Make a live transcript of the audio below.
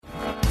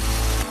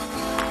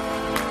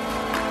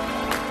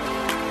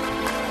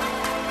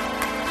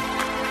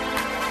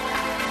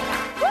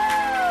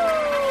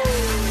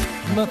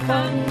มา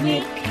ฟังวิ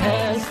ดแค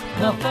ส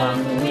มาฟัง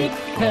วิด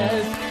แค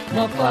สม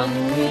าฟัง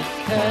วิด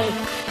แคส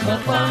มา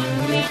ฟัง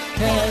วิดแ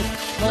คส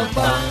มา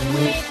ฟัง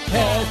วิดแค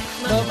ส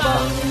มาฟั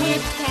งวิ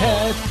ดแค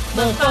สม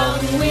าฟัง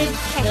วิด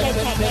แคส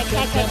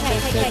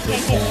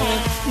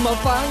มา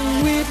ฟัง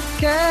วิด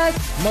แคส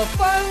มา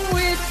ฟัง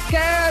วิดแค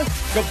ส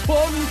กับผ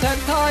มแทน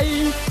ไทย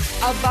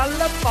อาบัน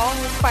และปอง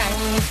แปง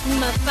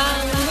มาฟั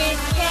งวิด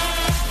แค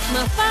สม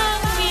าฟัง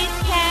วิด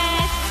แค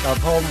สกับ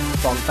ผม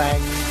ปองแป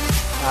ง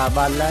อา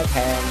บันและแท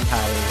นไท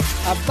ย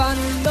อาบัน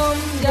นม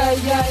ใ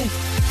หญ่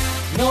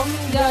ๆนม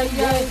ใ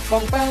หญ่ๆป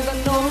องแปงกับ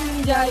นม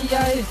ให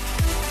ญ่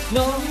ๆน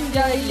มใ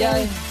หญ่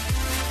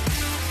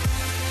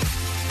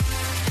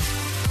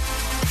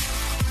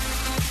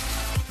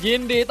ๆยิ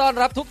นดีต้อน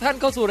รับทุกท่าน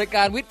เข้าสู่รายก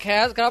ารวิดแค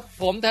สครับ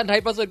ผมแทนไทย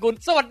ประเสริฐกุล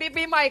สวัสดี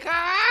ปีใหม่ค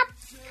รับ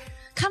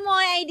ขโม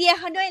ยไอเดีย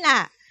เขาด้วยล่ะ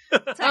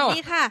สวัสดี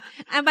ค่ะ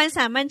อาบันส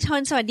ามัญช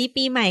นสวัสดี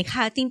ปีใหม่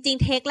ค่ะจริง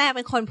ๆเทคแรกเ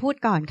ป็นคนพูด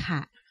ก่อนค่ะ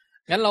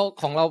งั้นเรา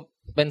ของเรา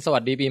เป็นสวั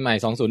สดีปีใหม่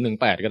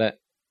2018ก็ได้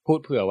พูด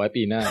เผื่อไว้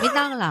ปีหน้าไม่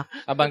ต้องหรอก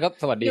อาบันก็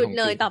สวัสดีหยุด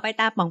เลยต่อไป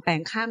ตาป่องแปง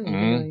ข้ามเลย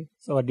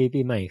สวัสดี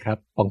ปีใหม่ครับ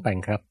ป่องแปง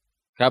ครับ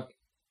ครับ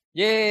เ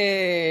ย้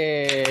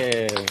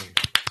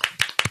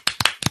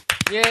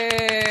เย้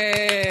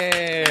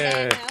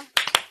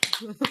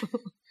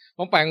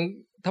ป่องแปง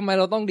ทำไมเ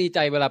ราต้องดีใจ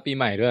เวลาปี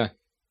ใหม่ด้วย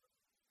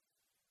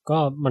ก็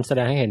มันแสด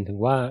งให้เห็นถึง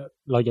ว่า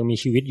เรายังมี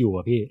ชีวิตอยู่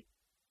อ่ะพี่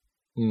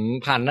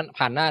ผ่า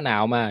นหน้าหนา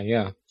วมาอย่างเงี้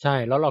ยใช่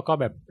แล้วเราก็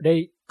แบบได้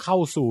เข้า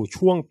สู่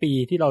ช่วงปี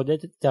ที่เรา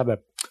จะแบบ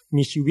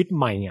มีชีวิต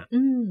ใหม่อ่ะ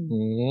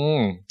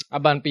อา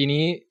บันปี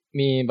นี้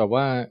มีแบบ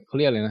ว่าเขาเ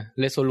รียกอะไรนะ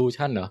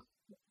resolution เหรอ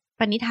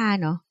ปณิธาน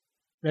เนาะ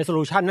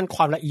resolution นั่นค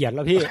วามละเอียดแ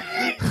ล้วพี่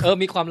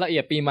มีความละเอี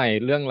ยดปีใหม่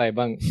เรื่องอะไร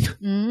บ้าง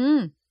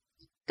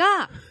ก็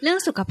เรื่อง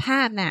สุขภ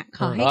าพน่ะข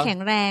อให้แข็ง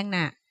แรง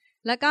น่ะ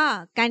แล้วก็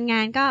การงา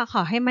นก็ข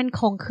อให้มั่น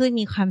คงขึ้น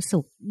มีความสุ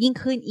ขยิ่ง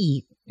ขึ้นอี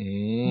ก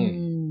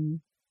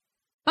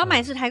เป้าหมาย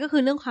สุดท้ายก็คื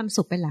อเรื่องความ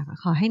สุขเป็นหลัก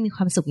ขอให้มีค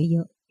วามสุขเย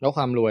อะๆแล้ว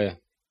ความรวยอ่ะ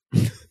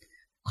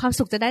ความ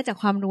สุขจะได้จาก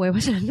ความรวยเพร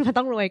าะฉะนั้นมัน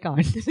ต้องรวยก่อ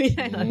นไม่ใ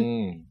ช่หรอ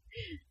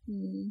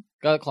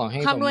ก็ขอให้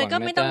ความรวยก็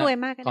ไม่ต้องรวย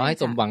มากก็ได้ขอให้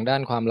สมหวังด้า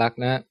นความรัก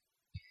นะ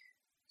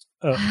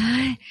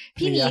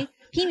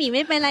พี่หมีไ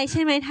ม่เป็นไรใ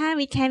ช่ไหมถ้า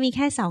มีแ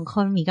ค่2ค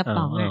นหมีกระ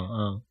ป๋อง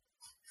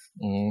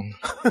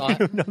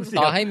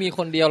ต่อให้มีค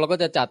นเดียวเราก็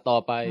จะจัดต่อ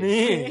ไป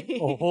นี่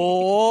โอ้โห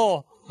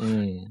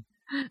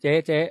เ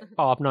จ๊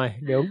ตอบหน่อย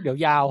เดี๋ยว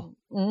ยาว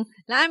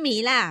แล้วหมี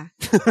ล่ะ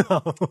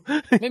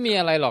ไม่มี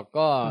อะไรหรอก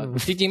ก็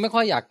จริงๆไม่ค่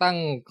อยอยากตั้ง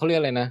เขาเรียก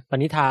อะไรนะป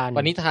ณิธ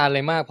านเล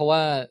ยมากเพราะว่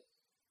า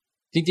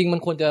จริงๆมัน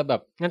ควรจะแบ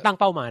บงั้นตั้ง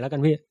เป้าหมายแล้วกั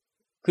นพี่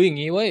คืออย่าง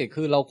นี้เว้ย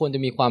คือเราควรจะ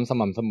มีความส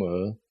ม่ำเสมอ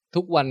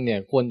ทุกวันเนี่ย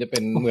ควรจะเป็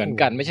นเหมือน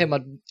กันไม่ใช่มา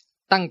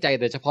ตั้งใจ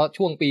แต่เฉพาะ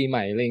ช่วงปีให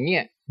ม่อะไรเงี้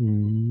ย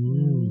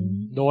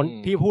โดน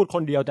พี่พูดค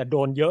นเดียวแต่โด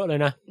นเยอะเลย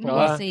นะเพราะ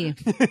ว่า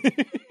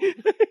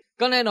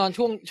ก็แน่นอน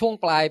ช่วง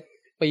ปลาย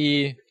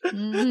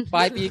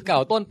ปีเก่า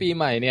ต้นปี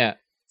ใหม่เนี่ย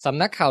ส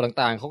ำนักข่าว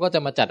ต่างๆเขาก็จะ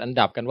มาจัดอัน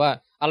ดับกันว่า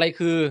อะไร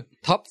คือ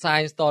ท็อปไซ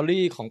น์สตอ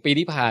รี่ของปี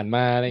ที่ผ่านม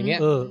าอะไรเงี้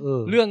ย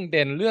เรื่องเ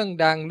ด่นเรื่อง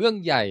ดังเรื่อง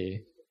ใหญ่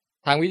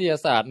ทางวิทยา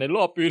ศาสตร์ในร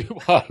อบปีที่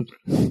ผ่าน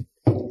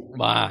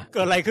มาเ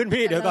กิดอะไรขึ้น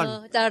พี่เดี๋ยวก่อน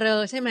จะเร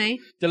อใช่ไหม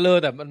จะเรอ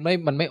แต่มั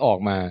นไม่ออก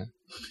มา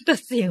แต่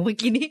เสียงเมื่อ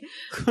กี้นี้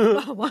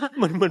บอกว่าเ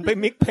หมือนไป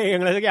มิกเพลง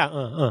อะไรสักอย่าง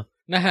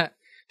นะฮะ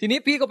ทีนี้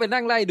พี่ก็ไป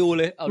นั่งไล่ดู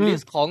เลยเอาลิ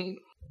สต์ของ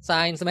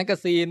Science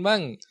Magazine บ้า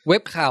งเว็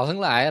บข่าวทั้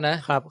งหลายนะ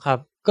ครั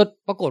บก็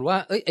ปรากฏว่า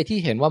ไอ้ที่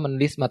เห็นว่ามัน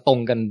ลิสต์มาตรง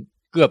กัน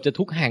เกือบจะ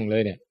ทุกแห่งเล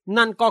ยเนี่ย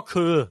นั่นก็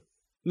คือ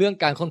เรื่อง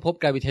การค้นพบ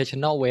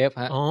gravitational wave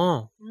ฮะ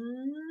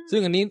ซึ่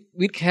งอันนี้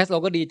วิดแคสเรา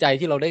ก็ดีใจ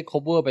ที่เราได้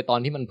cover ไปตอน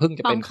ที่มันเพิ่งจ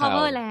ะเป็นข่าว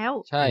แล้ว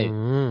ใช่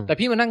แต่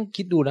พี่มานั่ง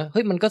คิดดูนะเ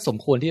ฮ้ยมันก็สม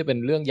ควรที่จะเป็น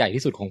เรื่องใหญ่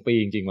ที่สุดของปี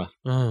จริงๆว่ะ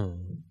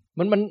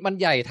มัน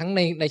ใหญ่ทั้ง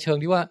ในเชิง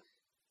ที่ว่า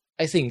ไ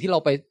อสิ่งที่เรา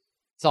ไป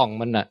ส่อง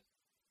มันน่ะ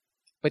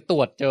ไปตร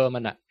วจเจอมั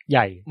นน่ะให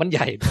ญ่มันให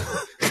ญ่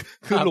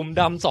คือหลุม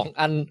ดำ2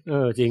อัน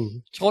จริง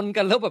ชน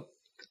กันแล้วแบบ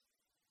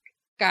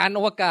การอ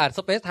วกาศส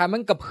เปซไทม์มั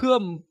นกระเพื่อ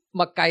ม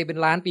มาไกลเป็น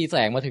ล้านปีแส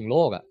งมาถึงโล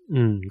กอ่ะ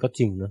ก็จ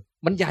ริงนะ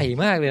มันใหญ่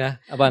มากเลยนะ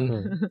อบัน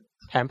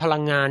แถมพลั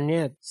งงานเนี่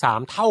ย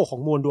3เท่าของ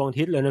มวลดวงอา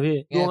ทิตย์เลยนะพี่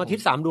ดวงอาทิต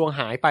ย์3ดวง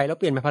หายไปแล้ว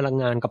เปลี่ยนเป็นพลัง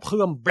งานกับเ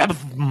พิ่ม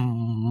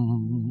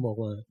บอก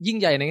ว่ายิ่ง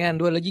ใหญ่ในแง่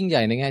ด้วยแล้วยิ่งให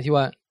ญ่ในแง่ที่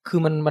ว่าคือ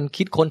มัน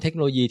คิดค้นเทคโน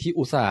โลยีที่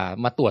อุตส่าห์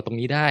มาตรวจตรง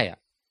นี้ได้อ่ะ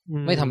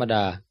ไม่ธรรมด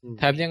าแ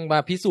ถมยังมา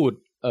พิสูจน์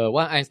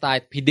ว่าไอน์สไต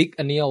น์พิดิก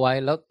อันนี้เอาไว้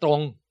แล้วตรง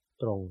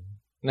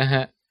นะฮ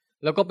ะ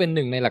แล้วก็เป็นห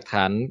นึ่งในหลักฐ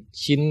าน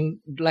ชิ้น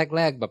แ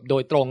รกๆแบบโด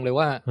ยตรงเลย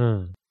ว่า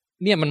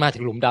เนี่ยมันมาถึ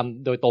งหลุมด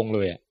ำโดยตรงเล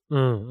ยอ่ะ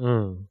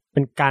เป็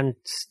นการ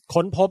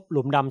ค้นพบห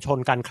ลุมดำชน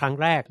กันครั้ง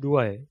แรกด้ว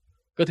ย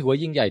ก็ถือว่า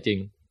ยิ่งใหญ่จริง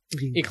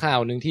อีกข่าว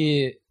หนึ่งที่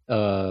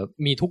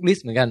มีทุกลิส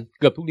ต์เหมือนกัน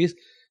เกือบทุกลิสต์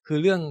คือ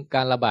เรื่องก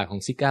ารระบาดของ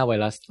ซิก้าไว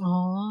รัส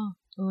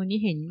นี่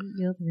เห็น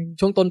เยอะเหมือนกัน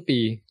ช่วงต้นปี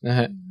นะ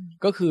ฮะ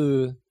ก็คือ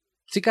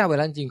ซิก้าไว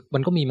รัสจริงมั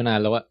นก็มีมานาน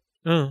แล้วอะ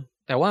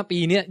แต่ว่าปี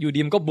เนี้ยอยู่ดี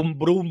มันก็บุม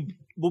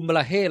บล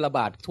าเฮระบ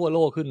าดทั่วโล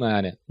กขึ้นมา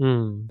เนี่ย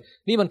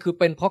นี่มันคือ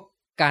เป็นเพราะ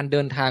การเดิ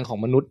นทางของ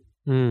มนุษย์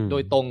โด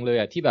ยตรงเลย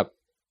อะที่แบบ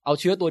เอา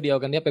เชื้อตัวเดียว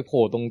กันเนี่ยไปโผ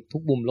ล่ตรงทุ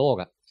กมุมโลก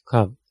อะค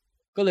รับ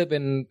ก็เลยเ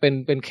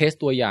ป็นเคส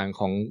ตัวอย่าง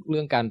ของเรื่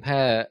องการแพร่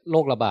โร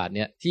คระบาดเ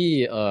นี่ยที่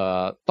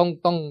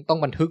ต้อง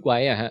บันทึกไว้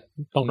อะฮะ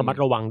ต้องระมัด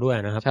ระวังด้วย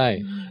นะครับใช่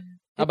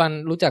อาบัน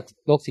รู้จัก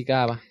โรคซิก้า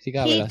ปะซิก้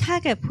าที่ถ้า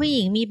เกิดผู้ห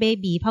ญิงมีเบ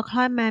บีพอคล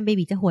อดมาเบ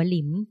บีจะหัวห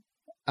ลิม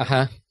อ่ะฮ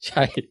ะใ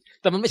ช่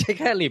แต่มันไม่ใช่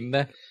แค่หลิมน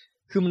ะ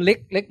คือมันเ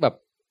ล็กแบบ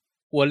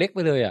หัวเล็กไป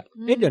เลยอ่ะ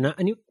เดี๋ยวนะ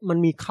อันนี้มัน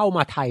มีเข้าม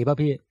าไทยป่ะ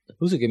พี่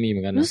รู้สึกจะมีเหมื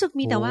อนกันนะรู้สึก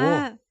มีแต่ว่า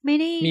ไม่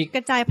ได้ก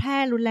ระจายแพร่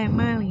รุนแรง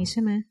มากอย่างนี้ใ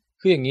ช่ไหม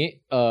คืออย่างนี้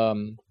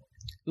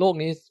โรค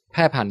นี้แพ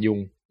ร่ผ่านยุง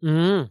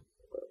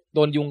โด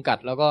นยุงกัด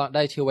แล้วก็ไ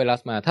ด้เชื้อไวรัส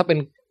มาถ้าเป็น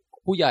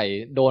ผู้ใหญ่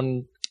โด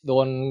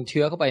นเ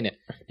ชื้อเข้าไปเนี่ย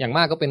อย่างม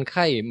ากก็เป็นไ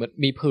ข้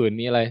มีผื่น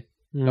มีอะไร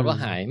แล้วก็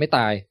หายไม่ต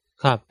าย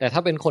ครับแต่ถ้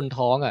าเป็นคน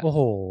ท้องอ่ะโอ้โ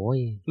ห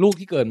ลูก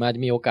ที่เกิดมาจะ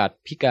มีโอกาส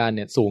พิการเ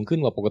นี่ยสูงขึ้น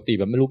กว่าปกติ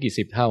แบบไม่รู้กี่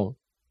สิบเท่า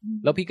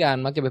แล้วพิการ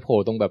มักจะไปโผล่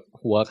ตรงแบบ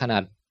หัวขนา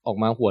ดออก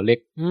มาหัวเล็ก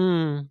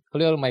เขาเ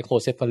รียกว่าไมโคร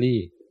เซฟาลี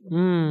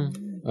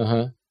ฮ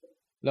ะ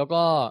แล้ว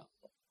ก็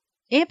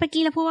เมื่อ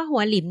กี้เราพูดว่าหั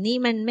วหลิมนี่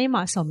มันไม่เหม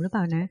าะสมหรือเป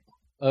ล่านะ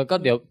ก็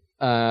เดี๋ยว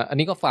อัน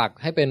นี้ก็ฝาก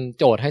ให้เป็น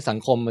โจทย์ให้สัง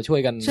คมมาช่วย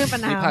กัน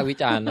วิพากษ์วิ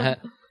จารณ์นะฮะ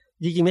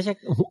จริงๆไม่ใช่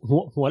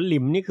หัวหลิ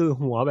มนี่คือ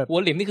หัวแบบหัว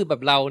หลิมนี่คือแบ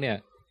บเราเนี่ย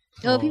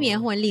พี่เหมีย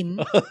หัวหลิม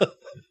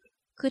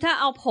คือถ้า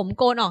เอาผม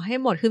โกนออกให้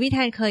หมดคือพี่แท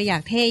นเคยอยา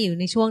กเท่อยู่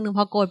ในช่วงนึงพ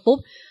อโกนปุ๊บ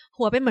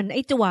หัวเป็นเหมือนไ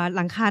อ้จั่วห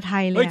ลังคาไท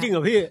ยเลยจริงเหร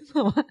อพี่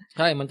ใ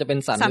ช่มันจะเป็น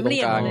สันอยู่ตรง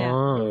กลาง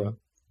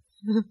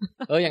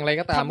อย่างไร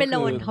ก็ตามเขาเป็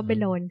น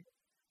โลน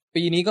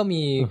ปีนี้ก็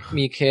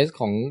มีเคส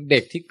ของเด็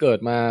กที่เกิด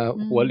มา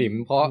หัวหลิม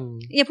เพราะ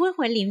อย่าพูด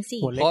หัวหลิมสิ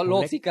เพราะโร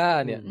คซิก้า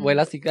เนี่ยไว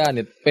รัสซิก้าเ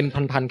นี่ยเป็น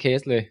พันๆเคส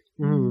เลย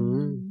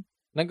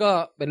นั่นก็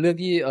เป็นเรื่อง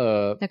ที่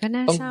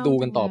ต้องดู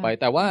กันต่อไป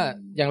แต่ว่า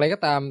อย่างไรก็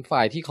ตามฝ่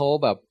ายที่เขา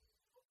แบบ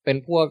เป็น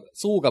พวก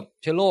สู้กับ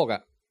เชื้อโรคอ่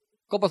ะ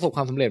ก็ประสบค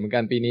วามสำเร็จเหมือนกั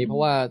นปีนี้เพรา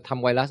ะว่าท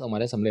ำไวรัสออกมา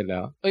ได้สำเร็จแล้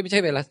วไม่ใช่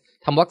ไวรัส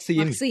ทำวัคซี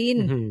น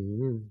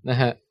นะ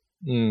ฮะ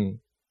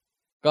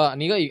ก็อัน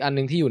นี้ก็อีกอัน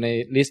นึงที่อยู่ใน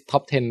ลิสต์ท็อ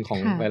ป 10 ของ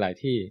หลาย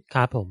ๆที่ค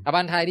รับผมอาบ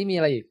านไทยที่มี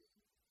อะไรอีก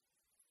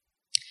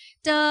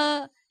เจอ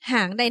ห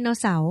างไดโน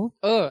เสาร์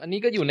อันนี้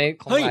ก็อยู่ใน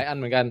ของหลายอัน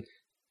เหมือนกัน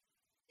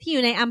ที่อ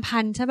ยู่ในอัมพั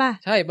นธ์ใช่ป่ะ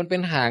ใช่มันเป็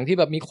นหางที่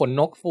แบบมีขน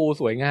นกฟู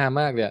สวยงาม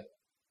มากเลย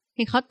เ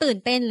ห็นเขาตื่น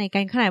เต้นอะไรกั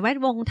นขนาดแวด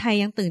วงไทย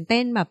ยังตื่นเต้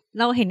นแบบ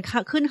เราเห็น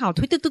ขึ้นเขาท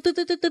วิตตึ๊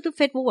ดๆๆๆๆ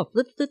Facebook แบบ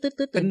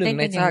ตึ๊ดๆๆๆเป็นหนึ่ง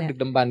ในซากดึก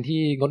ดำบรรพ์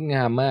ที่งดง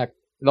ามมาก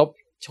ลบ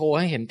โชว์ใ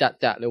ห้เห็น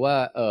จะๆเลยว่า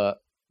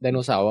ไดโน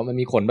เสาร์มัน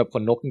มีขนแบบข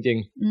นนกจริง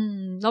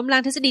ๆล้มล้า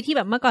งทฤษฎีที่แ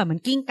บบเมื่อก่อนเหมือ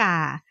นกิ้งก่า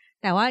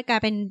แต่ว่ากลา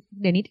ยเป็น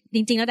เดี๋ยวนี้จ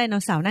ริงๆแล้วไดโน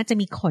เสาร์น่าจะ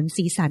มีขน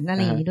สีสันอะไ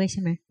รอย่างนี้ด้วยใ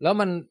ช่ไหมแล้ว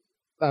มั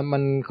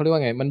นเขาเรียกว่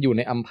าไงมันอยู่ใ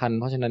นอัมพันธ์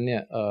เพราะฉะนั้นเนี่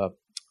ย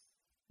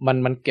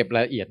มันเก็บรา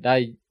ยละเอียดได้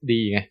ดี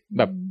ไงแ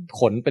บบ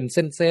ขนเป็นเ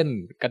ส้น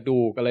ๆกระดู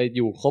กอะไรอ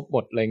ยู่ครบหม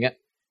ดอะไรเงี้ย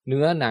เ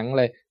นื้อหนังอะ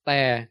ไรแต่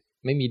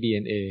ไม่มี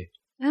DNA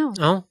อ้าว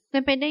เป็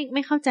นไปได้ไ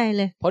ม่เข้าใจเ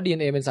ลยเพราะ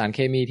DNA เป็นสารเค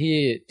มีที่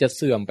จะเ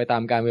สื่อมไปตา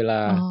มกาลเวลา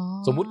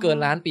สมมุติเกิน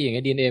ล้านปีอย่างเ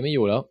งี้ย DNA ไม่อ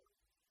ยู่แล้ว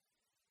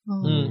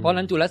เพราะ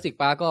นั้นจูราสสิค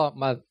พาร์คก็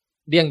มา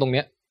เดี้ยงตรงเ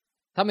นี้ย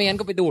ถ้าไม่งั้น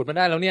ก็ไปดูดมันไ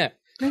ด้แล้วเนี่ย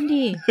นั่น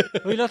ดิ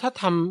เฮ้ยแล้วถ้า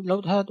ทำแล้ว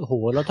ถ้าโห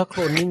แล้วถ้าโคล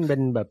นนิ่งเป็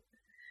นแบบ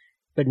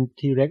เป็น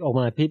ทีเร็กออก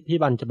มาพี่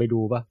บันจะไปดู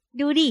ป่ะ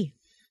ดูดิ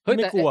เฮ้ยไ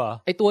ม่กลัว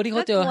ไอตัวที่เข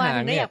าเจอหา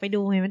งเนี่ยอยากไป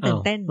ดูไงมันตื่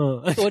นเต้น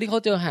ตัวที่เขา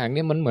เจอหางเ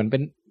นี่ยมันเหมือนเป็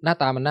นหน้า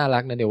ตามันน่ารั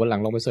กนะเดี๋ยววันหลั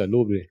งลองไปเสิร์ชรู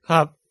ปดูค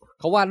รับ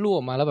เขาวาดรูปอ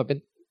อกมาแล้วแบบเป็น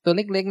ตัวเ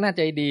ล็กๆน่าใ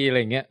จดีอะไร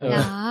อย่างเงี้ย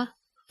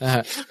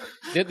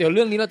เดี๋ยวเ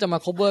รื่องนี้เราจะมา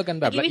cover กัน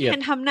แบบละเอียด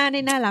พี่ทำหน้าได้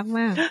น่ารักม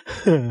าก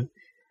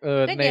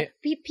ใน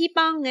พี่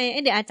ป้องไง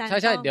เดี๋ยวอาจารย์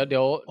ใช่ๆเดี๋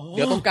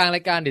ยวตรงกลางร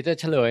ายการเดี๋ยวจะ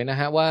เฉลยนะ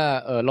ฮะว่า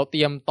เราเต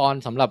รียมตอน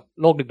สำหรับ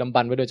โลกดึกดำบ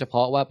รรพ์ไว้โดยเฉพ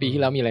าะว่าปีที่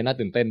แล้วมีอะไรน่า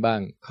ตื่นเต้นบ้าง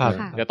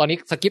เดี๋ยวตอนนี้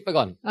สกิปไป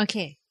ก่อนโอเค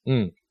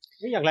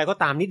นี่อย่างไรก็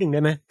ตามนิดนึงไ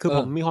ด้ไหมคือผ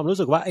มมีความรู้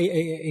สึกว่าไ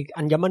อ้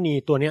อัญมณี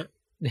ตัวเนี้ย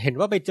เห็น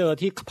ว่าไปเจอ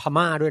ที่พ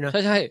ม่าด้วยนะ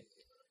ใช่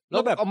ๆแล้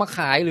วแบบเอามาข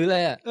ายหรืออะไร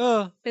อ่ะ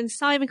เป็น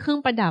สร้อยเป็นเครื่อง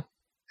ประดับ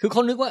คือเข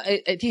านึกว่า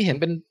ไอ้ที่เห็น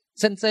เป็น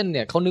เส้นๆเ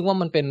นี่ยเขานึกว่า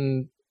มันเป็น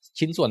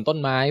ชิ้นส่วนต้น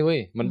ไม้เว้ย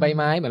เหมือนใบ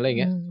ไม้เหมือนอะไรอย่าง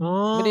เงี้ย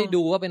ไม่ได้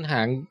ดูว่าเป็นห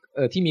าง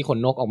ที่มีขน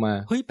นกออกมา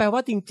เฮ้ยแปลว่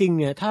าจริงๆ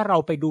เนี่ยถ้าเรา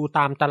ไปดูต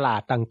ามตลา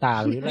ดต่า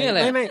งๆหรืออะไร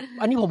ไม่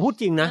อันนี้ผมพูด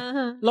จริงนะ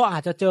เราอา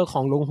จจะเจอข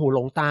องหลงหูหล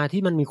งตา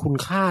ที่มันมีคุณ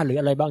ค่าหรือ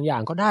อะไรบางอย่า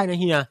งก็ได้นะ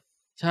เฮีย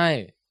ใช่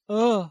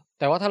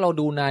แต่ว่าถ้าเรา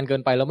ดูนานเกิ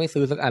นไปแล้วไม่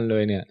ซื้อสักอันเล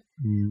ยเนี่ย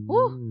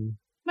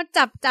มา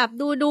จับ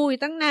ดูอ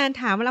ยู่ตั้งนาน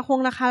ถามร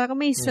าคาแล้วก็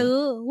ไม่ซื้อ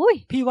อุ้ย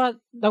พี่ว่า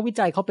นักวิ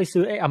จัยเขาไป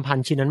ซื้อไอ้อัมพัน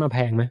ธ์ชิ้นนั้นมาแพ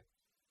งไหม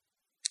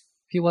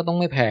พี่ว่าต้อง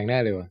ไม่แพงแน่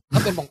เลยว่ะถ้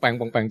าเป็นปองแ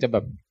ปงจะแบ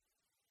บ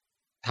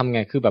ทำไง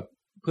คือแบบ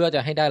เพื่อจะ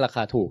ให้ได้ราค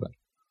าถูกอ่ะ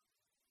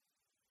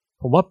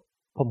ผมว่า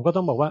ผมก็ต้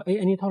องบอกว่า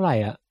อันนี้เท่าไหร่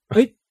อ่ะเ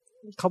ฮ้ย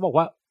เขาบอก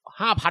ว่า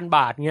 5,000 บ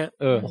าทเงี้ย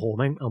โอ้โหไ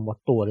ม่เอาหมด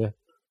ตัวเลย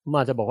ผม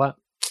อาจจะบอกว่า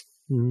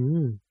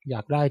อย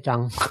ากได้จั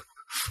ง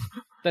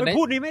แต่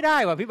พูดนี้ไม่ได้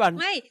ว่ะพี่บัน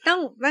ไม่ต้อง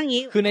อย่าง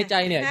นี้คือในใจ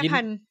เนี่ยยิ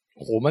นโ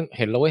อ้โหมันเ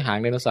ห็นแล้วไอ้หาง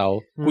ไดโนเสาร์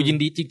กูยิน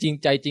ดีจริง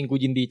ๆใจจริงกู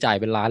ยินดีจ่าย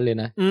เป็นล้านเลย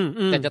นะ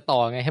แต่จะต่อ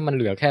ไงให้มันเ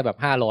หลือแค่แบบ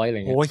500อะไรเ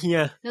งี้ยโอ้เฮี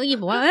ยแล้วหยิบ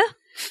บอกว่า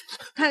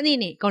ถ้า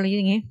นี่กรณี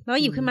อย่างงี้แล้ว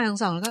หยิบขึ้นมาทั้ง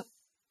สองแล้วก็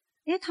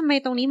ทำไม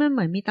ตรงนี้มันเห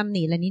มือนมีตำห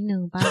นิอะไรนิดนึ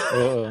งป่ะ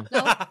แ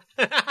ล้ว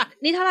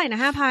นี่เท่าไหร่นะ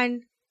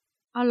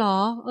 5,000 เอาเหรอ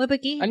เมื่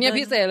อกี้อันนี้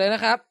พิเศษเลยน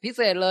ะครับพิเ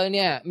ศษเลยเ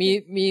นี่ย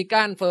มี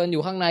ก้านเฟิร์นอ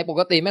ยู่ข้างในป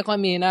กติไม่ค่อย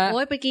มีนะโ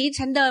อ้ยเมื่อกี้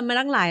ฉันเดินมา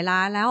ตั้งหลายร้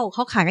านแล้วเข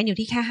าขายกันอยู่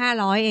ที่แค่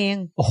500เอง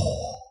โอ้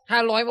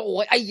 500ว่าโอ้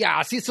ยไอ้หยา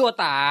ซิซัว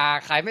ตา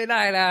ขายไม่ไ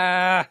ด้ล่ะ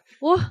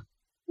โอ้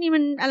นี่มั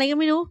นอะไรก็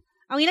ไม่รู้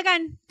เอางี้แล้วกัน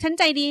ฉัน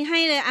ใจดีให้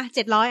เลยอ่ะ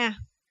700อ่ะ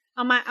เอ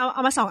า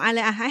มา2อันเ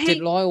ลยอ่ะให้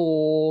700โอ้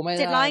ไม่ได้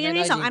700งั้นใ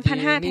ห้2อัน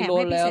 1,500 แถมใ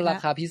ห้พิเศษรา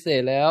คาพิเศ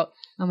ษแล้ว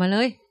เอามาเล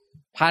ย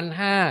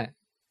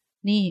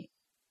 1,500 นี่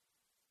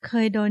เค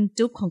ยโดน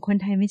จุ๊บของคน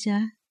ไทยมั้ยจ๊ะ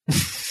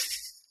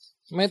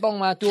ไม่ต้อง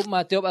มาจุ๊บม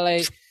าเจบอะไร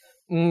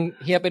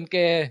เฮียเป็นเก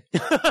ย์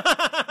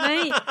ไม่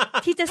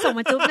ที่จะส่ง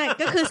มาจุ๊บเนี่ย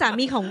ก็คือสา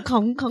มี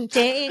ของเ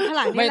จ๊เองข้างห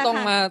ลังนี่แหละค่ะไม่ต้อง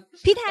มา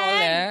พี่แท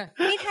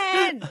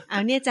นอ้า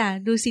วเนี่ยจ้ะ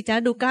ดูสิจ๊ะ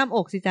ดูกล้ามอ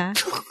กสิจ๊ะ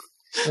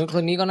ค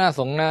นนี้ก็น่า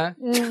สงนะ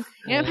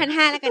งั้น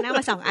 1,500 แล้วกันนะม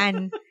า2อัน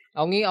เอ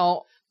างี้เอา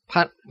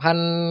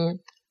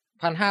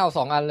1,500เอา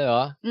2อันเลยเหร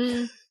อ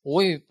โอ้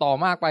ยต่อ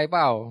มากไปเป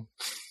ล่า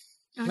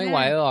ไม่ไหว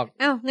หรอก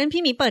อ้าวงั้น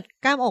พี่หมีเปิด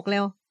กล้ามอกเร็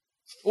ว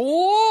โอ้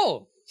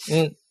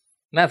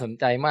น่าสน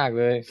ใจมาก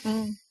เลย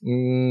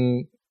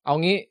เอา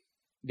งี้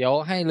เดี๋ยว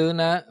ให้ลื้อ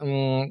นะ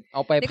เอ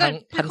าไป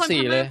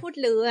1,400เลยพูด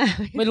ลื้อ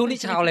ไม่รู้นี่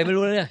ชาวอะไรไม่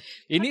รู้เนี่ย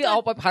อีนี่เอา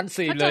ไป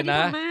1,400เลยน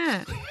ะ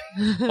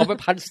เอาไป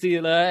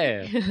1,400เลย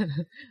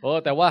โอ้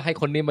แต่ว่าให้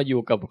คนนี้มาอ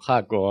ยู่กับข้า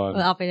ก่อน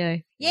เอาไปเลย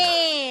เย่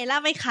แล้ว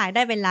ไปขายไ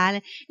ด้เป็นล้านเล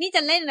ยนี่จ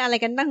ะเล่นอะไร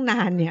กันตั้งนา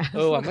นเนี่ย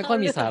ว่ะไม่ค่อย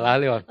มีสาระ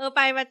เลยว่ะไ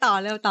ปมาต่อ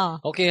เร็วต่อ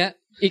โอเคฮะ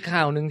อีกข่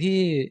าวนึงที่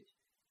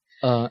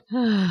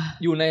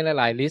อยู่ใน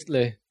หลายๆลิสต์เล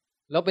ย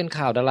แล้วเป็น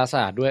ข่าวดาราศ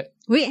าสตร์ด้วย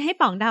วิให้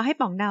ป่องดาว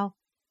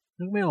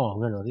นึกไม่ออก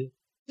กันเหรอที่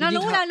เรา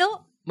รู้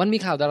มันมี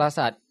ข่าวดาราศ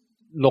าสตร์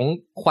หลง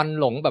ควัน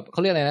หลงแบบเข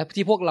าเรียกอะไรนะ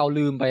ที่พวกเรา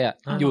ลืมไป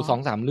อยู่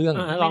 2-3 เรื่อง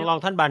ลอง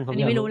ท่านบันผม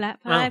ไม่รู้แล้ว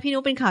เพราะพี่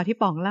นุ๊กเป็นข่าวที่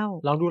ป่องเล่า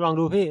ลอง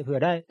ดูพี่เผื่อ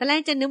ได้ตอนแร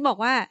กจะนึกบอก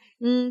ว่า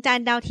จาน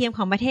ดาวเทียมข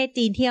องประเทศ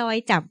จีนที่เอาไว้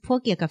จับพวก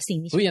เกี่ยวกับสิ่ง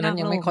มีชีวิตนอกโลกนั้น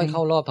ยังไม่ค่อยเข้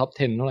ารอบท็อป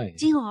 10 เท่าไหร่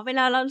จริงเหรอเวล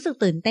าเรารู้สึก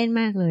ตื่นเต้น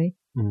มากเลย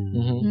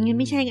งั้น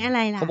ไม่ใช่อะไร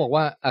ล่ะเขาบอก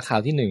ว่าข่า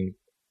วที่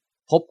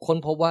1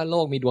พบว่าโล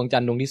กมีดวงจั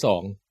นทร์ดวงที่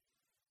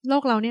2โล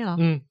กเราเนี่ยเหรอ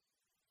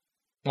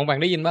มองแบ่ง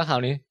ได้ยินป่ะข่าว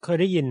นี้เคย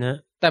ได้ยินนะ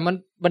แต่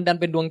มันดัน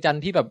เป็นดวงจันท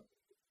ร์ที่แบบ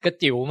กระ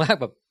จิ๋วมาก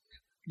แบบ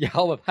ยา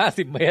วแบบ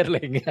50 เมตรอะไร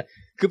อย่างเงี้ย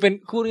คือเป็น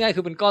พูดง่าย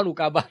คือเป็นก้อนอุก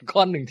กาบาตก้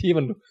อนหนึ่งที่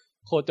มัน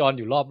โคจรอ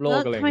ยู่รอบโลก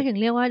อะไรทำไมถึง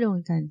เรียกว่าดวง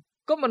จันทร์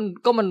ก็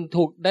มัน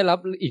ถูกได้รับ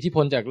อิทธิพ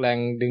ลจากแรง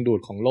ดึงดูด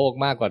ของโลก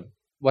มากกว่า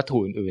วัตถุ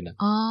อื่น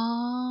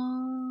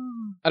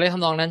ๆอะไรท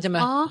ำนองนั้นใช่ไหม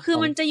คือ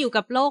มันจะอยู่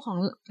กับโลก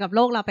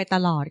เราไปต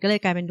ลอดก็เลย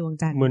กลายเป็นดวง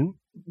จันทร์เห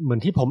มือน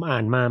ที่ผมอ่า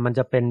นมามันจ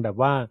ะเป็นแบบ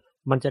ว่า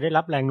มันจะได้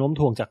รับแรงโน้ม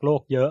ถ่วงจากโล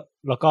กเยอะ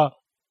แล้วก็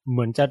เห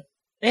มือนจะ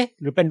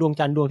หรือเป็นดวง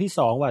จันทร์ดวงที่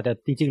2ว่ะแต่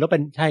จริงๆแล้วเป็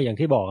นใช่อย่าง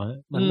ที่บอก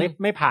มัน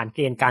ไม่ผ่านเก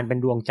ณฑ์การเป็น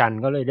ดวงจันทร์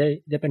ก็เลย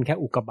ได้เป็นแค่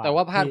อุกกาบาตแต่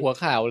ว่าพาดหัว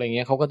ข่าวอะไรเ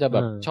งี้ยเขาก็จะแบ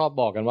บชอบ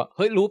บอกกันว่าเ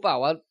ฮ้ยรู้เปล่า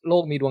ว่าโล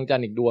กมีดวงจันท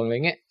ร์อีกดวงอะไร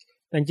เงี้ย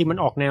แต่จริงๆมัน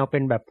ออกแนวเป็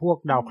นแบบพวก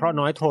ดาวเคราะห์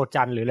น้อยโทร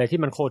จันทร์หรืออะไรที่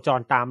มันโคจ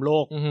รตามโล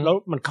กแล้ว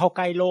มันเข้าใ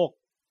กล้โลก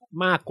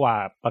มากกว่า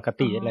ปก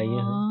ติอะไรเ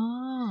งี้ย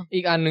อี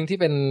กอันนึงที่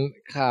เป็น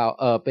ข่าว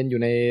เป็นอ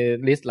ยู่ใน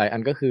ลิสต์หลายอั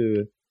นก็คือ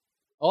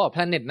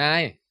Planet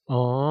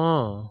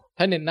 9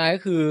 Planet 9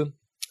ก็คือ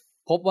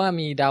พบว่า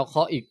มีดาวเคร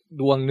าะห์อีก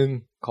ดวงนึง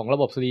ของระ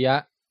บบสุริยะ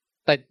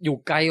แต่อยู่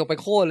ไกลออกไป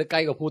โคตรเลยไกล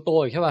กว่าพลูโต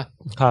อีกใช่ป่ะ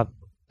ครับ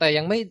แต่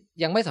ยัง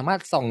ไม่สามารถ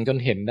ส่องจน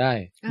เห็นได้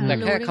แต่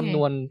แค่คำน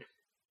วณ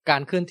กา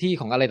รเคลื่อนที่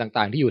ของอะไร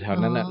ต่างๆที่อยู่แถว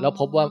นั้นน่ะแล้ว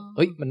พบว่าเ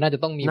ฮ้ยมันน่าจะ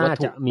ต้องมีวัต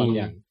ถุบางอ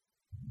ย่าง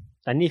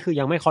แต่นี่คือ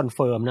ยังไม่คอนเ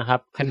ฟิร์มนะครับ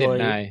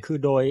คือ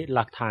โดยห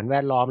ลักฐานแว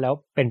ดล้อมแล้ว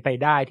เป็นไป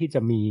ได้ที่จ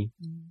ะมี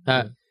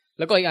แ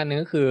ล้วก็อีกอันนึง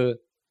ก็คือ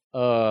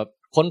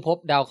ค้นพบ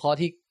ดาวเคราะห์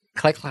ที่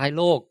คล้ายๆ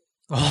โลก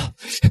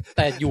แ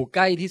ต่อยู่ใ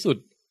กล้ที่สุด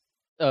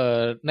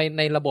ใ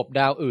นระบบ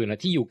ดาวอื่นนะ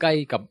ที่อยู่ใกล้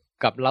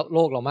กับโล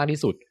กเรามากที่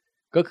สุด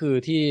ก็คือ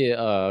ที่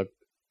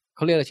เข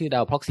าเรียกชื่อด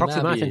าว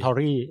Proxima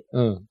Centauri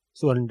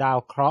ส่วนดาว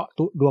เคราะห์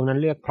ดวงนั้น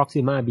เรียก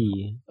Proxima B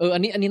อั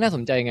นนี้น่าส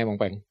นใจไงบาง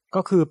แปง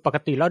ก็คือปก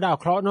ติแล้วดาว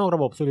เคราะห์นอกระ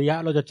บบสุริยะ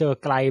เราจะเจอ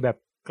ไกลแบบ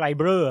ไกลเ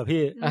บ้อ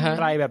พี่ไ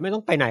กลแบบไม่ต้อ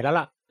งไปไหนแล้ว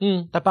ล่ะ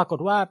แต่ปรากฏ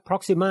ว่า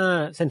Proxima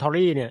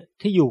Centauri เนี่ย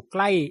ที่อยู่ใก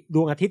ล้ด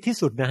วงอาทิตย์ที่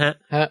สุดนะฮะ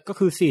ก็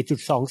คือ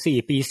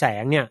 4.24 ปีแส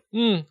งเนี่ย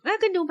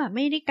ก็ดูแบบไ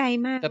ม่ได้ไกล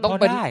มากแต่ต้อง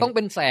เป็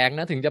นแสง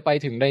นะถึงจะไป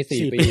ถึงได้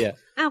4 ปีอ่ะ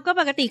ก็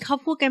ปกติเขา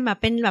พูดกันแบบ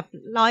เป็นแบบ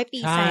100 ปี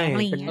แสงอะ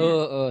ไรอย่างเงี้ย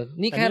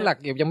นี่แค่หลัก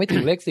ยังไม่ถึ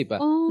งเลข10อ่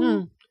ะ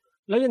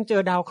แล้วยังเจ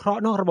อดาวเคราะ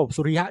ห์นอกระบบ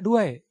สุริยะด้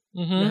วย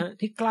นะฮะ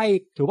ที่ใกล้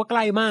ถือว่าใก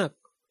ล้มาก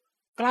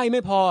ใกล้ไ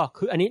ม่พอ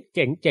คืออันนี้เ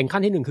จ๋งขั้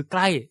นที่1คือใก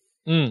ล้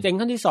เจ๋ง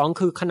ขั้นที่2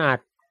คือขนาด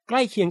ใก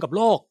ล้เคียงกับโ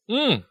ลก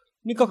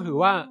นี่ก็ถือ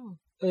ว่า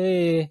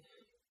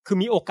คือ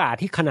มีโอกาส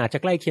ที่ขนาดจะ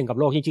ใกล้เคียงกับ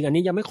โลกจริงๆอัน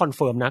นี้ยังไม่คอนเ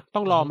ฟิร์มนะต้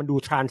องรอมันดู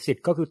ทรานสิต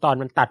ก็คือตอน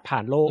มันตัดผ่า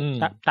นโลก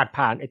ตัด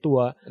ผ่านไอตัว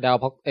ดาว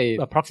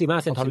Proxima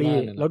Centauri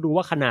แล้วดู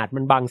ว่าขนาด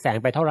มันบังแสง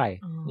ไปเท่าไหร่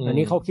อัน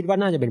นี้เขาคิดว่า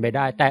น่าจะเป็นไปไ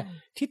ด้แต่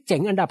ที่เจ๋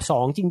งอันดับ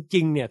2จ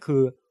ริงๆเนี่ยคื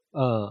อ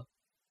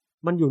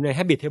มันอยู่ใน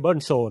habitable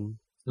zone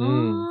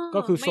ก็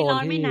คือโซน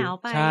ที่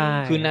ใช่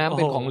คือน้ำเ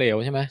ป็นของเหลว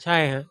ใช่ไหมใช่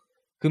ฮะ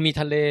คือมี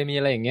ทะเลมี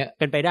อะไรอย่างเงี้ย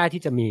เป็นไปได้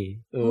ที่จะมี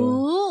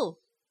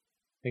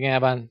เป็นไง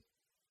บ้าง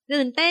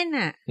ตื่นเต้น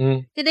อ่ะ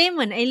จะได้เห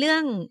มือนไอ้เรื่อ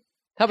ง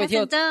ถ้าไปเที่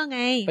ยวไง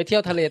ไปเที่ย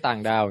วทะเลต่าง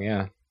ดาวอย่างเงี้ย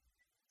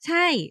ใ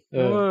ช่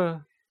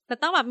แต่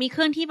ต้องแบบมีเค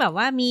รื่องที่แบบ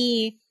ว่ามี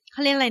เข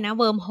าเรียกอะไรนะ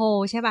เวิร์มโฮล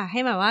ใช่ป่ะให้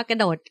แบบว่ากระ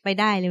โดดไป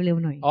ได้เร็ว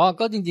ๆหน่อย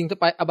ก็จริงๆจะ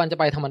ไปจะ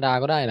ไปธรรมดา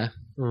ก็ได้นะ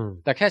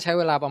แต่แค่ใช้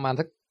เวลาประมาณ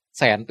สัก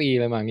100,000 ปีอ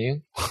ะไรแบบนี้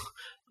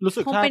รู้สึ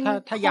ก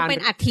ถ้ายานเป็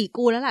นอัฐิ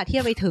กูแล้วล่ะที่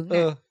จะไปถึง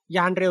ย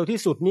านเร็วที่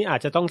สุดนี่อาจ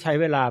จะต้องใช้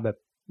เวลาแบบ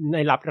ใน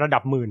ระดั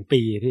บหมื่น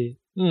ปีพี่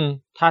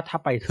ถ้า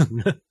ไปถึง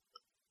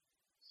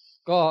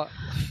ก็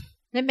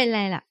ไม่เป็นไ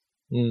รล่ะ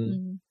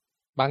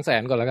บางแส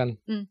นก่อนแล้วกัน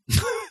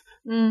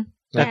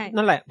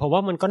นั่นแหละเพราะว่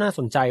ามันก็น่าส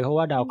นใจเพราะ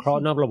ว่าดาวเคราะ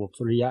ห์นอกระบบ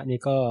สุริยะนี่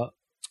ก็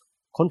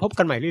ค้นพบ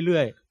กันใหม่เรื่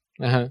อย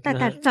ๆแต่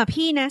สำหรับ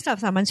พี่นะสำหรับ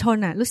สามัญชน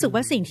อ่ะรู้สึกว่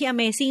าสิ่งที่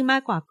Amazing มา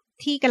กกว่า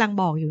ที่กำลัง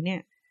บอกอยู่เนี่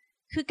ย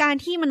คือการ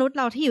ที่มนุษย์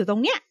เราที่อยู่ตร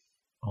งเนี้ย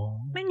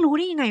แม่งรู้ไ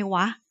ด้ยังไงว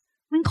ะ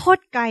มันโคต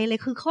รไกลเลย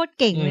คือโคตร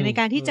เก่งเลยใน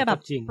การที่จะแบบ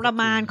ประ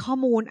มาณข้อ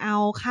มูลเอา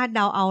คาดเด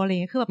าเอาอะไร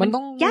คือแบบมันต้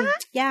อง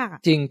ยาก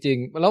จริง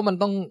ๆแล้วมัน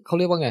ต้องเขา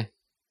เรียกว่าไง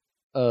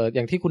อ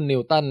ย่างที่คุณนิ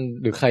วตัน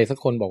หรือใครสัก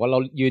คนบอกว่าเรา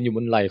ยืนอยู่บ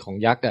นไหล่ของ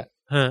ยักษ์อ่ะ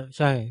ใ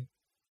ช่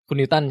คุณ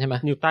นิวตันใช่ไหม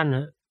นิวตันฮ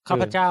ะข้า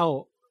พเจ้า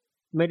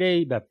ไม่ได้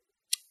แบบ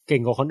เก่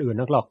งกว่าคนอื่น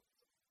นักหรอก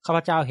ข้าพ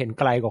เจ้าเห็น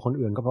ไกลกว่าคน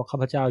อื่นก็เพราะข้า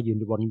พเจ้ายืน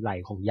อยู่บนไหล่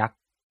ของยักษ์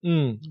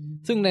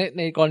ซึ่งใ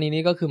นกรณี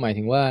นี้ก็คือหมาย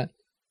ถึงว่า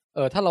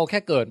ถ้าเราแค่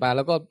เกิดมาแ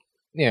ล้วก็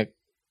เนี่ย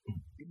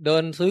เดิ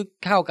นซื้อ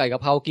ข้าวไก่ก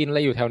ะเพรากินอะไร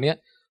อยู่แถวเนี้ย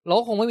เรา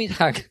คงไม่มีท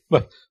างแบ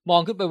บมอ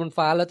งขึ้นไปบน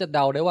ฟ้าแล้วจะเด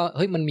าได้ว่าเ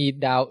ฮ้ยมันมี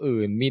ดาว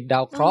อื่นมีดา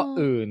วเคราะห์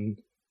อื่น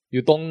อ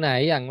ยู่ตรงไหน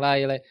อย่างไร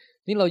อะไร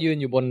นี่เรายืน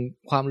อยู่บน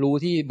ความรู้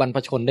ที่บรรพ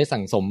ชนได้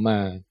สั่งสมมา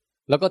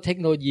แล้วก็เทค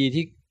โนโลยี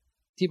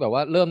ที่แบบว่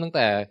าเริ่มตั้งแ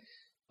ต่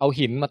เอา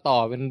หินมาต่อ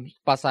เป็น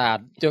ปราสาท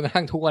จนกระ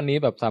ทั่งทุกวันนี้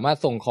แบบสามารถ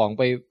ส่งของไ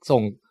ป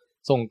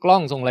ส่งกล้อ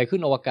งส่งอะไรขึ้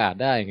นอวกาศ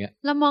ได้อย่างเงี้ย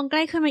เรามองใก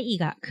ล้ขึ้นมาอีก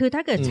อ่ะคือถ้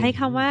าเกิดใช้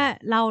คำว่า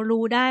เรา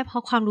รู้ได้เพรา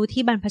ะความรู้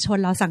ที่บรรพชน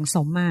เราสั่งส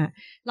มมา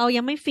เรา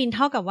ยังไม่ฟินเ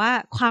ท่ากับว่า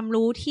ความ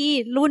รู้ที่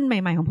รุ่นให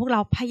ม่ๆของพวกเรา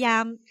พยายา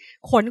ม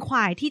ขวนขว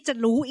ายที่จะ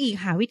รู้อีก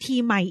หาวิธี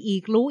ใหม่อี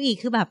กรู้อีก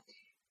คือแบบ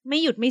ไม่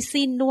หยุดไม่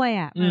สิ้นด้วย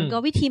อ่ะมันก็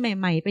วิธีใ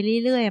หม่ๆไป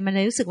เรื่อยๆมันเล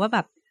ยรู้สึกว่าแบ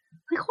บ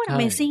เฮ้ยโคตร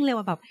Amazing เลย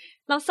ว่ะแบบ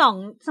เราส่อง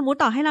สมมุติ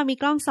ต่อให้เรามี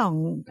กล้องส่อง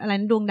อะไร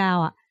ดวงดาว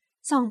อ่ะ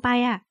ส่องไป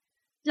อ่ะ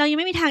เรายัง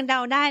ไม่มีทางเดา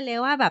ได้เลย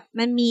ว่าแบบ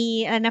มันมี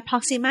อะไรนะ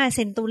Proxima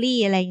Centauri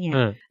อะไรเงี้ย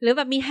หรือแ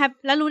บบมี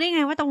แล้วรู้ได้ไ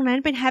งว่าตรงนั้น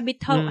เป็น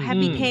habitat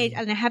อะ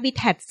ไรนะ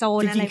habitat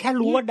zone อะไรจริงๆแค่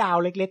รู้ว่าดาว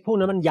เล็กๆพวก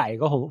นั้นมันใหญ่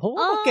ก็ผม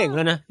ก็เก่งแ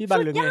ล้วนะพี่บัล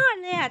ลึงสุดยอด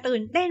เลยอ่ะตื่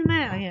นเต้นมา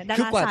กเนี่ยดา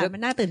ราศาสตร์มั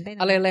นน่าตื่นเต้น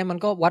อะไรๆมัน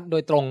ก็วัดโด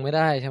ยตรงไม่ไ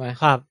ด้ใช่ไหม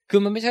ครับคือ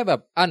มันไม่ใช่แบบ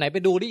ไหนไป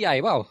ดูที่ใหญ่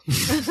เปล่า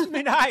ไ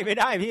ม่ได้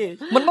พี่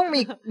มันต้อง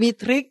มี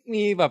ทริค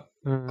มีแบบ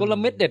กล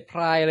เม็ดเด็ดพ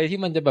รายอะไรที่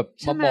มันจะแบบ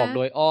มาบอกโด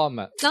ยอ้อม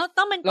อ่ะแล้ว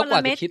ต้องเป็นกล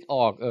เม็ดคิดอ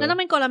อกแล้วต้อง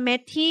เป็นกลเม็ด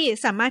ที่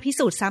สามารถพิ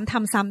สูจน์ซ้ำท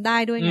ำซ้ำได้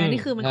ด้วยไง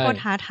นี่คือมันโคตร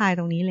ท้าทาย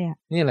ตรงนี้เลย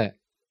นี่แหละ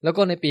แล้ว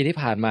ก็ในปีที่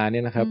ผ่านมาเ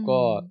นี่ยนะครับก็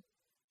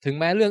ถึง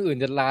แม้เรื่องอื่น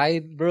จะร้าย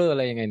เบ้ออะ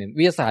ไรยังไงเนี่ย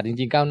วิทยาศาสตร์จ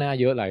ริงๆก้าวหน้า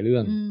เยอะหลายเรื่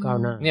องก้าว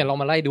หน้าเนี่ยเรา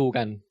มาไล่ดู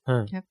กัน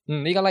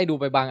นี่ก็ไล่ดู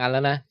ไปบางอันแ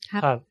ล้วนะ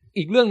ครับ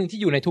อีกเรื่องนึงที่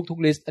อยู่ในทุก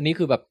ๆลิสต์อันนี้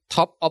คือแบบ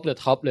top of the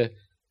top เลย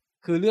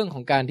คือเรื่องข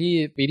องการที่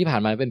ปีที่ผ่า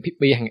นมาเป็น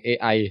ปีแห่ง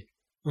AI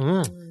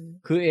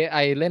คือ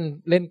AI เ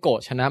ล่นโกะ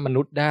ชนะม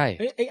นุษย์ได้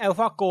ไอ้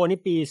AlphaGo นี่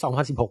ปี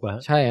2016เหรอ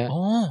ใช่ฮะ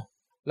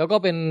แล้วก็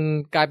เป็น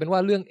กลายเป็นว่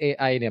าเรื่อง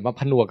AI เนี่ยมา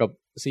ผนวกกับ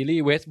ซีรี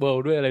ส์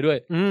Westworld ด้วยอะไรด้วย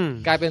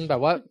กลายเป็นแบ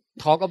บว่า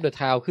Talk of the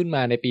Town ขึ้นม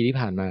าในปีที่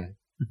ผ่านมา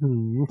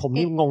ผม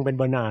นี่งงเป็นเ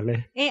บอร์นาร์ดเลย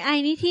AI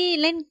นี่ที่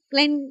เ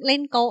ล่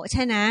นโกะช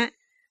นะ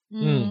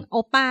โอ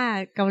ป้า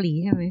เกาหลี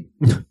ใช่ไหม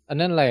อัน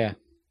นั้นอะไรอ่ะ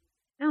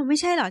อ้าวไม่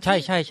ใช่เหรอใ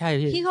ช่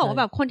ๆที่เขาบอก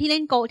แบบคนที่เ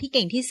ล่นโกะที่เ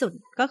ก่งที่สุด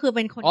ก็คือเ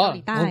ป็นคนเกาห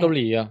ลีใต้คนเกาห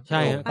ลีอ่ะใ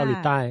ช่เกาหลี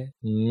ใต้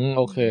โ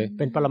อเคเ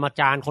ป็นปรมา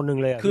จารย์คนนึง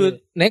เลยคือ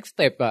next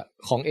step อ่ะ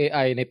ของ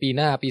AI ในปีห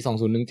น้าปี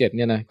2017เ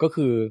นี่ยนะก็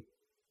คือ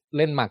เ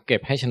ล่นหมากเก็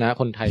บให้ชนะ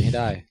คนไทยให้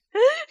ได้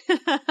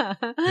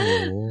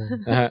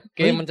นะฮะเ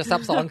กมมันจะซั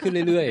บซ้อนขึ้น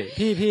เรื่อยๆ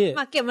พี่ห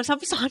มากเก็บมันซั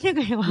บซ้อนยัง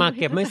ไงวะหมาก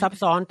เก็บไม่ซับ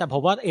ซ้อนแต่ผ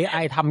มว่า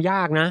AI ทำย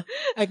ากนะ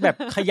ไอ้แบบ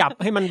ขยับ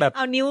ให้มันแบบเ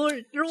อานิ้ว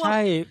รวบ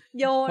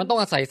โยนมันต้อง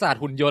อาศัยศาสต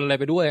ร์หุ่นยนต์อะไร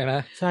ไปด้วยน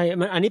ะใช่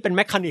มันอันนี้เป็นแ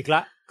มคานิกล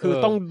ะคือ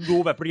ต้องดู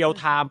แบบเรียล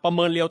ไทม์ประเ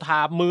มินเรียลไท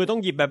ม์มือต้อง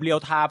หยิบแบบเรียล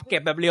ไทม์เก็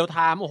บแบบเรียลไท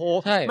ม์โอ้โห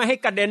ไม่ให้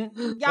กระเด็น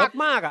ยาก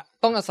มากอ่ะ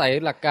ต้องอาศัย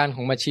หลักการข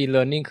อง machine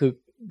learning คือ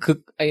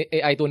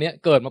AI ตัวเนี้ย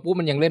เกิดมาปุ๊บ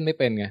มันยังเล่นไม่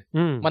เป็นไง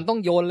มันต้อง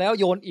โยนแล้ว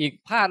โยนอีก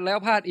พลาดแล้ว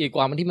พลาดอีกก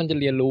ว่ามันที่มันจะ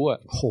เรียนรู้อ่ะ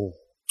โห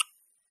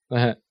น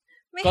ะฮะ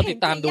ก็ติด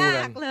ตามดู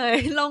กันเลย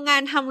โรงงา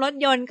นทำรถ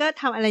ยนต์ก็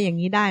ทำอะไรอย่าง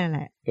นี้ได้นั่นแห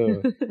ละ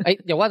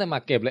อย่าว่าแต่หมา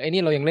กเก็บเลยไอ้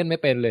นี่เรายังเล่นไม่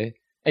เป็นเลย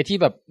ไอ้ที่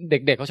แบบเ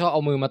ด็กๆเขาชอบเอ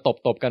ามือมา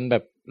ตบกันแบ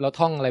บแล้ว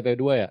ท่องอะไรไป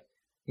ด้วยอ่ะ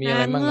มีอะ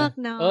ไรบ้างนะ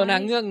นา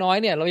งเงือกน้อย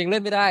เนี่ยเรายังเล่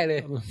นไม่ได้เลย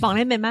ฟองเ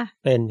ล่นเป็นป่ะ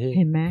เป็นพี่เ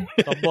ห็นไหม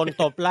ตบบน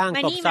ตบล่าง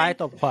ตบซ้าย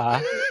ตบขวา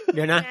เ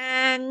ดี๋ยวนะน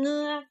างเ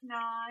งือก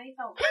น้อย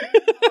ตบ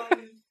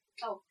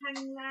ตบข้าง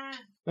ล่าง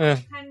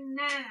ข้างห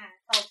น้า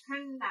ตบข้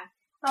างหลัง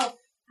ตบ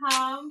พร้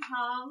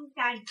อม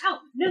กัน1 2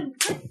 3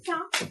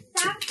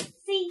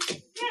 4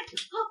 5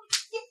 6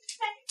 7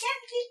 8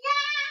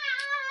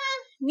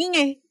 9 นี่ไง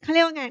เขาเรี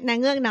ยกว่าไงนาง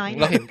เงือกน้อย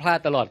เราเห็นพลาด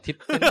ตลอดทิศ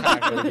เส้นทาง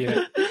เลย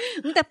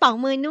แต่ป่อง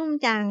มือนุ่ม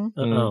จัง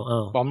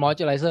ป่องมอยเจ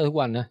อไรเซอร์ทุก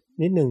วันนะ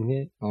นิดหนึ่ง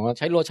นี่ใ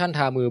ช้โลชั่นท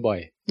ามือบ่อย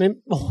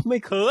ไม่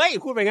เคย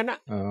พูดไปงั้นนะ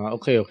โอ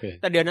เค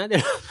แต่เดี๋ยวนะ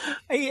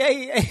ไ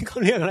อ้เขา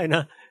เรียกอะไรน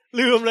ะ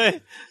ลืมเลย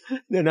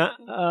เดี๋ยวนะ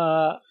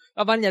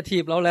บันอย่าถี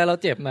บเราแล้วเรา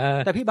เจ็บนะ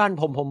แต่พี่บัน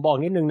ผมบอก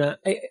นิดนึงนะ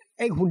ไ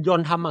อ้หุ่นยน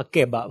ต์ทำเ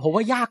ก็บผม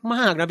ว่ายากม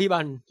ากนะพี่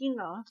บันจริงเ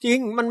หรอจริง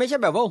มันไม่ใช่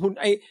แบบว่าหุ่น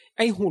ไ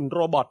อ้หุ่นโร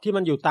บอทที่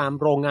มันอยู่ตาม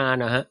โรงงาน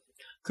นะฮะ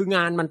คือง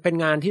านมันเป็น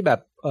งานที่แบบ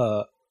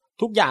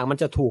ทุกอย่างมัน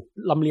จะถูก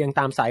ลำเลียง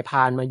ตามสายพ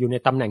านมาอยู่ใน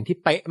ตำแหน่งที่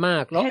เป๊ะมา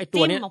กแล้วไอ้ตั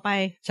วเนี้ย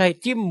ใช่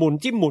จิ้มห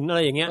มุนอะไ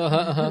รอย่างเงี้ย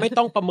ไม่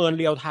ต้องประเมิน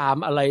เรียลไท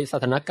ม์อะไรส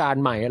ถานการ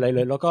ณ์ใหม่อะไรเล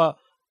ยแล้วก็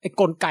ไอ้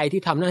กลไก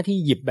ที่ทำหน้าที่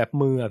หยิบแบบ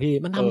มือพี่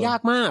มันทำยา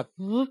กมาก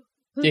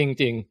จ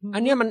ริงอั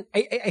นเนี้ยมัน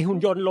ไอ้หุ่น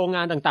ยนต์โรงง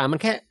านต่างๆมั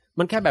น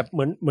แค่แบบเห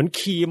มือน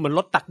ครีมเหมือนร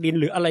ถตักดิน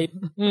หรืออะไร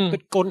เป็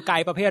นกลไก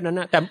ประเภทนั้น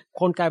นะแต่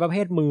กลไกประเภ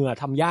ทมือ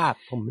ทำยาก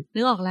ผมนึ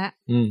กออกแล้ว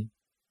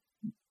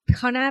เ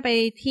ขาหน้าไป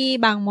ที่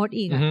บางมด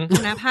อีก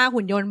นะผ้า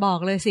หุ่นยนต์บอก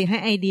เลยสิให้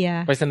ไอเดีย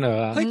ไปเสนอ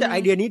เฮ้ยแต่ไอ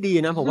เดียนี้ดี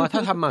นะผมว่าถ้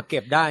าทำมาเก็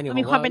บได้เนี่ย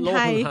มีความเป็นไท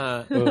ย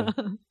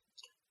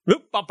หรือ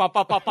ปั๊บ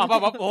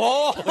โอ้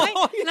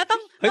แล้วต้อ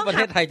งเฮ้ยประเ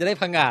ทศไทยจะได้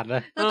พังงาดน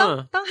ะแล้ว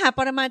ต้องหาป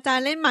รมาจาร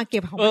ย์เล่นหมากเก็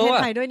บของประเทศ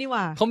ไทยด้วยนี่ห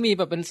ว่าเขามีแ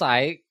บบเป็นสา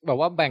ยแบบ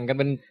ว่าแบ่งกัน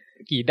เป็น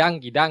กี่ดั้ง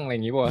อะไรอ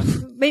ย่างงี้ป่ะ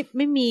ไ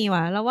ม่มี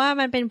ว่ะแล้วว่า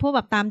มันเป็นพวกแบ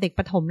บตามเด็กป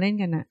ระถมเล่น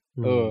กันน่ะ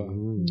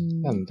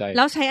น่าสนใจแ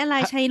ล้วใช้อะไร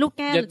ใช้ลูก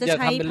แก้วหรือจะ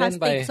ใช้พลาส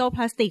ติกโซ่พ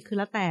ลาสติกคือ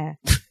แล้วแต่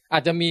อา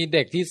จจะมีเ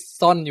ด็กที่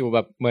ซ่อนอยู่แบ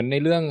บเหมือนใน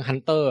เรื่องฮัน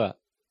เตอร์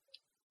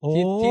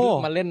ที่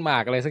มาเล่นหมา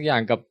กอะไรสักอย่า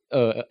งกับ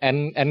แ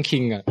อนคิ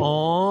งอ่ะ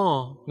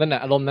นั่นแหละ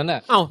อารมณ์นั้นน่ะ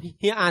เอ้า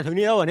เฮียอ่านถึง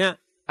นี้แล้วเหรอเนี่ย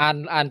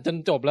อ่านจน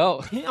จบแล้ว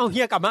เอาเ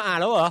ฮียกลับมาอ่าน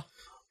แล้วเหรอ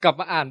กลับ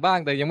มาอ่านบ้าง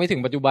แต่ยังไม่ถึ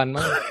งปัจจุบัน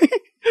มั้ง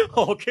โ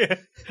อเค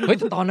เฮ้ย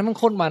ตอนนั้นมัน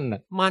โคตรมันอ่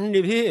ะมัน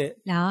ดิพี่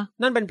เหรอ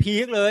นั่นเป็นพี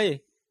คเลย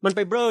มันไป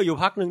เบลออยู่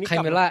พักนึงนี่ไค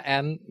เมล่าแอ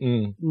น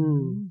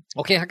โ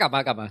อเคครับกลับมา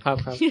ครับ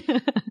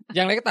อ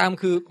ย่างไรก็ตาม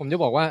คือผมจะ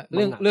บอกว่าเ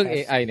รื่อง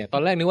AI เนี่ยตอ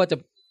นแรกนึกว่าจะ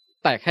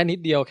แตะแค่นิด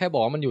เดียวแค่บอ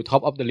กว่ามันอยู่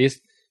top of the list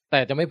แต่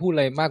จะไม่พูดอะ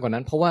ไรมากกว่า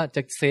นั้นเพราะว่าจ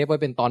ะเซฟไว้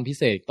เป็นตอนพิ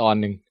เศษตอน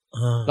นึง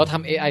เราท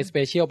ำ AI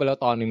special ไปแล้ว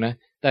ตอนนึงนะ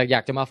แต่อยา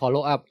กจะมา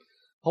follow up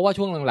เพราะว่า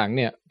ช่วงหลังๆเ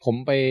นี่ยผม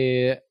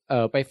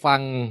ไปฟั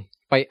ง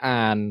ไปอ่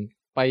าน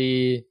ไป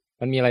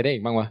มันมีอะไรได้อี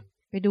กบ้างวะ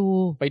ไปดู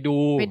ไปด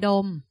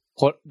ม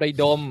ไป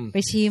ดมไป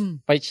ชิม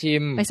ไป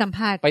สั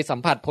ม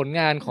ผัสผล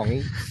งานของ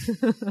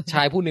ช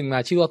ายผู้หนึ่งมา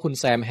ชื่อว่าคุณ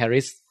แซมแฮร์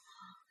ริส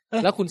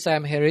แล้วคุณแซ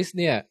มแฮร์ริส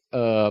เนี่ย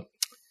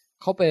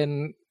เข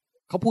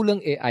าพูดเรื่อ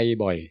ง AI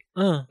บ่อย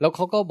แล้วเข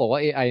าก็บอกว่า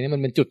AI เนี่ยมั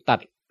นเป็นจุดตัด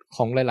ข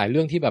องหลายๆเ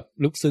รื่องที่แบบ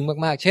ลึกซึ้ง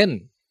มากๆเช่น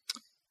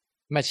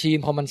แมชชีน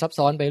พอมันซับ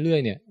ซ้อนไปเรื่อ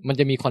ยเนี่ยมัน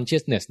จะมี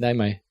consciousness ได้ไ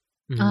หม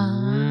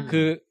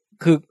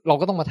คือเรา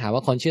ก็ต้องมาถามว่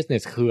า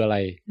consciousness คืออะไร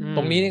ต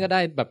รงนี้นี่ก็ไ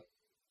ด้แบบ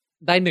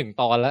ได้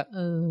1 ตอนแล้ว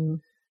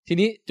ที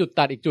นี้จุด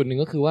ตัดอีกจุดหนึ่ง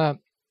ก็คือว่า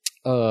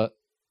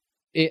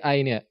AI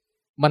เนี่ย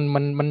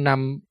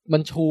มั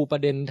นชูปร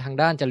ะเด็นทาง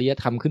ด้านจริย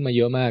ธรรมขึ้นมาเ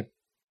ยอะมาก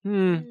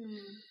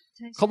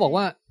เขาบอก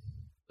ว่า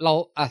เรา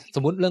ส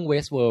มมุติเรื่อง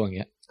Westworld อย่างเ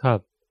งี้ยครับ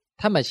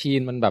ถ้าแมชชี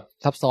นมันแบบ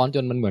ซับซ้อนจ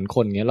นมันเหมือนค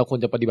นเงี้ยเราควร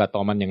จะปฏิบัติต่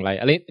อมันอย่างไร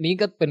อันนี้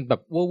ก็เป็นแบ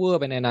บเว่อร์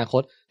ไปในอนาค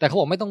ตแต่เขา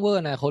บอกไม่ต้องเว่อร์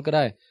อนาคตก็ไ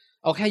ด้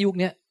เอาแค่ยุค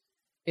เนี้ย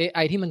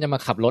AI ที่มันจะมา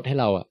ขับรถให้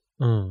เรา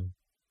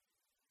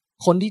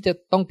คนที่จะ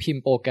ต้องพิม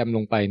พ์โปรแกรมล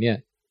งไปเนี่ย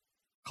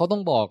เขาต้อ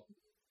งบอก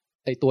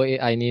ไอ้ตัว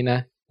AI นี้นะ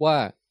ว่า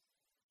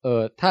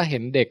ถ้าเห็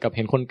นเด็กกับเ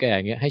ห็นคนแก่อ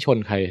ย่างเงี้ยให้ชน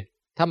ใคร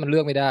ถ้ามันเลื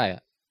อกไม่ได้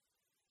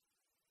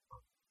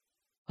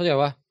เข้าใจ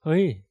ป่ะเฮ้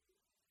ย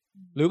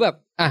หรือแบบ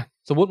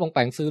สมมุติวงแป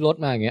งซื้อรถ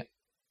มาอย่างเงี้ย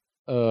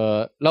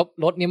แล้ว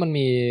รถนี้มัน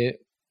มี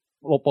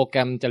โปรแกร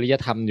มจริย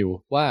ธรรมอยู่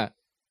ว่า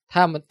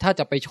ถ้า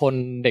จะไปชน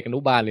เด็กอนุ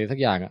บาลหรือสัก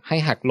อย่างให้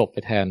หักหลบไป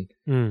แทน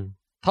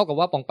เท่ากับ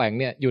ว่าปองแปง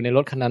เนี่ยอยู่ในร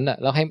ถคันนั้นน่ะ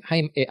แล้วให้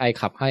AI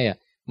ขับให้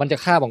มันจะ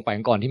ฆ่าปองแปง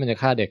ก่อนที่มันจะ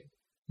ฆ่าเด็ก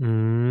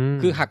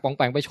คือหักปองแ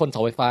ปงไปชนเส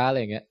าไฟฟ้าอะไร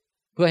อย่างเงี้ย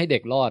เพื่อให้เด็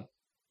กรอด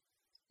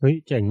เฮ้ย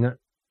เจ๋งอะ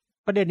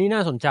ประเด็นนี้น่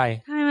าสนใจ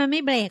ทำไมมันไ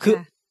ม่เบรก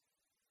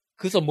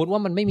คือสมมุติว่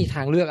ามันไม่มีท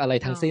างเลือกอะไร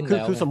ทั้งสิ้นแ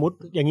ล้วคือสมมุติ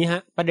อย่างนี้ฮ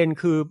ะประเด็น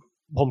คือ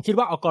ผมคิด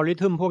ว่าอัลกอริ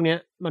ทึมพวกนี้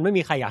มันไม่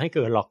มีใครอยากให้เ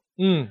กิดหรอก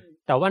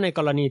แต่ว่าในก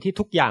รณีที่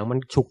ทุกอย่างมัน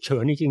ฉุกเฉิ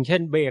นจริงๆเช่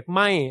นเบรกไห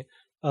ม้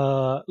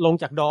ลง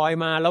จากดอย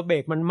มาแล้วเบร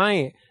กมันไหม้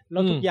แล้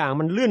วทุกอย่าง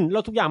มันลื่นแล้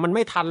วทุกอย่างมันไ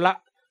ม่ทันละ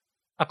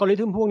อัลกอริ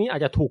ทึมพวกนี้อา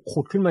จจะถูก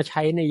ขุดขึ้นมาใ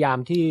ช้ในยาม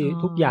ที่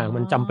ทุกอย่าง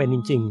มันจำเป็นจ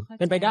ริงๆ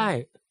เป็นไปได้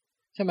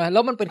ใช่ไหมแล้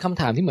วมันเป็นคำ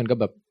ถามที่เหมือนกับ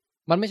แบบ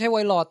มันไม่ใช่ไ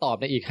ว้รอตอบ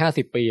ในอีก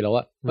50 ปีแล้วอ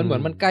ะมันเหมือ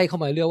นมันใกล้เข้า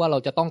มาเรื่อยว่าเรา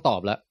จะต้องตอ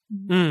บแล้ว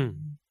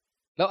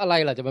แล้วอะไร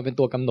ล่ะจะมาเป็น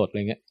ตัวกำหนดอะไ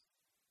รเงี้ย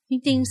จ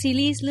ริงๆซี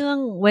รีส์เรื่อง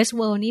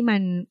Westworld นี่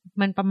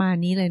มันประมาณ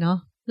นี้เลยเนาะ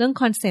เรื่อง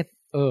คอนเซปต์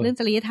เรื่อง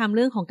จริยธรรมเ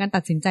รื่องของการ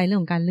ตัดสินใจเรื่อง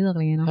ของการเลือกอะ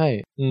ไรเงี้ยเนาะใ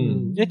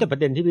ช่แต่ประ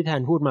เด็นที่พี่แท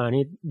นพูดมา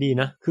นี่ดี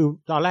นะคือ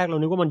ตอนแรกเรา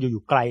นึกว่ามันอ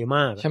ยู่ไกลม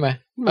ากใช่ไหม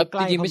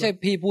จริงๆไม่ใช่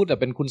พี่พูดแต่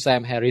เป็นคุณแซ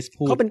มแฮร์ริส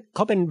พูดเขา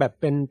เป็นแบบ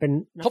เป็น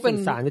เขาเป็น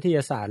สารวิทย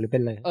าศาสตร์หรือเป็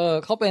นอะไร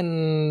เขาเป็น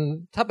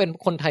ถ้าเป็น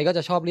คนไทยก็จ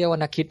ะชอบเรียกว่า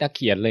นักคิดนักเ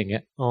ขียนอะไรอย่างเงี้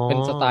ยเป็น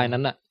สไตล์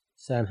นั้นอะ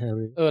แซมแฮร์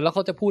ริสแล้วเข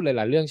าจะพูดห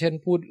ลายๆเรื่องเช่น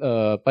พูด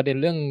ประเด็น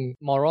เรื่อง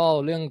moral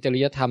เรื่องจริ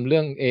ยธรรมเรื่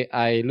อง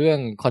AI เรื่อง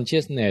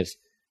consciousness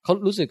เขา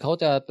รู้สึกเขา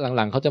จะห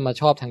ลังๆเขาจะมา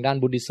ชอบทางด้าน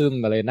บุดดิซึม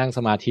อะไรนั่งส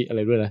มาธิอะไร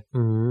ด้วยนะ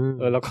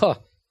แล้ว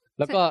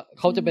ก็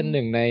เขาจะเป็นห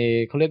นึ่งใน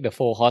เขาเรียก the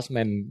four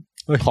horsemen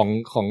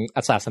ของ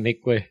ศาสนิก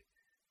เว้ย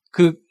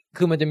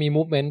คือมันจะมี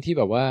movement ที่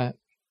แบบว่า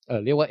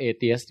เรียกว่า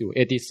atheist อยู่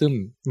atheism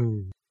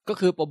ก็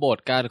คือประโบท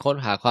การค้น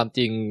หาความจ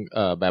ริง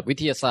แบบวิ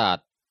ทยาศาสต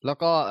ร์แล้ว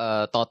ก็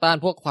ต่อต้าน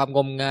พวกความง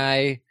มงาย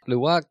หรื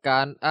อว่าก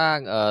ารอ้าง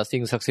สิ่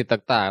งศักดิ์สิทธิ์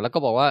ต่างๆแล้วก็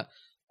บอกว่า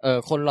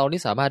คนเรานี่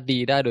สามารถดี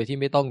ได้โดยที่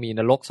ไม่ต้องมี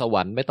นรกสว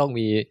รรค์ไม่ต้อง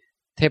มี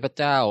เทพ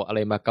เจ้าอะไร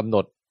มากำหน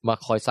ดมา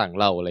คอยสั่ง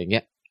เราอะไรเ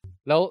งี้ย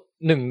แล้ว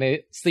1ใน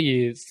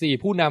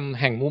4ผู้นำ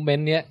แห่งมูฟเมน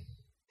ต์เนี้ย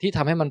ที่ท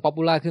ำให้มันป๊อป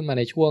ปูล่าขึ้นมาใ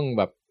นช่วงแ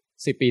บบ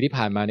 10 ปีที่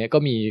ผ่านมาเนี่ยก็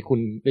มีคุณ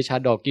ริชาร์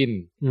ด ดอว์กิน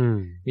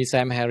มีแซ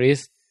ม แฮร์ริส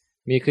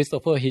มีคริสโต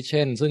เฟอร์ ฮิตเช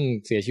นซึ่ง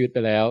เสียชีวิตไป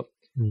แล้ว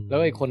แล้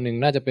วอีกคนหนึ่ง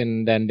น่าจะเป็น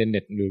แดน เดนเน็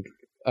ตหรือ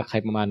ใคร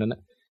ประมาณนั้นนะ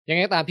ยังไ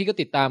งก็ตามพี่ก็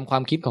ติดตามควา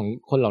มคิดของ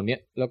คนเหล่านี้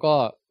แล้วก็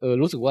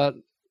รู้สึกว่า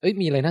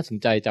มีอะไรน่าสน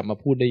ใจจับมา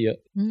พูดได้เยอะ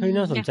เฮ้ย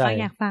น่าสนใจ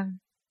อยากฟัง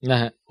นะ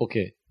ฮะโอเค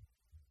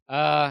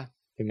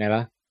ถึงไหนล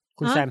ะ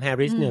คุณแซม แฮร์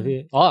ริสเนี่ยพี่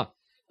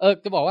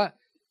จะบอกว่า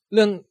เ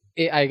รื่อง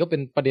AI ก็เป็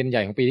นประเด็นให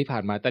ญ่ของปีที่ผ่า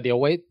นมาแต่เดี๋ยว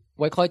ไ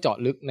ว้ค่อยเจาะ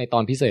ลึกในตอ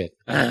นพิเศษ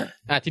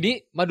ทีนี้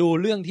มาดู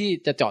เรื่องที่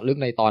จะเจาะลึก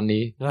ในตอน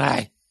นี้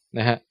น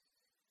ะฮะ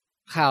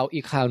ข่าวอี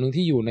กข่าวนึง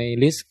ที่อยู่ใน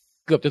ลิสต์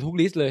เกือบจะทุก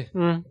ลิสต์เลย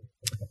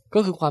ก็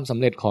คือความสำ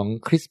เร็จของ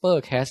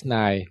CRISPR-Cas9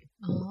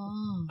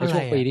 ในช่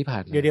วงปีที่ผ่า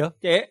นมาเดี๋ยว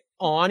เจ๊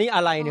นี่อ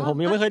ะไรเนี่ยผม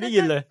ยังไม่เคยได้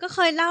ยินเลยก็เค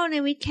ยเล่าใน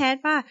วิดแคส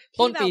ป่ะ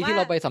ต้นปีที่เ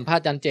ราไปสัมภาษ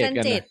ณ์จันเจต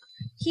กันนะ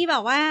ที่บอ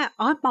กว่า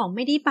ป๋องไ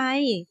ม่ได้ไป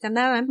จำไ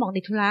ด้ไหมป๋อง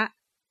ติดธุระ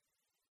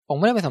ป๋อง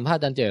ไม่ได้ไปสัมภาษ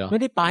ณ์จันเจตเหรอไ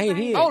ม่ได้ไป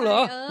พี่เอ้าเหรอ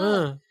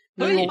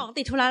ป๋อง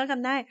ติดธุระแล้วจ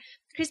ำได้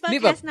นี่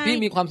แบบพี่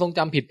มีความทรงจ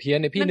ำผิดเพี้ยน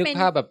เนี่ยพี่นึก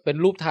ภาพแบบเป็น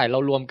รูปถ่ายเรา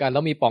รวมกันแล้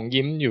วมีป๋อง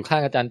ยิ้มอยู่ข้า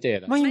งอาจารย์เจต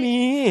ไม่มี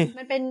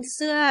มันเป็นเ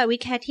สื้อวิ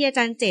ดแคสที่อาจ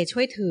ารย์เจตช่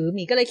วยถือห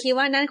มีก็เลยคิด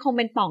ว่านั่นคงเ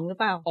ป็นป๋องหรือ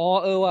เปล่า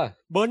ว่ะ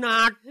เบอร์นา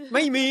ร์ดไ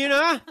ม่มีน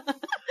ะ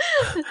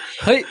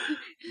เฮ้ย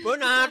เบอ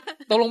ร์นาร์ด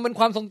ตกลงเป็น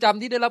ความทรงจ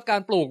ำที่ได้รับกา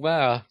รปลูกมา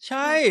เหรอใ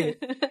ช่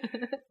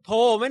โ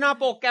ธ่ไม่น่า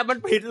โปรแกรมมัน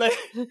ผิดเลย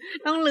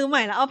ต้องลื้อให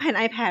ม่แล้วเอาแผ่น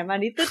iPad มา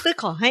นี่ตึ๊ด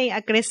ๆขอให้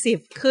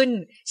aggressive ขึ้น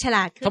ฉล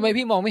าดขึ้นทำไม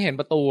พี่มองไม่เห็น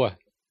ประตูอ่ะ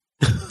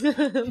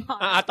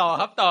ต่อ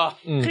ครับต่อ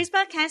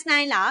CRISPR-Cas9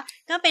 เหรอ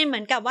ก็เป็นเหมื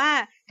อนกับว่า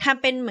ท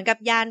ำเป็นเหมือนกับ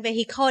ยาน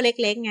vehicle เ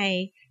ล็กๆไง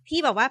ที่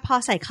แบบว่าพอ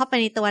ใส่เข้าไป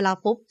ในตัวเรา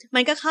ปุ๊บมั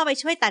นก็เข้าไป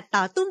ช่วยตัดต่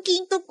อตุ้งกิ้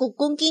งตุ้งกุก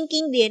กุ้งกิ้ง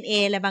กิ้ง DNA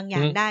อะไรบางอย่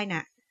างได้น่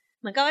ะ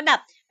เหมือนก็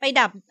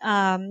ดับ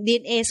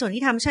DNA ส่วน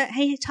ที่ทำใ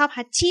ห้ชอบ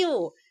ฮัตชิว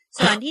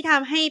ส่วนที่ท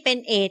ำให้เป็น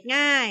เอด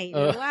ง่าย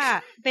หรือว่า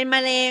เป็นมะ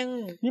เร็ง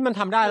นี่มัน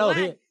ทำได้แล้ว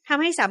พี่ท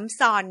ำให้สัม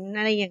สอน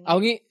อะไรอย่างเอา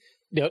งี้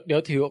เดี๋ยว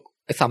ถือ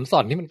สัมสอ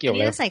นที่มันเกี่ยวอะ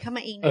ไรใส่เข้าม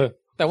าเอง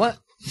แต่ว่า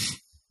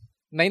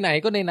ไหน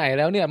ๆก็ไหนๆ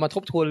แล้วเนี่ยมาท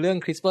บทวนเรื่อง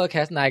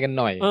CRISPR-Cas9 กัน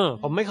หน่อย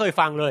ผมไม่เคย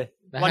ฟังเลย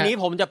วันนี้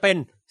ผมจะเป็น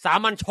สา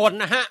มัญชน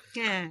นะฮะ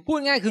พูด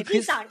ง่ายคือ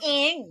พี่สอนเอ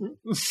ง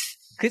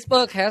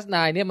CRISPR-Cas9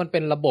 เนี่ยมันเป็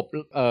นระบบ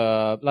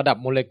ระดับ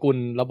โมเลกุล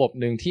ระบบ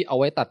หนึ่งที่เอา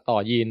ไว้ตัดต่อ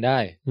ยีนได้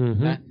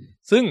นะ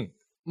ซึ่ง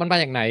มันมา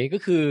จากไหนก็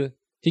คือ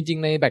จริง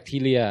ๆในแบคที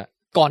เรีย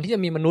ก่อนที่จะ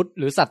มีมนุษย์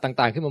หรือสัตว์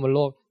ต่างๆขึ้นมาบนโ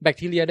ลกแบค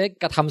ทีเรียได้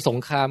กระทำสง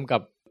ครามกั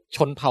บช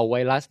นเผ่าไว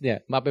รัสเนี่ย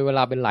มาเป็นเวล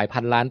าเป็นหลายพั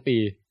นล้านปี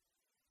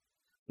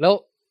แล้ว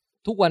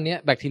ทุกวันนี้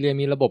แบคทีเรีย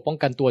มีระบบป้อง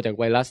กันตัวจาก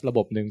ไวรัสระบ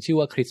บหนึ่งชื่อ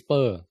ว่า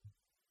CRISPR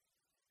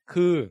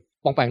คือ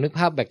ปองแปงนึกภ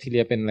าพแบคทีเรี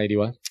ยเป็นอะไรดี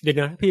วะเดี๋ยว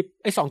นะพี่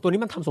ไอ้2ตัวนี้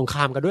มันทำสงคร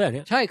ามกันด้วยเ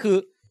นี่ยใช่คือ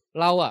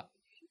เราอะ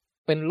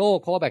เป็นโรค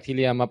เพราะว่าแบคทีเ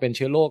รียมาเป็นเ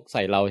ชื้อโรคใ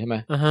ส่เราใช่ไหม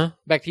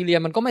แบคทีเรีย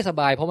มันก็ไม่ส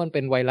บายเพราะมันเ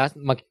ป็นไวรัส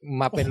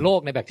มาเป็นโรค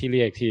ในแบคทีเรี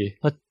ยอีกที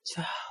พระเ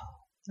จ้า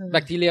แบ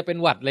คทีเรียเป็น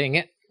หวัดอะไรอย่างเ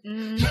งี้ย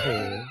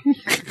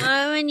โอ้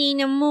วันนี้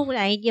น้ำมูกไห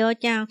ลเยอะ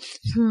จัง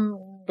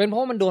เป็นเพรา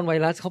ะมันโดนไว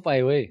รัสเข้าไป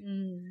เว้ย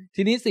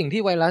ทีนี้สิ่ง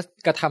ที่ไวรัส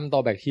กระทำต่อ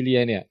แบคทีเรีย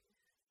เนี่ย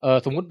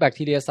สมมุติแบค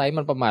ทีเรียไซส์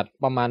มันประ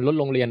มาณรถ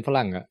โรงเรียนฝ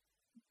รั่งอะ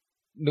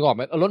นึกออกไห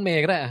มรถเม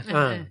ล์ก็ได้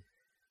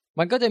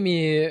มันก็จะมี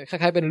คล้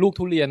ายๆเป็นลูก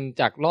ทุเรียน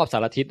จากรอบสา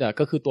รทิศอ่ะ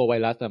ก็คือตัวไว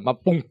รัสอ่ะมา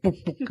ปุ้งปุก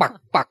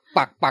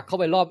ปักเข้า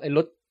ไปรอบไอ้ร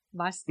ถ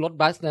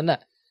บัสนั้นน่ะ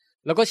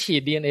แล้วก็ฉี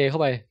ด DNA เข้า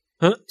ไป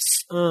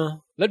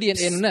แล้ว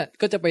DNA นั้นน่ะ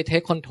ก็จะไปเท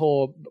คคอนโทรล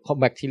ของ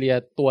แบคทีเรีย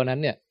ตัวนั้น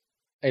เนี่ย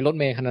ไอ้รถ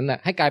เมล์คันนั้นน่ะ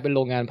ให้กลายเป็นโร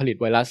งงานผลิต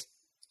ไวรัส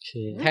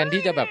แทน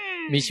ที่จะแบบ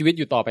มีชีวิตอ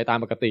ยู่ต่อไปตาม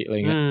ปกติอะไร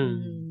เงี้ย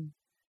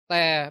แ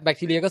ต่แบค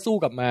ทีเรียก็สู้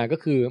กลับมาก็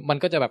คือมัน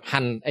ก็จะแบบ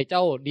หั่นไอ้เจ้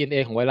า DNA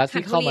ของไวรัส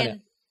ที่เข้ามาเนี่ย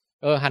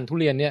หั่นทุ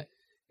เรียนเนี่ย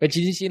เป็น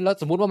ชิ้นๆแล้ว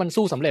สมมุติว่ามัน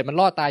สู้สำเร็จมัน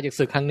รอดตายจาก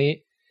ศึกครั้งนี้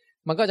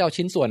มันก็จะเอา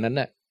ชิ้นส่วนนั้น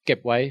น่ะเก็บ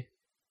ไว้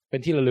เป็น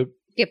ที่ระลึก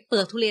เก็บเปลื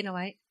อกทุเรียนเอาไ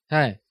ว้ใ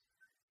ช่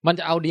มัน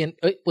จะเอา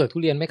เปลือกทุ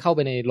เรียนไม่เข้าไป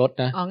ในรถ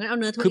นะงั้นเอา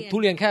เนื้อทุเรียนคือทุ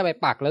เรียนแค่ไป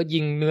ปักแล้วยิ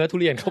งเนื้อทุ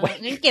เรียนเข้าไป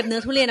งั้นเก็บเนื้อ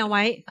ทุเรียนเอาไ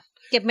ว้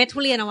เก็บเม็ดทุ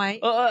เรียนเอาไว้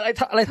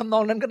อะไรทำน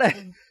องนั้นก็ได้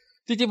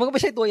จริงๆมันก็ไ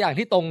ม่ใช่ตัวอย่าง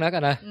ที่ตรงนะกั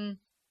นนะ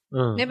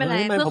ไม่เป็นไร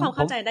เพื่อความเ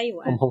ข้าใจได้อยู่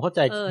ผมเข้าใจ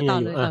ต่อ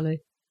เลย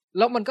แ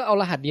ล้วมันก็เอา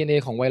รหัส DNA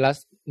ของไวรัส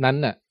นั้น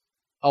น่ะ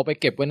เอาไป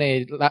เก็บไว้ใน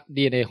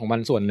DNA ของมัน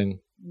ส่วนหนึ่ง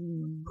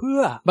เพื่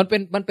อมันเ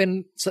ป็น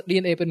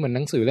DNA เป็นเหมือนห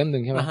นังสือเล่มนึ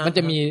งใช่ไหมมันจ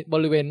ะมีบ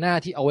ริเวณหน้า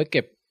ที่เอาไว้เ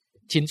ก็บ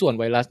ชิ้นส่วน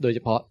ไวรัสโดยเฉ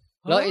พาะ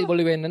แล้วไอ้บ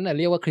ริเวณนั้นน่ะเ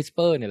รียกว่า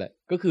CRISPR เนี่ยแหละ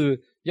ก็คือ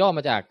ย่อม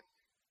าจาก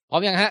พร้อ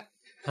มยังฮะ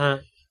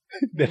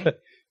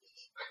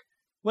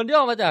มันย่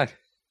อมาจาก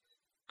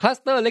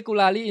Cluster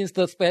Regularly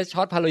Interspersed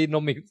Short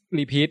Palindromic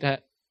Repeat ฮะ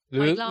ห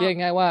รือเรียก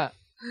ง่ายว่า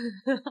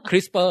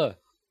CRISPR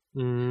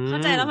เข้า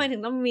ใจแล้วทำไมถึ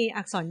งต้องมี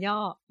อักษรย่อ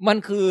มัน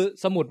คือ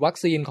สมุดวัค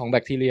ซีนของแบ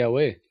คทีเรียเ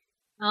ว้ย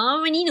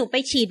วันนี้หนูไป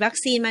ฉีดวัค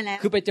ซีนมาแล้ว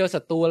คือไปเจอศั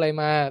ตรูอะไร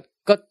มา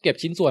ก็เก็บ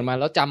ชิ้นส่วนมา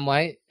แล้วจำไว้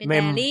เป็นแด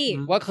รี่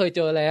ว่าเคยเ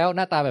จอแล้วห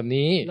น้าตาแบบ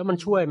นี้แล้วมัน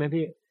ช่วยไหม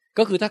พี่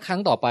ก็คือถ้าครั้ง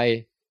ต่อไป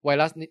ไว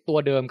รัสตัว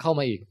เดิมเข้า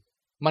มาอีก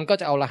มันก็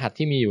จะเอารหัส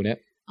ที่มีอยู่เนี่ย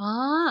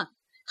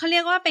เขาเรี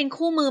ยกว่าเป็น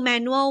คู่มือแม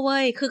นนวลเว้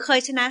ยคือเคย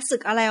ชนะศึ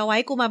กอะไรเอาไว้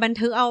กูมาบัน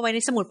ทึกเอาไว้ใน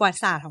สมุดประวั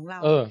ติศาสตร์ของเรา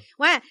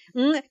ว่า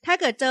ถ้า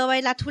เกิดเจอไว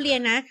รัสทุเรียน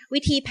นะ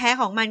วิธีแพ้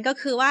ของมันก็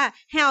คือว่า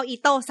ให้เอาอี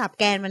โต้สับ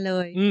แกนมันเล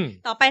ย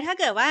ต่อไปถ้า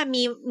เกิดว่า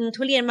มี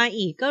ทุเรียนมา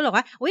อีกก็บอก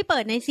ว่าอุ้ยเปิ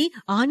ดในซิ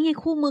อ๋อนี่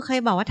คู่มือเคย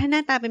บอกว่าถ้าหน้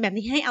าตาเป็นแบบ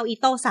นี้ให้เอาอี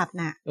โต้สับ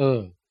น่ะ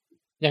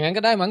อย่างนั้น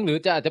ก็ได้มั้งหรือ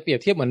จะอาจจะเปรียบ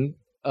เทียบเหมือน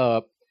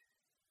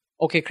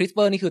โอเค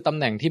CRISPR นี่คือตำ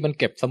แหน่งที่มัน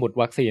เก็บสมุด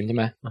วัคซีนใช่ไ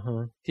หม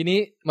ทีนี้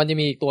มันจะ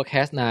มีตัว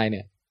Cas9 เ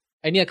นี่ย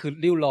ไอเนี่ยคือ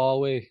ริ้วล้อ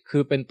เว้ยคื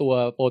อเป็นตัว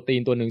โปรตี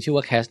นตัวหนึ่งชื่อ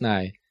ว่า Cas9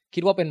 คิ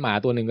ดว่าเป็นหมา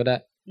ตัวหนึ่งก็ได้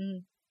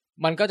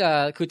มันก็จะ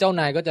คือเจ้า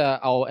นายก็จะ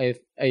เอา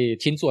ไอ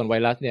ชิ้นส่วนไว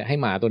รัสเนี่ยให้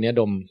หมาตัวเนี้ย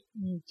ดม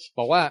บ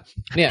อกว่า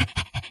เนี่ย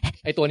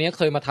ไอตัวเนี้ยเ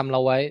คยมาทำเร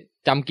าไว้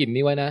จำกลิ่น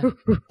นี้ไว้นะ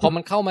พอมั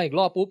นเข้ามาอีก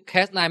รอบปุ๊บ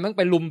Cas9 มัน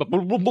ไปลุมแบบ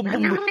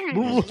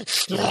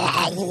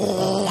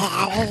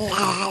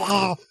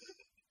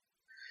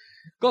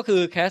ก็คื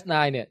อ Cas9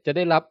 เนี่ยจะไ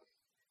ด้รับ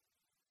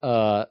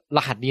ร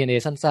หัส DNA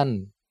สั้น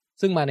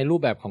ๆซึ่งมาในรู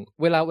ปแบบของ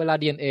เวลา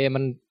DNA มั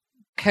น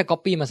แค่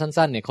copy มา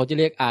สั้นๆเนี่ยเขาจะ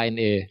เรียก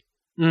RNA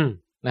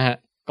นะฮะ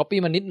copy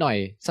มานิดหน่อย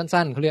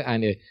สั้นๆเขาเรียก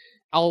RNA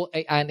เอาไอ้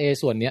RNA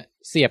ส่วนเนี้ย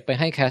เสียบไป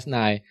ให้ Cas9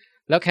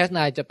 แล้ว Cas9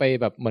 จะไป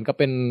แบบเหมือนกับ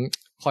เป็น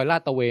คอยลา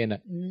ดตระเวนอ่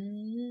ะ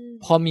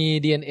พอมี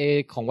DNA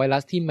ของไวรั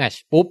สที่แมท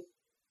ช์ปุ๊บ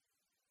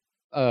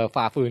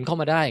ฝ่าฝืนเข้า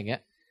มาได้อย่างเงี้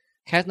ย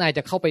Cas9 จ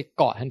ะเข้าไป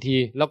เกาะทันที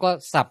แล้วก็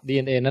สับ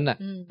DNA นั้นน่ะ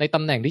ในต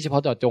ำแหน่งที่เฉพา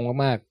ะเจาะจง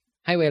มาก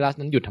ๆให้ไวรัส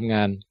นั้นหยุดทำง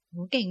านโห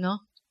เก่งเนาะ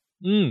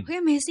เฮ้ย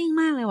Amazing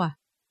มากเลยว่ะ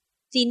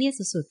จีเนีย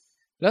สสุด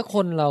ๆแล้วค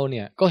นเราเ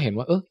นี่ยก็เห็น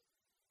ว่า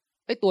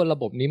ไอ้ตัวระ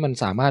บบนี้มัน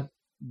สามารถ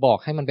บอก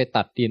ให้มันไป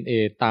ตัด DNA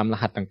ตามร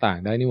หัสต่าง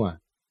ๆได้นี่หว่า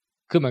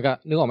คือเหมือนกับ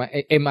นึกออกไหมไอ้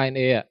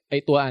mRNA อ่ะไอ้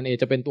ตัว RNA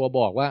จะเป็นตัวบ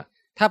อกว่า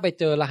ถ้าไป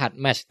เจอรหัส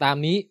แมทช์ตาม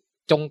นี้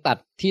จงตัด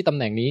ที่ตำแ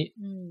หน่งนี้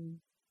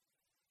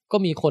ก็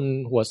มีคน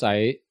หัวใส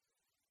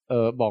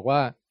บอกว่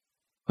า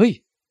เฮ้ย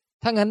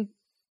ถ้างั้น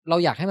เรา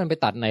อยากให้มันไป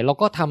ตัดไหนเรา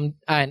ก็ท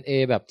ำ RNA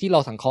แบบที่เรา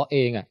สังเคราะห์เอ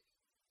งอ่ะ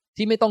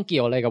ที่ไม่ต้องเกี่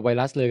ยวอะไรกับไว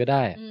รัสเลยก็ไ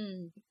ด้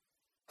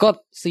ก็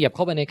เสียบเ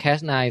ข้าไปใน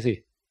Cas9 สิ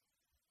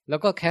แล้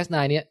วก็ Cas9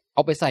 เนี่ยเอ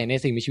าไปใส่ใน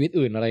สิ่งมีชีวิต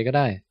อื่นอะไรก็ไ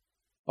ด้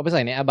เอาไปใ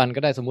ส่ในอาบันก็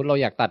ได้สมมุติเรา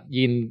อยากตัด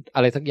ยีนอ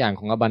ะไรสักอย่าง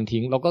ของอาบัน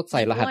ทิ้งเราก็ใ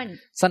ส่รหัส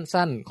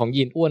สั้นๆของ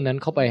ยีนอ้วนนั้น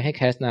เข้าไปให้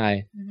Cas9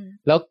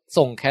 แล้ว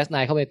ส่ง Cas9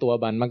 เข้าไปตัวอา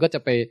บันมันก็จะ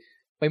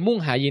ไปมุ่ง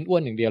หายีนอ้ว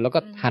นอย่างเดียวแล้วก็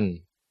หั่น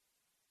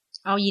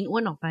เอายีนอ้ว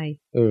นออกไป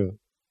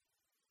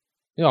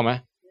นึกออกไหม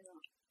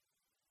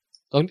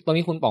ตอน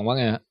นี้คุณป๋องว่า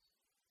ไงฮะ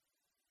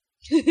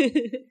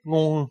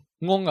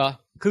งงเหรอ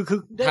คือ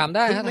ถามไ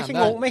ด้ฮะไม่ใช่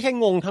งงไม่ใช่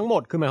งงทั้งหม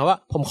ดคือหมายความว่า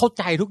ผมเข้า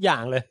ใจทุกอย่า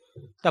งเลย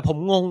แต่ผม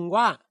งง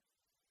ว่า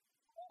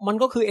มัน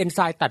ก็คือเอนไซ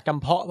ม์ตัดจ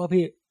ำเพาะป่ะ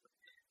พี่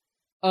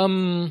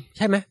ใ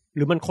ช่ไหมห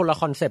รือมันคนละ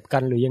คอนเซปต์กั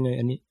นหรือยังไง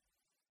อันนี้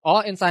เ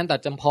อนไซม์ตัด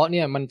จำเพาะเ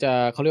นี่ยมันจะ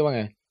เขาเรียกว่าไ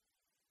ง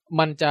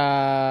มันจะ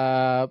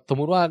สม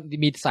มุติว่า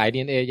มีสาย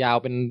DNA ยาว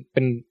เ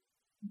ป็น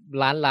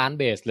ล้าน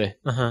เบสเลย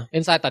เอ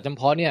นไซม์ตัดจำเ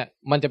พาะเนี่ย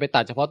มันจะไป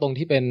ตัดเฉพาะตรง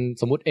ที่เป็น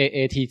สมมุติ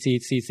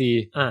AATCC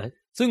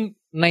ซึ่ง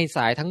ในส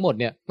ายทั้งหมด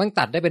เนี่ยมัน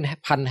ตัดได้เป็น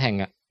พันแห่ง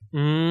อ่ะ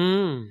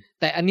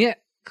แต่อันเนี้ย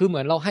คือเหมื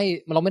อนเรา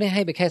ไม่ได้ใ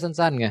ห้ไปแค่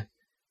สั้นๆไง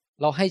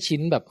เราให้ชิ้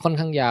นแบบค่อน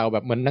ข้างยาวแบ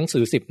บเหมือนหนังสื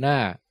อ10 หน้า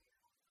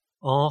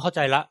เข้าใจ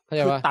ละ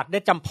คือตัดได้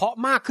จำเพาะ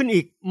มากขึ้น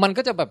อีกมัน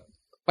ก็จะแบบ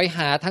ไปห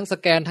าทั้งส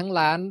แกนทั้ง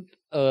ล้าน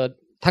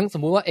ทั้งส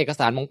มมุติว่าเอก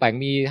สารมงแปง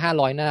มี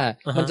500หน้า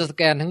มันจะสแ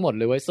กนทั้งหมด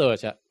เลยไว้เสิร์ช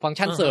อ่ะฟังก์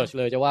ชันเสิร์ชเ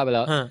ลยจะว่าไปแ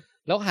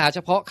ล้วหาเฉ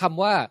พาะค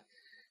ำว่า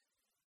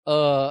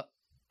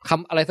ค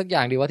ำอะไรสักอย่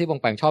างดีว่าที่บง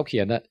แปงชอบเขี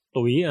ยนอะ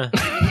ตุ๋ยอะ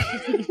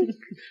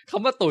ค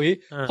ำว่าตุ๋ย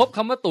พบค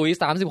ำว่าตุ๋ย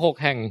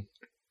36 แห่ง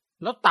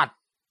แล้วก็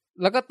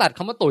ตัดค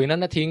ำว่าตุ๋ยนั้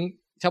นนะทิ้ง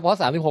เฉพาะ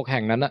36 แห่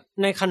งนั้นอะ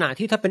ในขณะ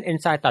ที่ถ้าเป็นเอน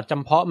ไซม์ตัดจ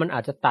ำเพาะมันอ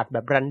าจจะตัดแบ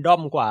บแรนดอ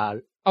มกว่า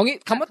เอางี้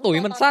คำว่าตุ๋ย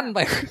มันสั้นไป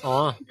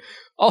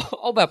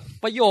เอาแบบ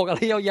ประโยคอะไร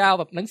ยาวๆ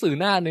แบบหนังสือ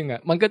หน้านึงอ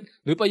ะมันก็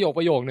หรือประโย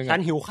คนึงฉั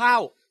นหิวข้า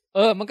ว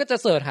มันก็จะ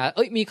เสิร์ชหา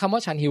มีคำว่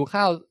าฉันหิว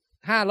ข้าว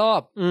5 รอ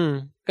บ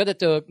ก็จะ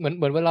เจอเห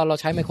มือนเวลาเรา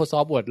ใช้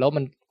Microsoft Word แล้ว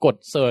มันกด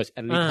search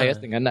and replace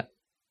อย่างนั้นน่ะ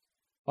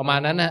ประมาณ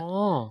นั้นนะ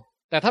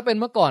แต่ถ้าเป็น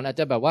เมื่อก่อนอาจ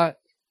จะแบบว่า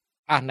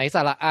ไหนส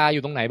ระอาอ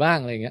ยู่ตรงไหนบ้าง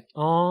อะไรอย่างเงี้ย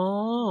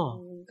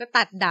ก็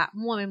ตัดดะ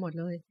มั่วไปหมด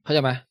เลยเข้าใจ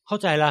ไหมเข้า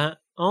ใจแล้วฮะ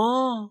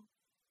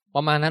ป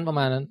ระมาณนั้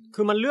น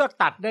คือมันเลือก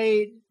ตัดได้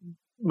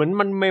เหมือน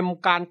มันเมม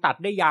การตัด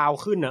ได้ยาว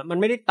ขึ้นอ่ะมัน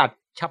ไม่ได้ตัด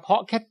เฉพา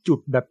ะแค่จุด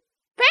แบบ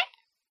เป๊ะ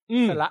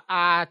สระอ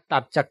าตั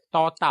ดจากต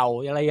อเต่า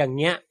อะไรอย่าง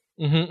เงี้ย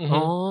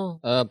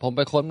ผมไ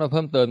ปค้นมาเ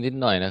พิ่มเติมนิด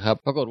หน่อยนะครับ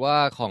ปรากฏว่า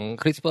ของ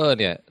CRISPR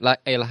เนี่ย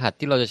รหัส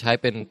ที่เราจะใช้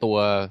เป็นตัว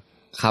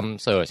ค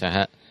ำเสิร์ชนะฮ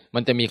ะมั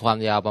นจะมีความ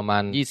ยาวประมา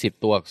ณ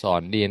20 ตัวอักษ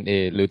ร DNA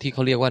หรือที่เข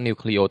าเรียกว่านิว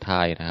คลีโอไท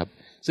ด์นะครับ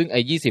ซึ่งไ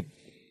อ้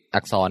20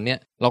 อักษรเนี่ย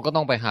เราก็ต้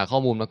องไปหาข้อ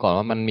มูลมาก่อน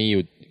ว่ามันมีอ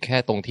ยู่แค่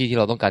ตรงที่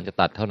เราต้องการจะ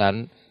ตัดเท่านั้น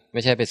ไ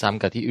ม่ใช่ไปซ้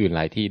ำกับที่อื่นห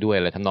ลายที่ด้วย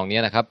อะไรทำนองนี้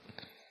นะครับ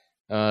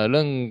เ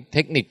รื่องเท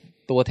คนิค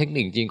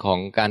จริงของ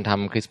การท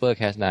ำ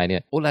CRISPR-Cas9 เนี่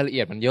ยรายละเ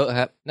อียดมันเยอะ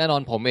ครับแน่นอ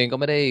นผมเองก็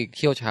ไม่ได้เ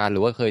ชี่ยวชาญหรื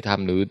อว่าเคยท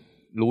ำหรือ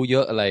รู้เย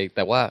อะอะไรแ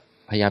ต่ว่า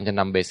พยายามจะ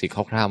นำเบสิก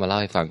คร่าวๆมาเล่า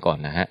ให้ฟังก่อน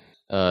นะฮะ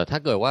ถ้า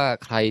เกิดว่า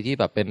ใครที่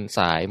แบบเป็นส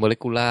ายโมเล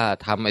กุล่า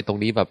ทำไอ้ตรง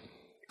นี้แบบ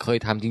เคย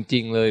ทำจริ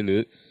งๆเลยหรือ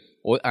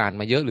อ่าน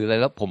มาเยอะหรืออะไร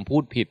แล้วผมพู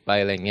ดผิดไป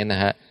อะไรเงี้ยน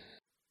ะฮะ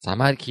สา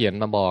มารถเขียน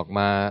มาบอก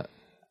ม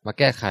า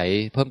แก้ไข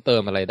เพิ่มเติ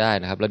มอะไรได้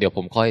นะครับแล้วเดี๋ยวผ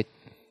มค่อย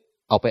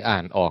เอาไปอ่า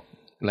นออก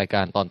รายก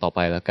ารตอนต่อไป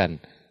แล้วกัน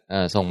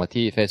ส่งมา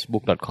ที่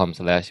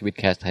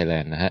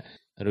facebook.com/withcastthailand นะฮะ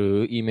หรือ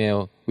อีเมล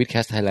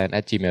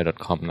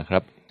withcastthailand@gmail.com นะครั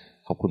บ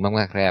ขอบคุณม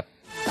ากๆครับ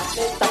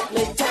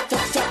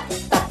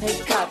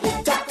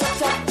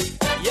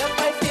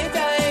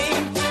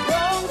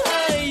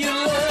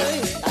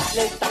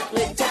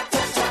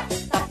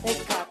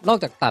นอก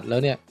จากตัดแล้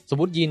วเนี่ยสม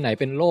มติยีนไหน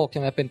เป็นโรคใช่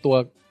ไหมเป็นตัว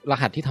ร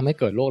หัสที่ทำให้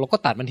เกิดโรคเราก็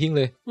ตัดมันทิ้งเ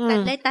ลยตั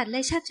ดเล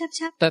ยชับ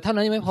แต่เท่า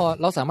นั้นยังไม่พอ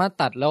เราสามารถ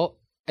ตัดแล้ว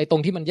ไอ้ตร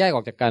งที่มันแยกอ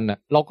อกจากกันน่ะ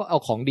เราก็เอา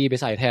ของดีไป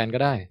ใส่แทนก็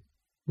ได้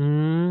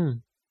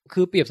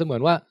คือเปรียบเสมือ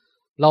นว่า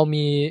เรา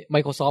มี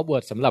Microsoft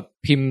Word สำหรับ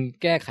พิมพ์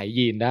แก้ไข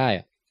ยีนได้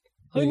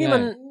เฮ้ยนี่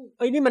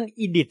มัน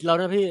อีดิทแล้ว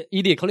นะพี่อี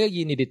ดิทเขาเรียก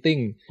ยีนอีดิทติ้ง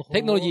เท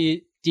คโนโลยี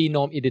จีโน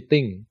มอีดิท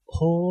ติ้ง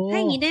ให้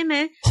อย่างนี้ได้ไหม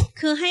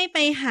คือให้ไป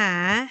หา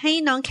ให้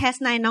น้องแคส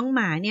ไนน้องห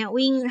มาเนี่ย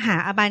วิ่งหา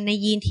อาบันใน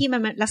ยีนที่มั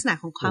นลักษณะ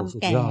ของความ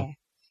แก่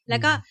แล้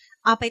วก็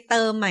เอาไปเ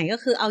ติมใหม่ก็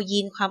คือเอายี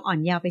นความอ่อน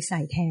เยาว์ไปใส่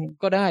แทน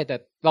ก็ได้แต่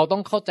เราต้อ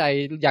งเข้าใจ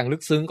อย่างลึ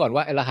กซึ้งก่อนว่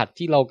าไอ้รหัส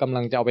ที่เรากำ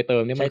ลังจะเอาไปเติ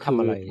มเนี่ยมัน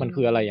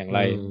คืออะไรอย่างไร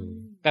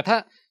แต่ถ้า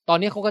ตอน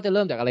นี้เขาก็จะเ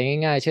ริ่มจากอะไร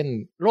ง่ายๆเช่น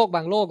โรคบ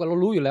างโรคเรา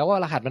รู้อยู่แล้วว่า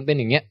รหัสมันเป็น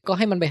อย่างเงี้ยก็ใ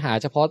ห้มันไปหา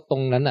เฉพาะตร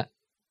งนั้นน่ะ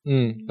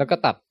แล้วก็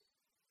ตัด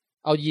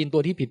เอายีนตั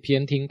วที่ผิดเพี้ย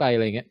นทิ้งไปอะ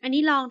ไรเงี้ยอัน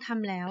นี้ลองท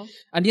ำแล้ว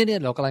อันนี้เนี่ย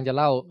เรากำลังจะ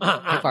เล่า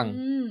ให้ฟัง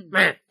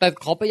แต่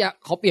ขอเป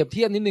รียบเ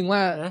ทียบนิดนึงว่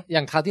าอย่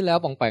างคราวที่แล้ว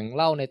ป่องแปง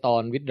เล่าในตอ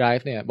นวิดไดร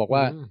ฟ์เนี่ยบอก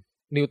ว่า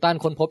นิวตัน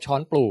ค้นพบช้อ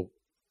นปลูก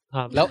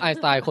แล้วไอน์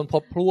สไตน์ค้นพ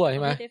บพลั่วใ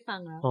ช่ไหมได้ฟัง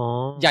แล้ว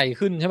ใหญ่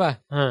ขึ้นใช่ป่ะ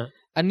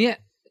อันเนี้ย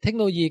เทคโน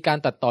โลยีการ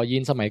ตัดต่อยี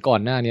นสมัยก่อ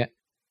นหน้าเนี้ย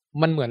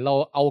มันเหมือนเรา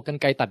เอากรร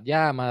ไกรตัดหญ้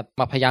า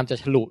มาพยายามจะ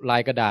ฉลุลา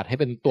ยกระดาษให้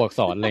เป็นตัวอัก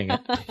ษรอะไรอย่างเงี้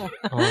ย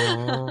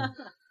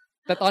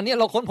แต่ตอนนี้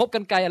เราค้นพบกร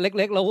รไกรอันเ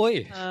ล็กๆแล้วเว้ย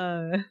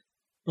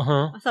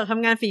สอบท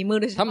ำงานฝีมือ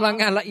โดยเฉพาะทำ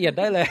งานละเอียด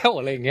ได้แล้ว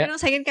อะไรอย่างเงี้ยไม่ต้อ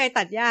งใช้กรรไกร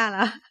ตัดหญ้าแ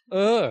ล้ว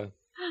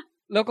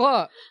แล้วก็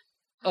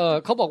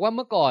เขาบอกว่าเ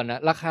มื่อก่อนน่ะ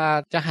ราคา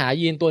จะหา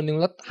ยีนตัวนึง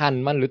แล้วหั่น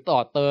มันหรือต่อ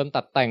เติม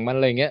ตัดแต่งมันอ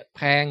ะไรเงี้ยแ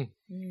พง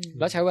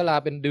แล้วใช้เวลา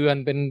เป็นเดือน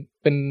เ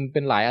ป็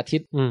นหลายอาทิ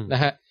ตย์น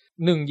ะฮะ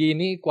1ยีน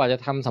นี่กว่าจะ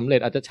ทำสำเร็จ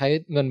อาจจะใช้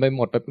เงินไปห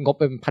มดไปงบ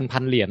เป็นพั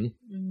นเหรียญ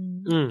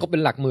ก็เป็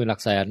นหลักหมื่นหลั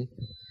กแสน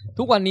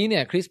ทุกวันนี้เนี่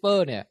ย CRISPR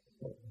เนี่ย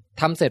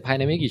ทำเสร็จภายใ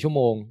นไม่กี่ชั่วโ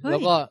มงแล้ว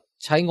ก็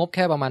ใช้งบแ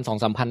ค่ประมาณ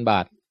 2-3 พันบา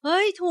ทเ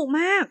ฮ้ยถูก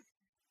มาก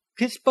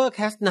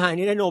CRISPR-Cas9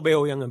 นี่ได้โนเบล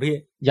ยังอ่ะพี่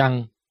ยัง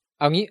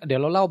เอางี้เดี๋ย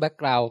วเราเล่าแบ็ค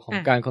กราวด์ของ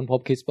การค้นพบ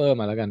CRISPR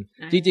มาแล้วกัน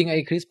จริงๆไอ้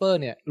CRISPR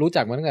เนี่ยรู้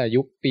จักมาตั้งแต่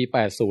ยุคปี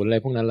80อะไร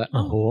พวกนั้นละโ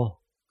อ้โห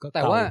แ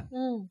ต่ว่า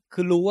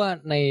คือรู้ว่า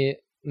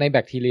ในแบ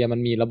คทีเรียมัน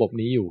มีระบบ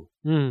นี้อยู่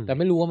แต่ไ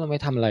ม่รู้ว่ามันไม่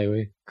ทำอะไรเว้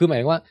ยคือหมาย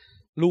ว่า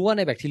รู้ว่าใ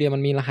นแบคทีเรียมั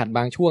นมีรหัสบ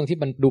างช่วงที่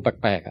มันดูแ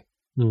ปลกๆอ่ะ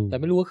แต่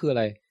ไม่รู้ว่าคืออะ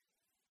ไร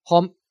พอ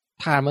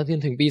ผ่านมา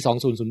ถึงปี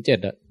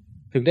2007อ่ะ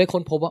ถึงได้ค้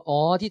นพบว่าอ๋อ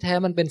ที่แท้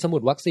มันเป็นสมุ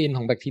ดวัคซีนข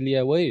องแบคทีเรีย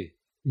เว้ย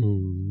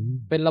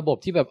เป็นระบบ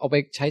ที่แบบเอาไป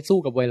ใช้สู้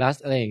กับไวรัส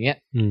อะไรอย่างเงี้ย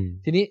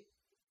ทีนี้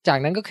จาก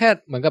นั้นก็แค่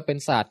เหมือนกับเป็น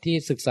ศาสตร์ที่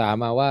ศึกษา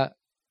มาว่า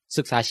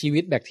ศึกษาชีวิ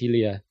ตแบคทีเ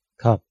รีย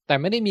ครับแต่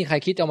ไม่ได้มีใคร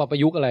คิดจะเอามาปร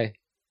ะยุกต์อะไร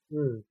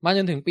มาจ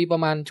นถึงปีปร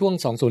ะมาณช่วง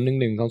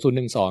2011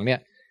 2012เนี่ย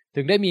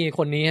ถึงได้มีค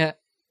นนี้ฮะ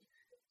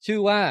ชื่อ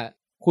ว่า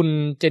คุณ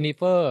เจนนิเ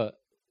ฟ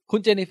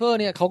อร์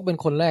เนี่ยเขาเป็น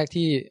คนแรก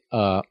ที่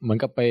เหมือน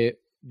กับไป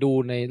ดู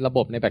ในระบ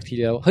บในแบคทีเ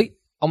รียเฮ้ย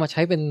เอามาใ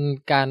ช้เป็น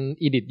การ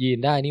อีดิทยีน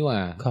ได้นี่หว่า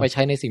ไปใ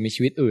ช้ในสิ่งมี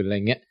ชีวิตอื่นอะไร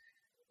เงี้ย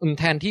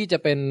แทนที่จะ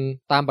เป็น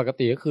ตามปก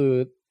ติก็คือ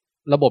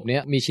ระบบนี้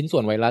มีชิ้นส่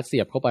วนไวรัสเสี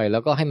ยบเข้าไปแล้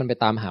วก็ให้มันไป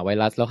ตามหาไว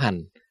รัสแล้วหั่น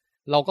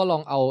เราก็ลอ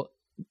งเอา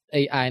ไ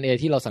อ้ RNA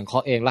ที่เราสังเครา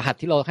ะห์เองรหัส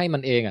ที่เราให้มั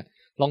นเองอ่ะ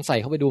ลองใส่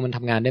เข้าไปดูมันท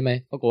ำงานได้ไหม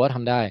ปรากฏว่าท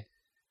ำได้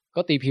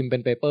ก็ตีพิมพ์เป็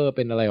นเปเปอร์เ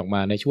ป็นอะไรออกม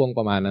าในช่วงป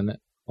ระมาณนั้นนะ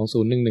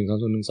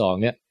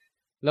2011-2012เนี่ย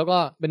แล้วก็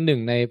เป็นหนึ่ง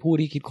ในผู้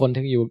ที่คิดค้นเ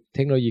ท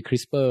คโนโลยี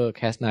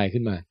CRISPR-Cas9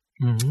 ขึ้นมา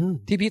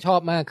ที่พี่ชอ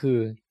บมากคือ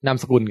นาม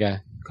สกุลแก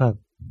ครับ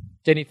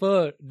เจนนิเฟอ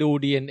ร์ดู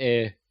DNA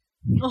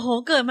โอ้โห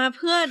เกิดมาเ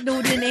พื่อดู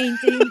DNA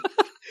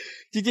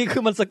จริงๆคื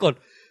อมันสะกด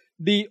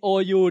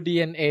DOU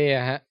DNA อ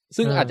ะฮะ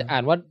ซึ่งอาจจะอ่า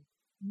นว่า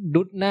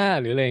ดุดหน้า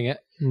หรืออะไรอย่างเงี้ย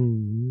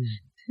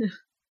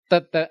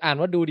แต่อ่าน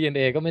ว่าดู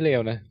DNA ก็ไม่เล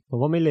วนะผม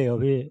ว่าไม่เลว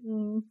พี่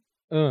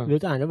หรือ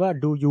จะอ่านว่า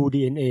ดู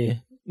UDNA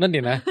นั่นดิ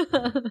นะ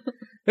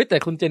เฮ้ยแต่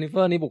คุณเจนนิเฟ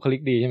อร์นี่บุคลิ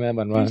กดีใช่ไหม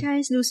บันว่าใช่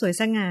ดูสวย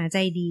สง่าใจ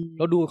ดีเ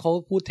ราดูเขา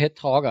พูด TED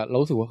Talk อ่ะเรา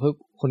รู้สึกว่าเฮ้ย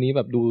คนนี้แ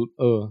บบดู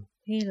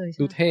เท่เลย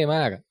ดูเท่ม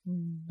ากอ่ะ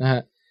นะฮ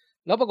ะ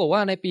แล้วปรากฏว่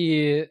าในปี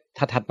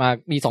ถัดมา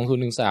ปี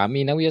2013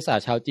มีนักวิทยาศาสต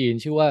ร์ชาวจีน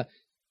ชื่อว่า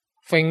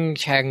เฟง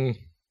แชง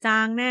จา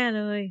งแน่เ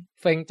ลย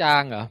เฟงจา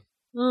งเหรอ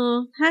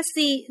ถ้า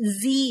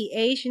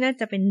CZH น่า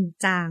จะเป็น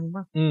จาง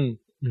ป่ะ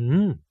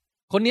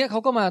คนนี้เขา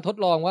ก็มาทด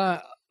ลองว่า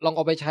ลองเอ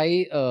าไปใช้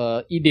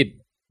อีดิท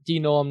จี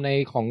โนมใน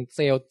ของเ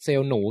ซล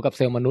ล์หนูกับเ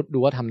ซลล์มนุษย์ดู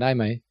ว่าทำได้ไ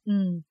หม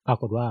ปรา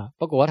กฏ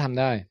ว่าทำ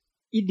ได้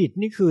อีดิท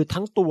นี่คือ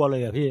ทั้งตัวเล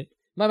ยเหรอพี่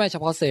ไม่เฉ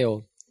พาะเซลล์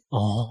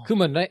คือเ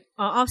หมือนได้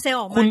เอาเซลล์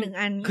ออกมา1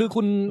อันคือ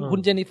คุณ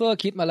เจนนิเฟอร์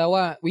คิดมาแล้ว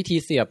ว่าวิธี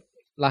เสียบ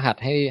รหัส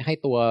ให้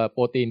ตัวโป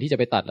รตีนที่จะ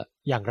ไปตัดอ่ะ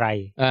อย่างไร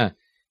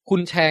คุ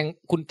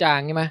ณจาง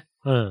ใช่ไหม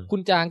คุ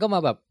ณจางก็มา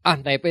แบบ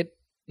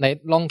ไหน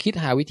ลองคิด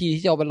หาวิธี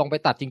ที่จะเอาไปลองไป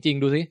ตัดจริง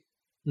ๆดูสิ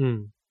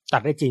ตั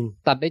ดได้จ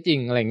ริง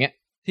อะไรเงี้ย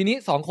ทีนี้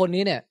2คน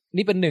นี้เนี่ย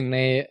นี่เป็นหนึ่งใน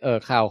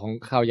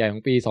ข่าวใหญ่ขอ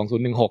งปี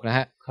2016นะฮ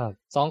ะครับ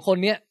2คน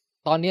เนี้ย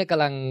ตอนนี้ก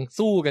ำลัง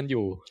สู้กันอ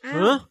ยู่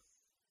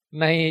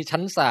ใน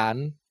ชั้นศาล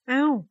อ้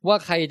าวว่า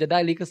ใครจะได้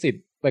ลิขสิท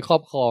ธิ์ไปครอ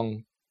บครอง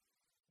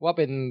ว่าเ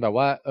ป็นแบบ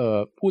ว่า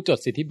ผู้จด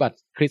สิทธิบัตร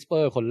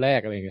CRISPR คนแรก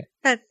อะไรเงี้ย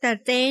แต่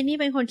เจนี่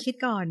เป็นคนคิด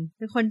ก่อน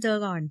เป็นคนเจอ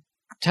ก่อน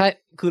ใช่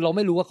คือเราไ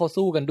ม่รู้ว่าเขา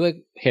สู้กันด้วย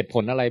เหตุผ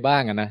ลอะไรบ้า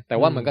งนะแต่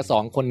ว่าเหมือนกับ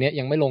2คนนี้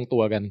ยังไม่ลงตั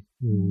วกัน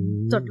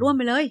จดร่วมไ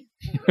ปเลย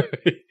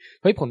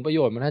เฮ้ยผลประโย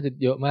ชน์มันน่าจะ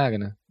เยอะมาก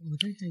นะ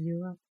น่าจะเยอ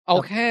ะเอา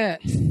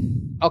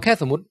แค่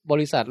สมมติบ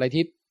ริษัทอะไร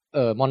ที่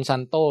มอนซั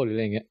นโตหรืออะ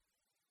ไรเงี้ย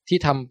ที่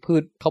ทำพื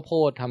ชข้าวโพ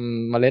ดท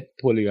ำเมล็ด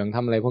ถั่วเหลืองท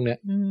ำอะไรพวกเนี้ย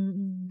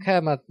แค่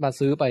มา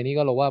ซื้อไปนี่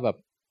ก็เราว่าแบบ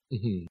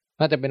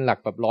น่าจะเป็นหลัก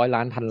แบบ100 ล้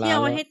านพันล้านที่เอ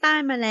าไว้ให้ต้า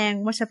นแมลง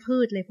วัชพื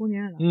ชเลยพวก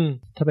นี้เหรอ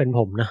ถ้าเป็นผ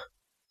มนะ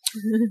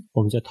ผ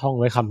มจะท่อง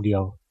ไว้คำเดีย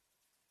ว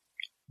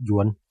หย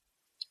วน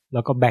แ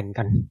ล้วก็แบ่ง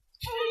กัน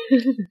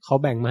เขา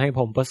แบ่งมาให้ผ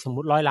มสมม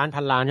ติ100 ล้าน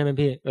พันล้านใช่ไหม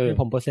พี่ให้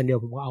ผม%เดียว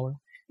ผมก็เอาแล้ว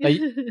แต่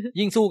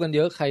ยิ่งสู้กันเย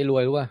อะใครรว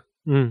ยรู้ป่ะ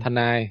ท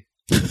นาย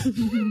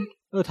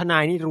ทนา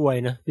ยนี่รวย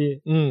นะพี่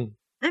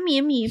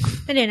มี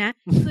แต่เดี๋ยวนะ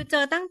คือเจ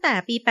อตั้งแต่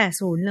ปี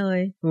80เลย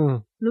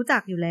รู้จั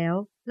กอยู่แล้ว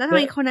แล้วทำไ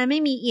มคนนั้นไม่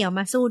มีเอี่ยว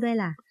มาสู้ด้วย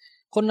ล่ะ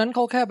คนนั้นเข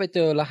าแค่ไปเจ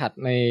อรหัส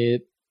ใน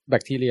แบ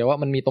คทีเรียว่า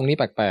มันมีตรงนี้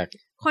แปลก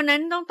ๆคนนั้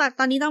น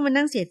ตอนนี้ต้องมา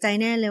นั่งเสียใจ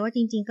แน่เลยว่าจ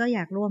ริงๆก็อย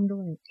ากร่วมด้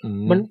วย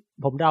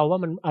ผมเดาว่า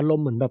มันอารม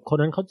ณ์เหมือนแบบคน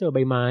นั้นเขาเจอใบ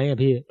ไม้อ่ะ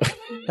พี่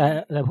แ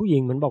ต่ผู้หญิ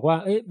งมันบอกว่า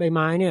ใบไ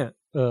ม้เนี่ย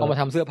เอามา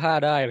ทำเสื้อผ้า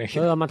ได้เลย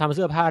มาทำเ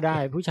สื้อผ้าได้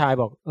ผู้ชาย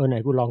บอกไหน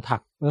กูลองถั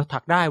กถั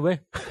กได้เว้ย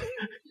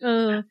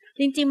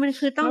จริงๆมัน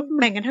คือต้อง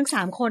แบ่งกันทั้ง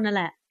3คนนั่นแ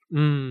หละ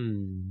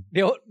เ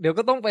ดี๋ยว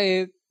ก็ต้องไป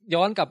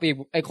ย้อนกลับอีก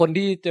ไอคน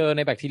ที่เจอใ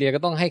นแบคทีเรียก็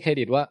ต้องให้เคร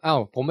ดิตว่าอ้าว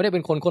ผมไม่ได้เป็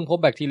นคนค้นพบ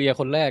แบคทีเรีย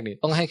คนแรกนี่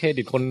ต้องให้เคร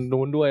ดิตคน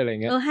นู้นด้วยอะไรเ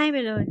งี้ยให้ไป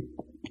เลย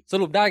ส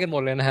รุปได้กันหม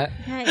ดเลยนะฮะ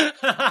ใช่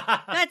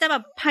ก็จะแบ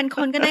บ1,000 ค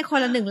นก็ได้คน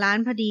ละ1 ล้าน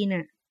พอดี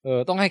น่ะ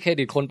ต้องให้เคร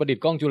ดิตคนประดิษ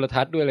ฐ์กล้องจุลทร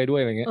รศน์ด้วยอะไรด้ว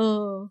ยอะไรเงี้ย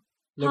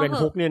เลยเป็น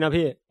ฮุกเนี่ยนะ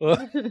พี่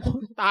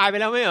ตายไป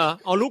แล้วไม่เหรอ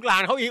เอาลูกหลา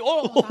นเขาอีกโอ้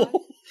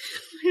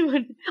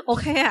โอ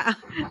เคอะ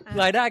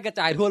รายได้กระ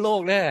จายทั่วโล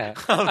กแน่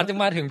อาจจะ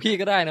มาถึงพี่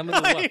ก็ได้นะไม่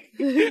รู้ว่า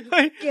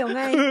เกี่ยวไ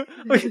ง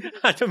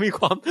อาจจะมีค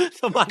วาม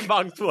สมานบา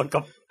งส่วนกั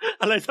บ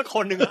อะไรสักค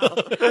นหนึ่ง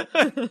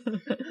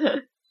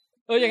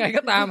ยังไง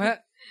ก็ตามฮะ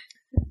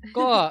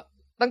ก็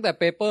ตั้งแต่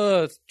เปเปอ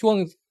ร์ช่วง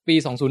ปี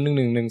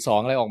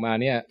2011-12อะไรออกมา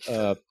เนี่ย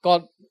ก็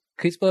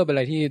CRISPR เป็นอะ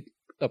ไรที่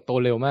เติบโต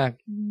เร็วมาก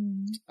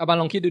อาบัน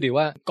ลองคิดดูดิ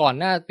ว่าก่อน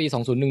หน้าปี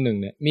2011เ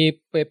นี่ยมี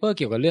เปเปอร์เ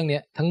กี่ยวกับเรื่องนี้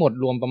ทั้งหมด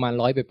รวมประมาณ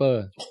100เปเปอ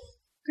ร์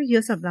ก็เยอ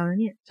ะสำหรับเราแล้ว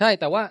เนี่ยใช่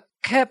แต่ว่า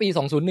แค่ปี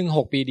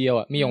2016ปีเดียว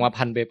อ่ะมีออกมา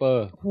1,000เปเปอ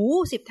ร์โห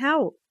10 เท่า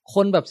ค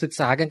นแบบศึก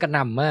ษากันกระห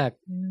น่ำมาก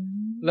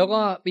แล้วก็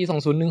ปี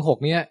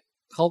2016เนี่ย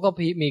เขาก็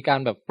มีการ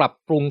แบบปรับ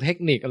ปรุงเทค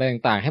นิคอะไร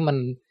ต่างๆให้มัน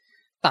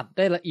ตัดไ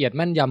ด้ละเอียดแ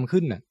ม่นยำ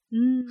ขึ้นน่ะ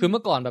คือเมื่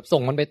อก่อนแบบส่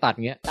งมันไปตัด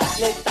เงี้ย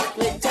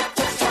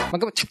มัน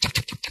ก็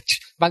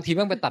บางที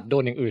มันไปตัดโด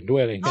นอย่างอื่นด้ว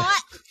ยอะไรอย่างเงี้ย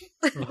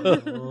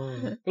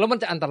แล้วมัน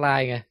จะอันตราย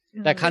ไง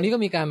แต่คราวนี้ก็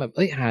มีการแบบ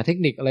หาเทค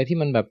นิคอะไรที่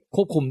มันแบบค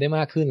วบคุมได้ม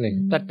ากขึ้นเลย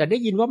แต่ได้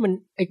ยินว่ามัน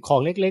ไอ้ขอ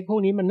งเล็กๆพว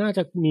กนี้มันน่าจ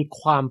ะมี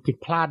ความผิด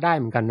พลาดได้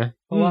เหมือนกันนะ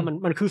เพราะว่า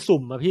มันคือ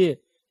สุ่มอะพี่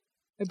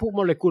ไอ้พวกโม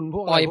เลกุลพ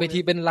วกปล่อยไปที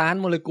เป็นล้าน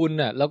โมเลกุล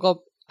น่ะแล้วก็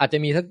อาจจะ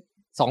มีสัก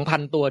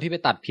 2,000 ตัวที่ไป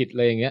ตัดผิด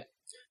เลยอย่างเงี้ย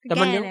แต่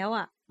มันแล้ว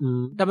อ่ะ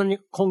แต่มัน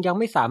คงยัง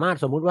ไม่สามารถ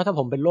สมมุติว่าถ้า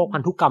ผมเป็นโรคพั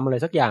นธุกรรมอะไร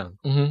สักอย่าง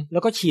แล้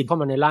วก็ฉีดเข้า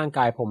มาในร่างก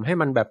ายผมให้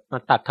มันแบบมา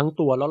ตัดทั้ง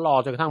ตัวแล้วรอ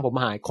จนกระทั่งผม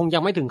หายคงยั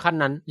งไม่ถึงขั้น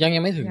นั้นยั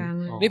งไม่ถึง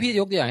นี่พี่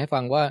ยกตัวอย่างให้ฟั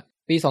งว่า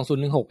ปี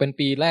2016เป็น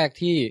ปีแรก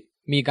ที่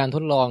มีการท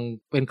ดลอง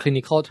เป็น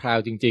clinical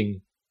trial จริง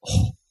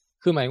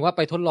ๆคือหมายว่าไ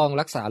ปทดลอง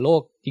รักษาโร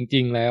คจ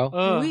ริงๆแล้ว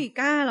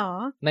กล้าเหรอ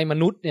ในม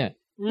นุษย์เนี่ย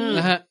น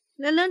ะฮะ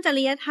แล้วเรื่องจ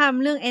ริยธรรม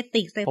เรื่องเอ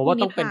ติกส์อะไรพวก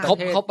นี้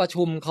เขาประ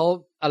ชุมเขา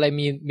อะไร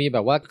มีแบ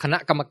บว่าคณะ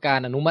กรรมการ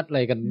อนุมัติอะไ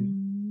รกัน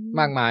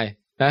มากมาย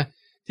นะ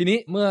ทีนี้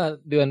เมื่อ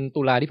เดือน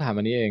ตุลาที่ผ่านม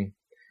านี้เอง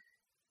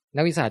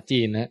นักวิชาจี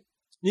นนะ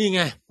นี่ไ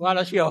งว่าแ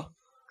ล้วเชียว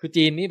คือ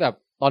จีนนี่แบบ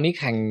ตอนนี้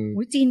แข่ง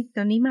จีนต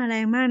อนนี้มาแร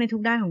งมากในทุ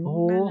กด้านของ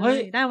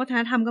ด้านวัฒน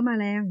ธรรมก็มา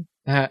แรง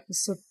นะฮะ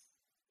สุด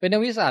เป็นนั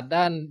กวิชา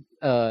ด้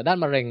าน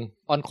มะเร็ง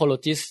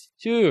oncologist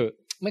ชื่อ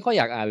ไม่ค่อยอ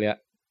ยากอ่านเลย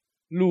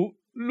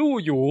ลู่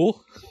หยู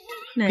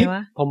ไหนว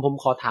ะผม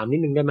ขอถามนิด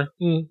นึงได้ไหม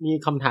มี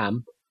คำถาม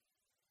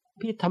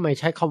พี่ทำไม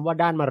ใช้คำว่า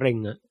ด้านมะเร็ง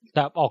อะแ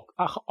ต่ออก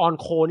ออน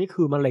โคนี่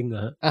คือมะเร็งเหร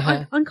ออ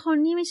อนโค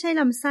นี่ไม่ใช่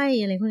ลำไส้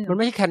อะไรพวกนี้มันไ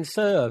ม่ใช่แคนเซ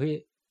อร์พี่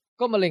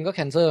ก็มะเร็งก็แค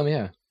นเซอร์ไม่ใ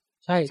ช่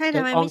ใช่แ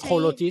ต่ออนโค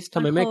โลจิสทำ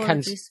ไมไม่แคน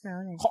เซอร์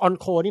ออน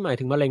โคนี่หมาย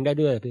ถึงมะเร็งได้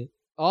ด้วยพี่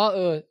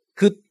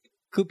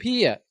คือพี่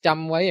อ่ะจ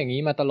ำไว้อย่างนี้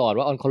มาตลอด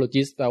ว่า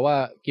oncologist แปลว่า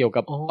เกี่ยว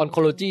กับ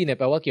oncology เนี่ย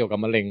แปลว่าเกี่ยวกับ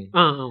มะเร็ง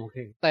โอเค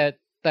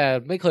แต่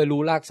ไม่เคยรู้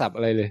รากศัพท์อ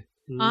ะไรเลย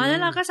แล้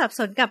วเราก็สับส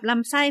นกับล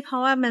ำไส้เพรา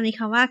ะว่ามันมีค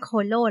ำว่าโค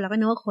โลแล้วก็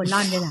นึกว่าโคล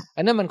อนด้วยล่ะ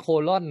อันนั้นมันโค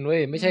ลอนเว้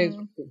ยไม่ใช่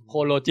โค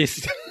โลจิส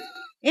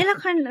แล้ว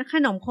ข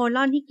นมโคล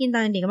อนที่กินตอ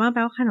นเด็กก็แป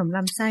ลว่าขนมล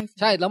ำไส้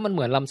ใช่แล้วมันเห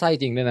มือนลำไส้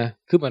จริงด้วยนะ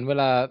คือเหมือนเว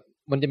ลา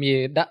มันจะมี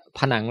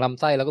ผนังลำ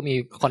ไส้แล้วก็มี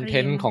คอนเท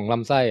นต์ของล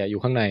ำไส้อ่ะอ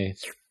ยู่ข้างใน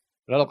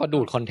แล้วเราก็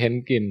ดูดคอนเทน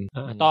ต์กิน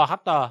ต่อ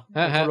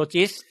โคโล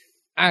จิส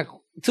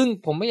ซึ่ง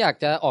ผมไม่อยาก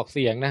จะออกเ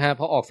สียงนะฮะเ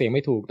พราะออกเสียงไ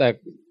ม่ถูกแต่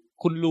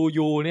คุณลู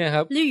ยูเนี่ยค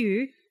รับลู่หยู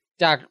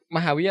จากม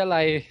หาวิทยา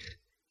ลัย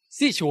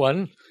ซี่ฉวน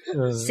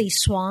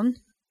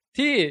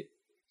ที่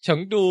เฉิง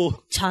ดู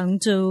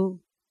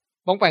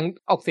ปองแปง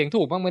ออกเสียง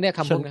ถูกบ้างไหมเนี่ยค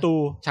ำพวกนี้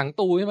ฉัง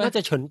ตูใช่ไหมน่าจ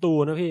ะเฉินตู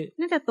นะพี่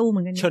น่าจะตูเหมื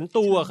อนกันเฉิน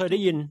ตูเคยได้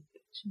ยิน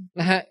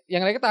นะฮะอย่า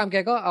งไรก็ตามแก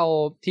ก็เอา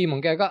ทีมขอ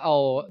งแกก็เอา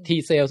ที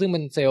เซลซึ่งเป็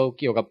นเซลล์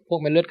เกี่ยวกับพวก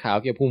เม็ดเลือดขาว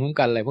เกี่ยวกับภูมิคุ้ม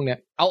กันอะไรพวกเนี้ย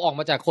เอาออก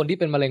มาจากคนที่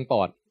เป็นมะเร็งป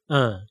อด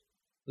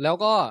แล้ว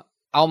ก็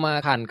เอามา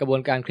ผ่านกระบว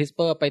นการ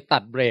CRISPR ไปตั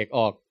ดเบรกอ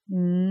อก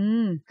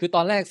คือต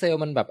อนแรกเซล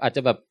ล์มันแบบอาจจ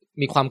ะแบบ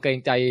มีความเกรง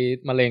ใจ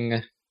มะเร็งไง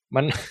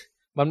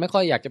มันไม่ค่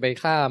อยอยากจะไป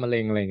ฆ่ามะเร็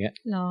งอะไรเงี้ย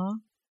เหรอ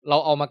เรา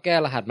เอามาแก้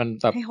รหัสมัน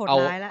แบบ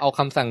เอาค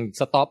ำสั่ง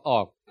สต็อปออ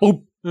กปุ๊บ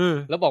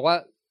แล้วบอกว่า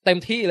เต็ม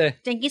ที่เลย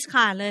เจงกิส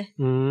ข่านเลย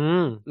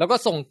แล้วก็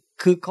ส่ง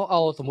คือเขาเอ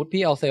าสมมติ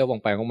พี่เอาเซลล์ป่อ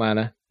งแปงออกมา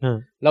นะ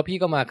แล้วพี่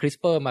ก็มา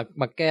CRISPR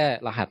มาแก้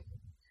รหัส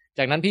จ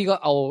ากนั้นพี่ก็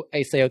เอาไอ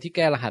เซลล์ที่แ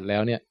ก้รหัสแล้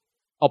วเนี่ย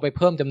เอาไปเ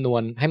พิ่มจำนว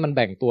นให้มันแ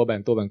บ่งตัว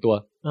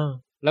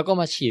แล้วก็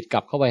มาฉีดก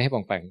ลับเข้าไปให้ป่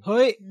องแปงเ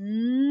ฮ้ย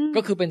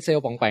ก็คือเป็นเซล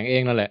ล์ป่องแปงเอ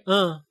งนั่นแหละ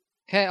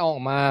แค่เอาอ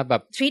อกมาแบ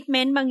บทรีทเม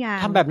นต์บางอย่าง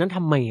ทำแบบนั้นท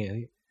ำไม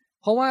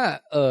เพราะว่า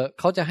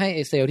เขาจะให้ไอ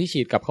เซลล์ที่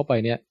ฉีดกลับเข้าไป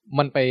เนี่ย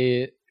มันไป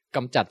ก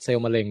ำจัดเซล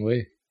ล์มะเร็งเว้ย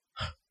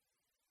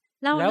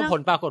แล้วผ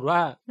ลปรากฏว่า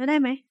แล้วได้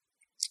ไหม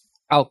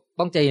เอา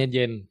ต้องใจเ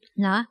ย็น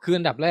ๆนะคือ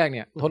อันดับแรกเ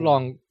นี่ยทดลอง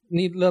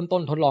นี่เริ่มต้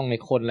นทดลองใน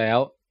คนแล้ว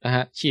นะฮ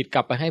ะฉีดก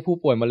ลับไปให้ผู้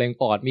ป่วยมะเร็ง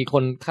ปอดมีค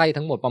นไข้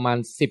ทั้งหมดประมาณ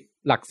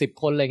10หลัก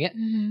10คนอะไรเงี้ย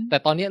แต่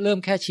ตอนนี้เริ่ม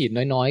แค่ฉีด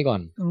น้อยๆก่อ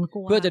น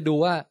เพื่อจะดู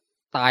ว่า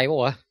ตายป่ะ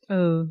วะ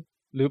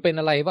หรือเป็น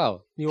อะไรเปล่า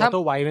มีวอเตอ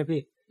ร์ไวท์มั้ย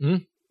พี่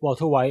วอเ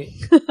ตอร์ไวท์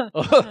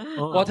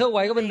วอเตอร์ไว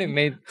ท์ก็เป็น1ใ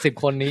น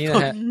10คนนี้นะ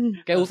ฮะ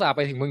แกอุตส่าห์ไป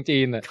ถึงเมืองจี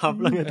นน่ะครับ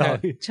แล้วไงต่อ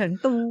เฉิน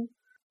ตู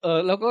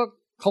แล้วก็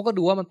เขาก็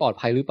ดูว่ามันปลอด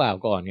ภัยหรือเปล่า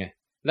ก่อนไง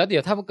แล้วเดี๋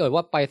ยวถ้ามันเกิดว่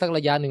าไปสักร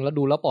ะยะนึงแล้ว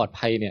ดูแล้วปลอด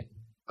ภัยเนี่ย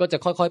ก็จะ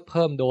ค่อยๆเ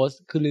พิ่มโดส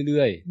ขึ้นเ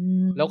รื่อย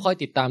ๆแล้วค่อย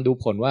ติดตามดู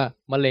ผลว่า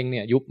มะเร็งเ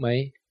นี่ยยุบไหม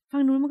ฝั่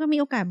งนู้นมันก็มี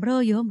โอกาสเบ้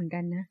อเยอะเหมือนกั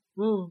นนะ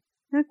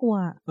น่ากลัว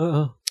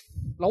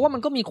เราว่ามั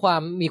นก็มีค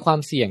วาม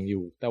เสี่ยงอ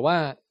ยู่แต่ว่า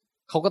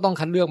เขาก็ต้อง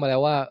คัดเลือกมาแล้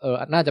วว่า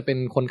น่าจะเป็น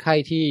คนไข้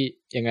ที่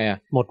ยังไง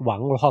หมดหวัง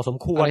พอสม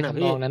ควรนะ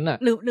พี่นั้นน่ะ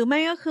หรือไม่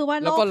ก็คือว่า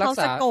โรคเขา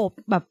สโคป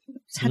แบบ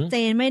ชัดเจ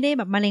นไม่ได้แ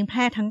บบมะเร็งแพ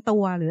ร่ทั้งตั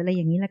วหรืออะไรอ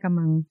ย่างนี้ละกำ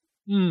มัง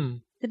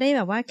จะได้แ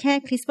บบว่าแค่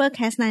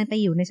CRISPR-Cas9 ไป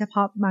อยู่ในเฉพ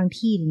าะบาง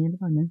ที่อย่างเงี้ยหรือ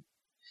เปล่านะ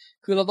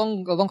คือเราต้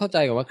องเข้าใจ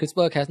ก่อนว่า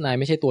CRISPR-Cas9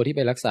 ไม่ใช่ตัวที่ไ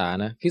ปรักษา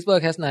นะ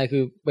CRISPR-Cas9 คื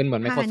อเป็นเหมือ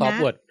น Microsoft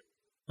Word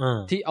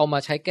ที่เอามา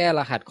ใช้แก้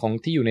รหัสของ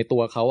ที่อยู่ในตั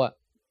วเขาอ่ะ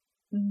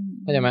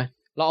เข้าใจไหม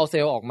เราเอาเซ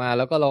ลล์ออกมาแ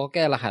ล้วก็เราก็แ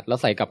ก้รหัสแล้ว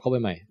ใส่กลับเข้าไป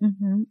ใหม่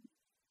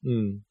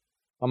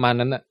ประมาณ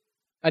นั้นน่ะ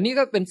อันนี้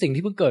ก็เป็นสิ่ง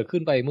ที่เพิ่งเกิดขึ้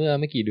นไปเมื่อ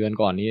ไม่กี่เดือน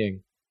ก่อนนี้เอง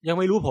ยัง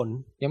ไม่รู้ผ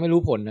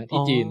ลนะที่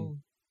จีน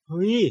เ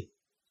ฮ้ย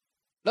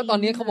แล้วตอน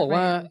นี้เขาบอก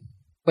ว่า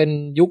เป็น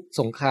ยุค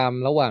สงคราม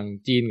ระหว่าง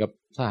จีนกับ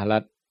สหรั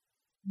ฐ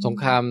สง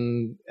คราม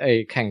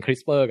แข่ง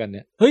CRISPR กันเ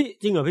นี่ยเฮ้ย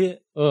จริงเหรอพี่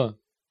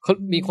เขา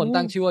มีคน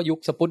ตั้งชื่อว่ายุค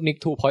Sputnik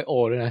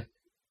 2.0 ด้วยนะ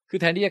คือ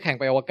แทนที่จะแข่ง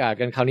ไปอวกาศ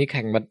กันคราวนี้แ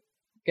ข่งมา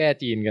แก้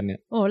จีนกันเนี่ย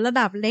โอ้ระ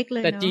ดับเล็กเล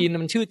ยแต่จีน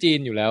มันชื่อจีน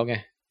อยู่แล้วไง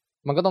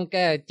มันก็ต้องแ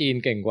ก้จีน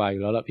เก่งกว่าอ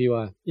ยู่แล้วล่ะพี่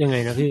ว่ายังไง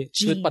นะพี่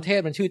ชื่อประเทศ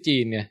มันชื่อจี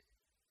นไง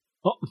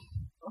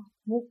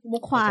มุ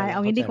กควายเอ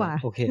างี้ดีกว่า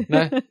โอเคน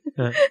ะ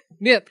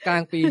เนี่ยกลา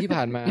งปีที่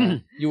ผ่านมา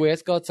US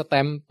ก็สแต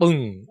มป์ปึ้ง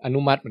อ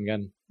นุมัติเหมือนกั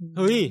นเ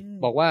ฮ้ย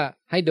บอกว่า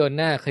ให้เดิน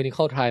หน้า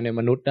clinical trial ใน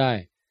มนุษย์ได้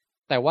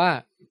แต่ว่า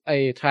ไอ้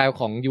trial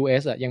ของ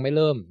US อ่ะยังไม่เ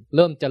ริ่ม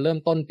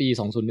ต้นปี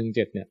2017เ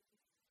นี่ย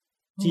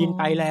จีน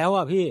ไปแล้ว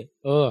อ่ะพี่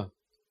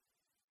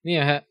เนี่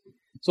ยฮะ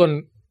ส่วน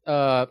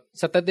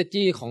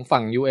strategy ของ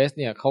ฝั่ง US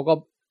เนี่ยเขาก็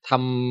ท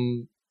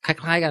ำค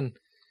ล้ายๆกัน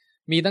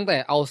มีตั้งแต่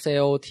เอาเซ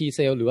ลล์ T เซ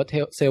ลล์หรือว่า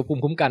เซลล์ภู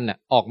มิคุ้มกันน่ะ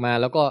ออกมา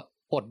แล้วก็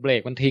ปลดเบร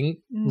กมันทิ้ง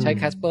ใช้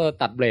CRISPR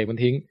ตัดเบรกมัน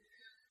ทิ้ง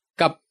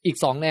กับอีก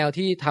2แนว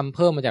ที่ทำเ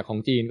พิ่มมาจากของ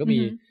จีนก็มี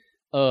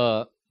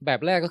แบบ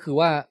แรกก็คือ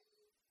ว่า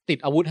ติด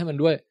อาวุธให้มัน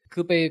ด้วยคื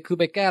อ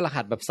ไปแก้ร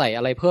หัสแบบใส่อ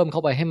ะไรเพิ่มเข้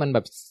าไปให้มันแบ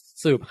บ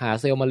สืบหา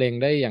เซลล์มะเร็ง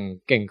ได้อย่าง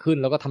เก่งขึ้น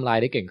แล้วก็ทำลาย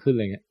ได้เก่งขึ้นอะ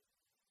ไรเงี้ย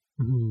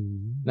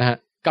นะฮะ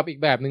กับอีก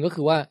แบบนึงก็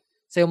คือว่า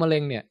เซลล์มะเร็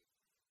งเนี่ย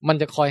มัน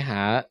จะคอยหา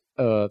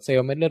เซล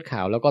ล์เม็ดเลือดข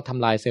าวแล้วก็ท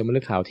ำลายเซลล์เม็ดเ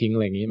ลือดขาวทิ้งอะ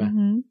ไรอย่างงี้มั้ย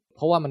เพ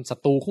ราะว่ามันศั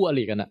ตรูคู่อ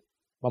ริกันน่ะ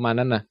ประมาณ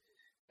นั้นนะ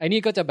ไอ้นี่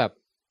ก็จะแบบ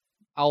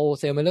เอา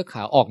เซลล์เม็ดเลือดข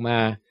าวออกมา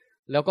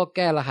แล้วก็แ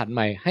ก้รหัสให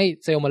ม่ให้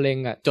เซลล์มะเร็ง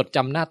อ่ะจดจ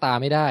ำหน้าตา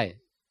ไม่ได้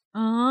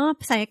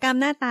ศัลยกรรม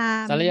หน้า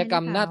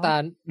ตา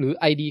หรือ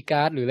ID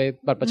card หรืออะไร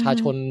บัตรประชา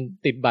ชน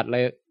ติดบัตรอะไร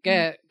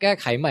แก้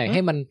ไขใหม่ใ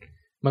ห้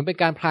มันเป็น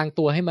การพราง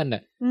ตัวให้มันน่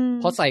ะ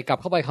พอใส่กลับ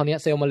เข้าไปคราวนี้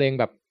เซลล์มะเร็ง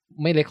แบบ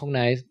ไม่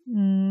recognize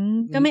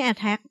ก็ไม่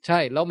attack ใช่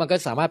แล้วมันก็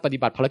สามารถปฏิ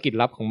บัติภารกิจ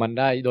ลับของมัน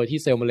ได้โดยที่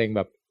เซลล์มะเร็งแ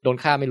บบโดน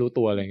ฆ่าไม่รู้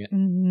ตัวอะไรเงี้ย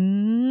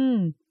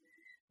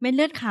เม็ดเ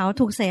ลือดขาว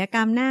ถูกศัลยกร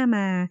รมหน้าม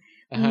า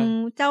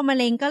เจ้ามะ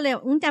เร็งก็เลย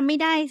จำไม่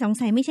ได้สง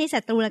สัยไม่ใช่ศั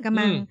ตรูละกำ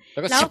มัง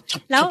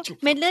แล้ว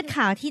เม็ดเลือดข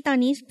าวที่ตอน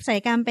นี้ศัลย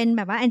กรรมเป็นแ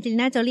บบว่าแองเจลิ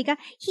น่าโจลี่ก็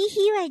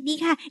ฮิๆไว้ดี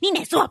ค่ะนี่แหล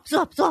ะสวบ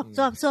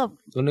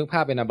รู้นึกภา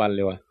พเป็นอบันเ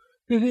ลยว่ะ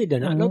พี่เดี๋ย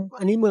วนะแล้ว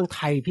อันนี้เมืองไท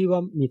ยพี่ว่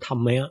ามีท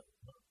ำไหมอ่ะ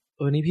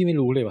นี่พี่ไม่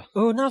รู้เลยว่ะ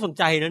น่าสน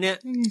ใจนะเนี่ย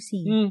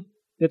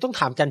เดี๋ยวต้อง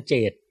ถามจันเจ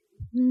ต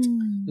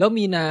แล้ว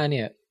มีนาเ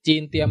นี่ยจี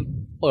นเตรียม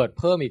เปิด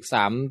เพิ่มอีก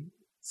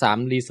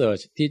3รีเสิร์ช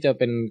ที่จะ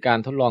เป็นการ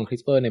ทดลอง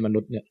CRISPR ในมนุ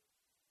ษย์เนี่ย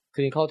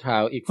clinical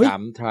trial อีก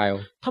3 trial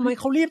ทำไม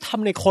เขารีบท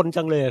ำในคน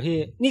จังเลยพี่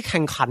นี่แ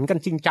ข่งขันกัน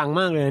จริงจัง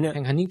มากเลยเนี่ยแ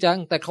ข่งขันจริงจัง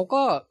แต่เข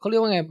าเรีย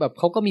กว่าไงแบบ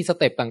เขาก็มีส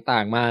เต็ปต่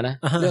างๆมานะ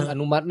เรื่องอ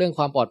นุมัติเรื่องค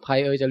วามปลอดภัย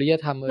จริย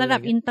ธรรมระดั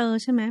บอินเตอร์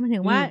ใช่ไหมหมายถึ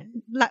งว่า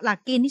หลัก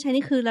เกณฑ์ที่ใช้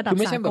นี่คือระดับสากลคือ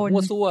ไม่ใช่แบบมั่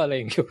วซั่วอะไรอ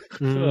ย่างเงี้ย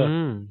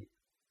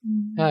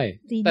ใช่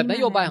แต่น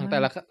โยบายของแ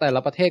ต่ละ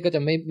ประเทศก็จะ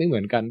ไม่เหมื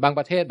อนกันบางป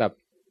ระเทศแบบ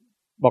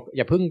บอกอ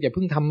ย่าเ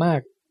พิ่งทำมาก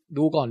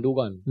ดูก่อน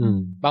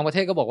บางประเท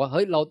ศก็บอกว่าเ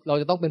ฮ้ยเรา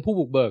จะต้องเป็นผู้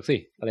บุกเบิกสิ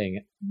อะไรอย่างเ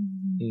งี้ย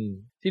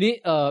ทีนี้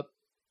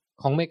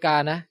ของอเมริกา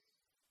นะ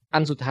อั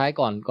นสุดท้าย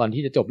ก่อน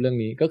ที่จะจบเรื่อง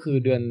นี้ก็คือ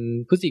เดือน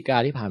พฤศจิกา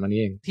ที่ผ่านมานี้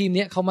เองทีมเ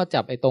นี้ยเขามา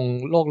จับไอ้ตรง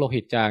โรคโลหิ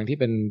ตจางที่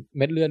เป็นเ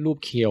ม็ดเลือดรูป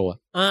เคียว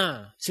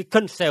ซิกเกิ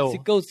ลเซ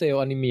ล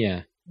ล์อนิเมีย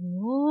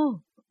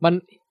มัน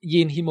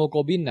ยีนฮีโมโกล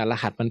บินร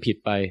หัสมันผิด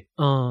ไป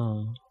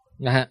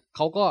นะฮะเข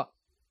าก็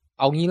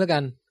เอางี้แล้วกั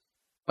น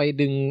ไป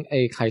ดึงไอ้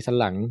ไขสัน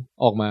หลัง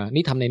ออกมา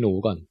นี่ทำในหนู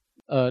ก่อน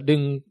ดึ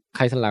งไ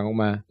ขสันหลังออก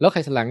มาแล้วไข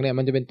สันหลังเนี่ย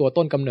มันจะเป็นตัว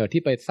ต้นกำเนิด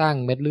ที่ไปสร้าง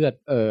เม็ดเลือด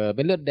เ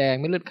ม็ดเลือดแดง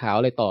เม็ดเลือดขาว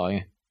อะไรต่อไง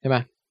ใช่ไหม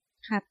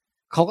ครับ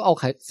เขาก็เอา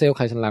เซลล์ไ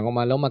ขสันหลังออก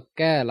มาแล้วมาแ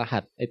ก้รหั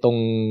สไอ้ตรง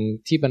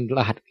ที่เป็นร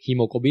หัสฮีโ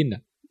มโกลบิน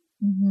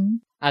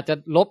อาจจะ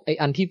ลบไอ้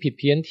อันที่ผิด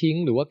เพี้ยนทิ้ง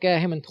หรือว่าแก้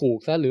ให้มันถูก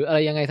ซะหรืออะไร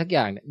ยังไงสักอ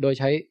ย่างเนี่ยโดย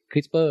ใช้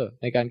CRISPR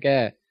ในการแก้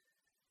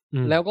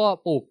แล้วก็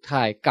ปลูก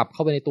ถ่ายกลับเข้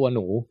าไปในตัวห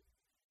นู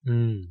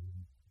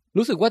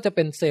รู้สึกว่าจะเ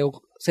ป็นเซ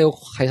ลล์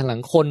ไขสันหลั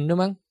งคนด้วย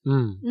มั้ง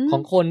ขอ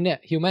งคนเนี่ย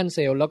human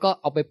cell แล้วก็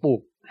เอาไปปลู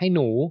กให้ห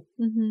นู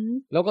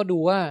แล้วก็ดู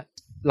ว่า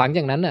หลังจ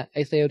ากนั้นน่ะไอ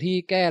เซลล์ที่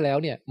แก้แล้ว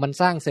เนี่ยมัน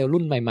สร้างเซลล์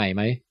รุ่นใหม่ๆไ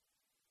หม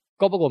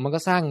ก็ปรากฏมันก็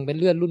สร้างเป็น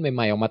เลือดรุ่นใ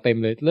หม่ๆออกมาเต็ม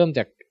เลยเริ่มจ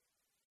าก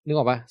นึก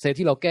ออกปะเซลล์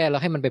ที่เราแก้แล้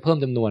วให้มันไปเพิ่ม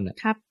จำนวนอ่ะ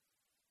ครับ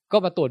ก็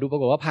มาตรวจดูปรา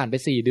กฏว่าผ่านไป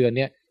4 เดือนเ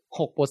นี่ย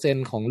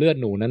 6% ของเลือด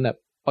หนูนั้นน่ะ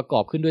ประกอ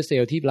บขึ้นด้วยเซล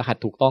ล์ที่รหัส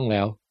ถูกต้องแ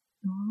ล้ว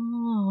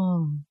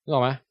นึกอ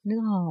อกไหมนึก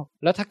ออก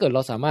แล้วถ้าเกิดเร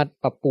าสามารถ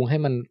ปรับปรุงให้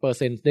มันเปอร์เ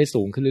ซ็นต์ได้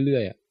สูงขึ้นเรื่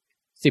อยๆอ่ะ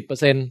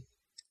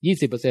 10%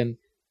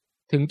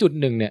 20% ถึงจุด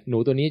หนึ่งเนี่ยหนู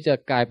ตัวนี้จะ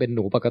กลายเป็นห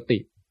นูปกติ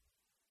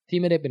ที่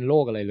ไม่ได้เป็นโร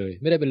คอะไรเลย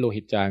ไม่ได้เป็นโล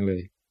หิตจางเล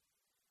ย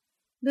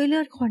ด้วยเลื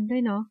อดคนด้ว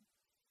ยเนาะ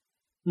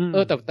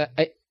แต่ไอ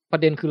ปร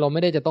ะเด็นคือเราไ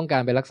ม่ได้จะต้องกา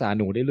รไปรักษา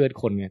หนูด้วยเลือด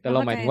คนไงแต่เรา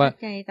หมายถึงว่า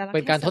เป็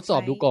นการทดสอ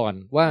บดูก่อน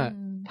ว่า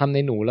ทำใน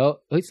หนูแล้ว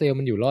เฮ้ยเซลล์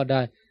มันอยู่รอดไ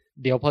ด้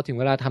เดี๋ยวพอถึง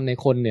เวลาทำใน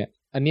คนเนี่ย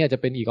อันนี้อาจจะ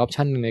เป็นอีกออป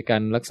ชั่นนึงในกา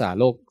รรักษา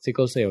โรคซิกเ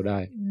กิลเซลล์ได้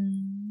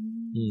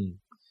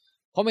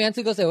เพราะไม่งั้น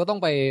ซิกเกิลเซลล์ก็ต้อง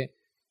ไป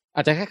อ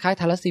าจจะคล้ายๆ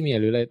ทาลัสซีเมีย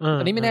หรืออะไร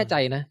อันนี้ไม่แน่ใจ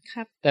นะ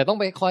แต่ต้อง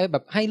ไปคอยแบ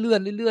บให้เลือด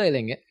เรื่อยๆอะไร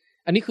อย่างเงี้ย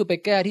อันนี้คือไป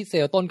แก้ที่เซล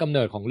ล์ต้นกำเ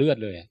นิดของเลือด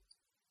เลย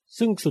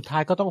ซึ่งสุดท้า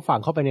ยก็ต้องฝัง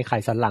เข้าไปในไข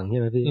สันหลังใช่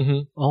ไหมพี่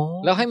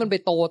แล้วให้มันไป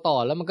โตต่อ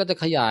แล้วมันก็จะ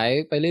ขยาย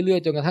ไปเรื่อย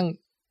ๆจนกระทั่ง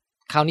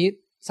คราวนี้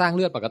สร้างเ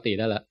ลือดปกติ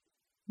ได้แล้ว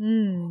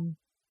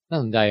น่า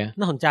สนใจ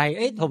น่าสนใจ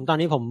ตอน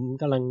นี้ผม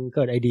กำลังเ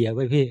กิดไอเดียไ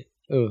ว้พี่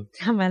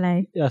ทำอะไร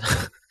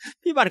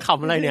พี่บันข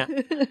ำอะไรเนี่ย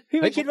พี่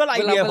ไม่คิดว่าไอ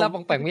เดียเวลาป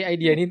องแปงมีไอ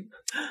เดียนี่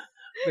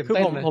คือ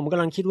ผมก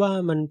ำลังคิดว่า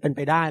มันเป็นไ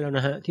ปได้แล้วน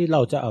ะฮะที่เร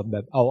าจะแบ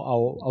บเอ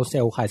าเซ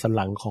ลล์ไขสันห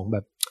ลังของแบ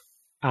บ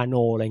อาโน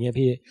อะไรเงี้ย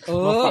พี่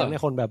มาฝังใน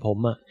คนแบบผม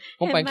อ่ะ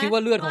ผมแปลคิดว่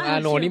าเลือดของอา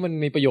โนนี่มัน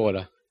มีประโยชน์เห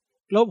รอ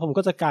แล้วผม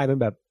ก็จะกลายเป็น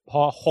แบบพ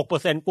อ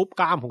 6% ปุ๊บ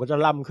กล้ามผมก็จะ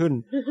ล่ำขึ้น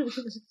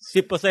 10% 50%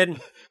 100%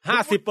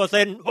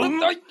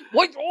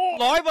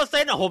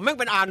 อ่ะผมแม่ง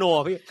เป็นอาโน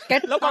พี่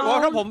แล้วปรากฏว่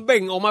าถ้าผมเบ่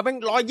งออกมาแม่ง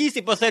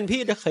 120% พี่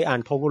เคยอ่าน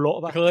โทโมโร่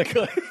ป่ะเคย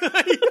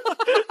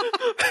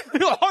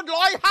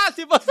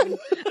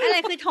150%อะไร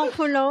คือโทโม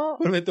โร่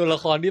มันเป็นตัวละ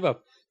ครที่แบบ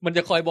มันจ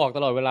ะคอยบอกต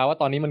ลอดเวลาว่า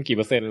ตอนนี้มันกี่เ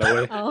ปอร์เซ็นต์แล้วเ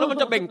ว้ยแล้วมัน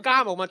จะเบ่งกล้า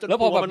มออกมาจนแล้ว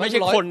พอแบบไม่ใช่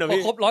คนนะ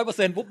พี่ครบ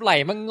 100% ปุ๊บไหล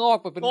มันงอก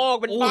ไปเป็น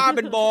บ้าเ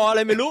ป็นบออะไ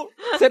รไม่รู้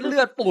เส้นเลื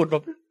อดปูดแบ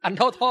บอันเ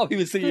ท่าท่อ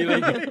PVC อะไรอ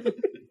ย่างเงี้ย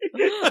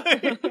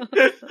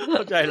เ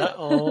ข้าใจแล้ว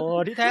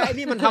ที่แท้ไอ้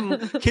นี่มันท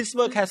ำ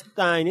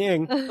CRISPR-Cas9 นี่เอ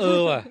ง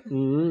ว่ะ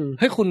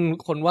ให้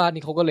คนวาด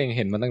นี่เขาก็เล็งเ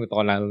ห็นมาตั้งแต่ต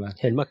อนนั้นแล้วนะ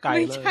เห็นมาไกลเลย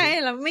ไม่ใช่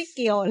แล้วไม่เ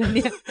กี่ยวเลยเ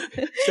นี่ย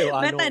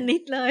แม้แต่นิ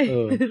ดเลย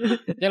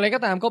อย่างไรก็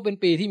ตามก็เป็น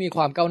ปีที่มีค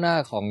วามก้าวหน้า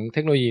ของเท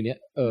คโนโลยีเนี้ย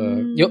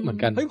เยอะเหมือน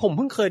กันเฮ้ยผมเ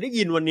พิ่งเคยได้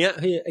ยินวันเนี้ย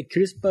ไอ้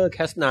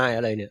CRISPR-Cas9 อ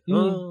ะไรเนี่ย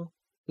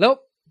แล้ว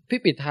พี่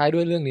ปิดท้ายด้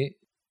วยเรื่องนี้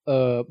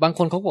บางค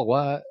นเขาบอกว่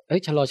าเฮ้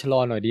ยชะลอ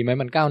หน่อยดีไหม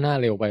มันก้าวหน้า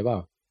เร็วไปเปล่า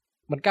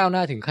มันก้าวหน้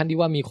าถึงขั้นที่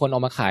ว่ามีคนเอา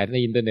มาขายใน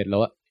อินเทอร์เน็ตแล้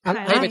วอะ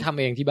ให้ไปทำ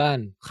เองที่บ้าน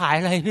ขาย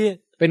อะไรพี่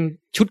เป็น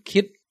ชุด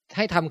คิดใ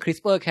ห้ทำ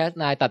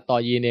CRISPR-Cas9 ตัดต่อ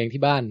ยีนเอง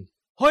ที่บ้าน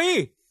เฮ้ย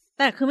แ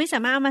ต่คือไม่สา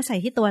มารถเอามาใส่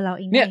ที่ตัวเรา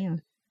เองได้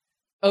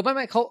ไ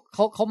ม่เ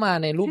ขามา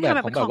ในรูปแบบ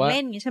ของแบบว่าของเ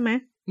ล่นอย่างนี้ใช่ไหม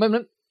ไม่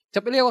จ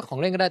ะไปเรียกว่าของ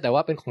เล่นก็ได้แต่ว่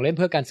าเป็นของเล่นเ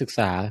พื่อการศึกษ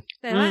า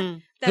แต่ว่า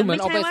คือเหมือน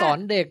เอาไปสอน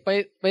เด็ก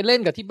ไปเล่น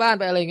กับที่บ้าน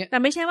ไปอะไรเงี้ยแต่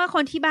ไม่ใช่ว่าค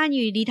นที่บ้านอ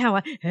ยู่ดีๆทำ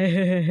ว่า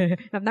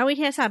แบบนักวิ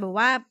ทยาศาสตร์บอก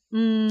ว่า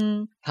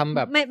ทำแบ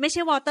บไม่ใ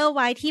ช่วอเตอร์ไว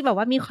ท์ที่แบบ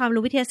ว่ามีความ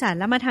รู้วิทยาศาสตร์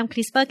แล้วมาทำ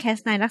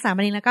CRISPR-Cas9 รักษาม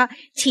ะเร็งแล้วก็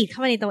ฉีดเข้า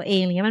ไปในตัวเอ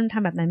งอะไรเงี้ยมันท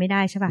ำแบบนั้นไม่ไ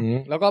ด้ใช่ป่ะ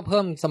แล้วก็เ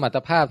พิ่มสมรรถ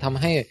ภาพท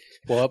ำให้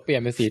หัวเปลี่ย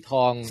นเป็นสีท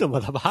องสมร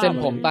รถภาพเส้น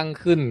ผมตั้ง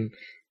ขึ้น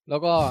แล้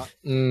วก็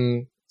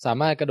สา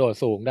มารถกระโดด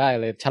สูงได้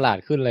เลยฉลาด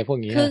ขึ้นอะไรพวก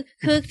นี้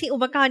คือที่อุ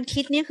ปกรณ์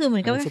คิดเนี่ยคือเหมื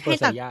อนกับให้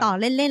ตัดต่อ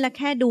เล่นๆแล้ว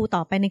แค่ดูต่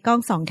อไปในกล้อง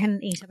2แค่นั้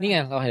นเองใช่ไหมนี่ไง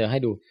เราเดี๋ยวใ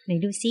ห้ดูไหน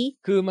ดูซิ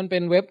คือมันเป็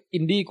นเว็บ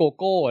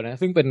Indiegogo นะ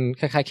ซึ่งเป็น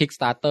คล้ายๆ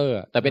Kickstarter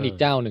แต่เป็นอีก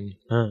เจ้าหนึ่ง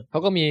เขา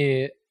ก็มี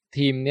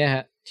ทีมเนี่ยฮ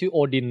ะชื่อโอ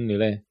ดินหรือ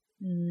อะไร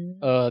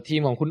ที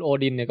มของคุณโอ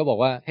ดินเนี่ยก็บอก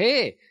ว่าเฮ้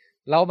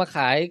เรามาข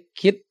าย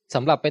คิด ส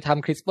ำหรับไปท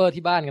ำ CRISPR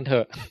ที่บ้านกันเถ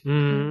อะ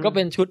ก็เ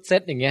ป็นชุดเซ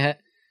ตอย่างเงี้ยฮะ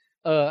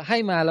ให้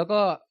มาแล้ว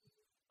ก็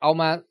เอา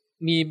มา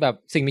มีแบบ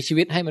สิ่งมีชี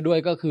วิตให้มาด้วย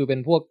ก็คือเป็น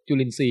พวกจุ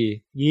ลินทรีย์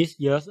ยีสต์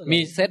เยอะมี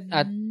เซต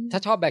ถ้า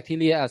ชอบแบคที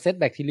เรียเซต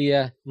แบคทีเรีย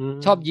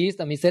ชอบยีสต์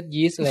มีเซต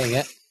ยีสต์อะไรอย่างเ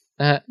งี้ย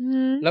นะฮะ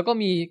แล้วก็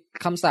มี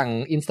คำสั่ง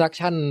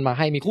instruction มาใ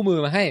ห้มีคู่มือ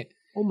มาให้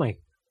โอ้my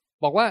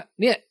บอกว่า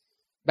เนี่ย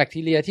แบค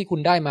ทีเรียที่คุณ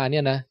ได้มาเนี่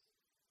ยนะ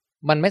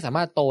มันไม่สาม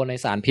ารถโตใน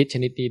สารพิษช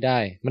นิดนี้ได้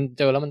มันเ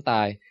จอแล้วมันต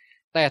าย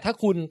แต่ถ้า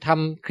คุณท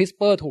ำ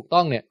CRISPR ถูกต้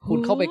องเนี่ยคุณ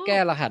เข้าไปแก้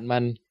รหัสมั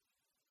น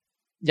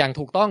อย่าง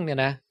ถูกต้องเนี่ย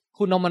นะ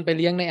คุณเอามันไป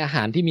เลี้ยงในอาห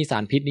ารที่มีสา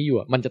รพิษนี้อยู่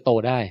มันจะโต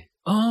ได้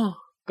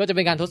ก็จะเ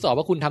ป็นการทดสอบ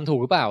ว่าคุณทำถูก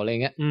หรือเปล่าอะไร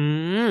เงี้ย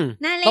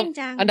น่าเล่น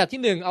จังอันดับ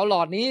ที่1เอาหล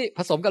อดนี้ผ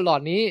สมกับหลอ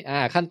ดนี้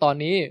ขั้นตอน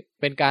นี้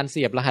เป็นการเ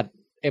สียบรหัส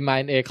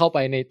mRNA เข้าไป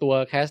ในตัว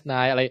Cas9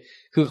 อะไร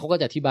คือเขาก็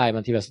จะอธิบายมั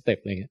นทีละสเต็ป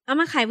อะไรเงี้ยเอา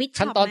มาขายวิชช็อป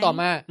ขั้นตอนต่อ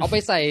มาเอาไป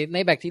ใส่ใน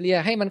แบคทีเรีย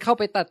ให้มันเข้า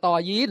ไปตัดต่อ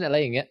ยีสต์อะไร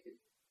อย่างเงี้ย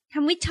ท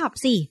ำวิชช็อป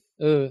สิ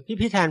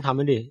พี่แทนทำ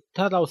มันดิ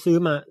ถ้าเราซื้อ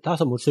มาถ้า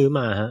สมมติซื้อม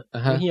าฮะ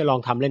แล้วเฮียลอง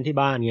ทำเล่นที่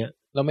บ้านเงี้ย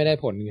เราไม่ได้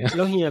ผลเงี้ยแ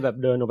ล้วเฮียแบบ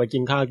เดินออกไปกิ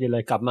นข้าวกินอะไร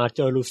กลับมาเ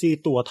จอลูซี่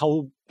ตัวเท่า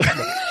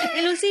ไ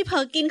อ้ลูซี่เผล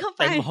อกินเข้าไ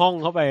ปเต็มห้อง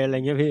เข้าไปอะไร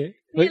เงี้ยพี่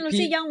ลู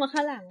ซี่ย่องมาข้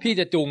างหลังพี่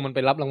จะจูงมันไป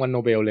รับรางวัลโน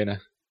เบลเลยนะ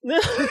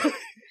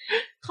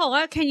เขาว่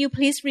า can you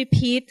please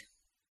repeat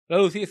แล้ว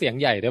ลูซี่เสียง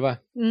ใหญ่ได้ป่ะ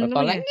ต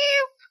อนแรก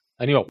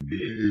อันนี้บอก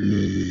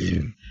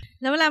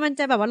แล้วเวลามัน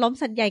จะแบบว่าล้ม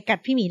สัตว์ใหญ่กัด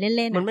พี่หมีเ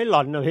ล่นๆมันไม่หล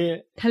อนนะพี่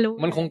ทะลุ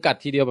มันคงกัด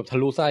ทีเดียวแบบทะ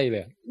ลุไส้เล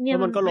ยแล้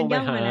วมันก็ลงไป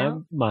หา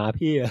หมา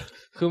พี่อ่ะ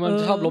คือมัน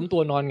ชอบล้มตั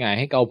วนอนหงาย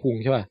ให้เกาพุง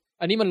ใช่ป่ะ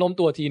อันนี้มันล้ม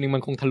ตัวทีนึงมั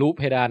นคงทะลุเ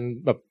พดาน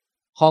แบบ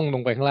ห้องล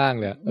งไปข้างล่าง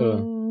เลย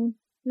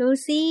ลู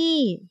ซี่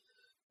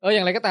อ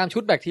ย่างไรก็ตามชุ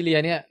ดแบคทีเรีย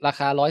เนี่ยรา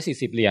คา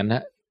$140น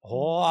ะโอ้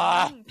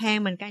แพง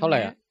เหมือนกันเท่าไหร่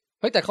อ่ะ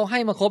เฮ้ยแต่เขาให้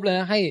มาครบเลย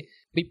นะให้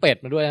ปิเปต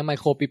มาด้วยนะไม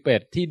โครปิเป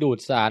ตที่ดูด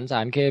ส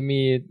ารเค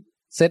มี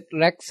เซต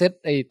แร็กเซต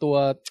ไอตัว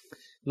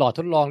หลอดท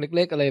ดลองเ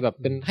ล็กๆอะไรแบบ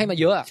เป็นให้มา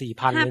เยอะอ่ะ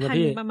 4,000 เลยนะ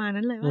พี่ประมาณ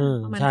นั้นเลย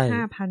ประมาณ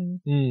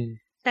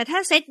 5,000 แต่ถ้า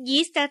เซตยี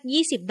สต์จะ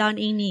$20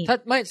เองนี่ถ้า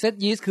ไม่เซต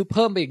ยีสต์คือเ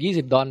พิ่มไปอีก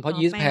$20เพราะ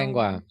ยีสต์แพงก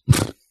ว่า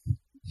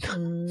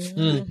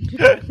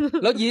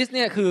แล้วยีสต์เ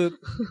นี่ยคือ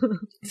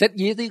เซต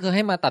ยีสต์ที่คือใ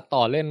ห้มาตัดต่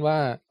อเล่นว่า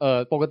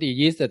ปกติ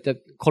ยีสต์จะ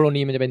โคโล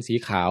นีมันจะเป็นสี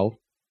ขาว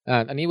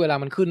อันนี้เวลา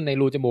มันขึ้นใน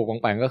รูจมูกของ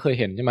แปงก็เคย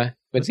เห็นใช่ไหม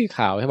เป็นสีข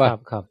าวใช่ป่ะ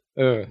ครับ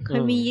เค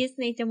ยมียีสต์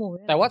ในจมูก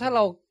แต่ว่าถ้าเร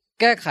า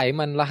แก้ไข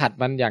มันรหัส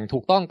มันอย่างถู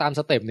กต้องตาม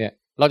สเต็ปเนี่ย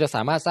เราจะส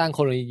ามารถสร้างโค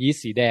โลนียีส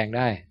ต์สีแดงไ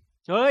ด้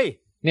เฮ้ย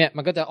เนี่ย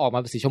มันก็จะออกมา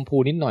เป็นสีชมพู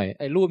นิดหน่อย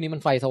ไอ้รูปนี้มั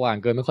นไฟสว่าง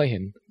เกินไม่ค่อยเห็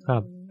นครั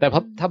บแต่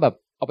ถ้าแบบ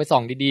เอาไปส่อ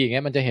งดีๆอย่างเ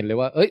งี้ยมันจะเห็นเลย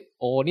ว่า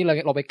นี่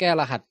เราไปแก้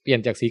รหัสเปลี่ยน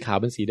จากสีขาว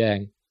เป็นสีแดง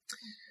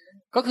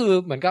ก็คือ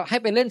เหมือนกับให้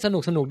ไปเล่นส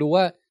นุกดู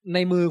ว่าใน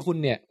มือคุณ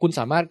เนี่ยคุณ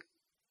สามารถ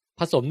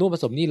ผสมนู่นผ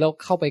สมนี่แล้ว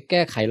เข้าไปแ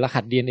ก้ไขรหั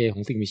ส DNA ข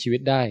องสิ่งมีชีวิ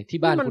ตได้ที่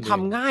บ้านคุณมันท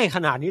ำง่ายข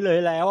นาดนี้เลย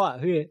แล้วอ่ะ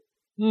พี่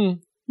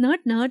เนิร์ด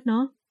เนา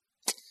ะ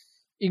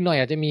อีกหน่อย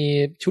อาจจะมี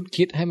ชุด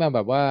คิดให้มาแบ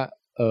บว่า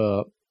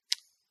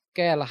แ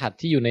ก้รหัส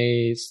ที่อยู่ใน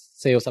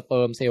เซลล์สเปิ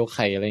ร์มเซลล์ไ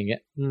ข่อะไรอย่างเงี้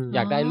ยอย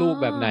ากได้ลูก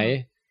แบบไหน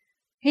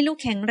ให้ลูก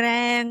แข็งแร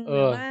งห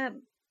รือว่า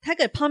ถ้าเ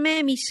กิดพ่อแม่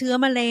มีเชื้อ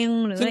มะเร็ง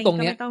หรืออะไรก็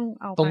ไม่ต้อง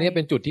เอาไปตรงนี้เ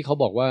ป็นจุดที่เขา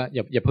บอกว่า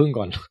อย่าพึ่ง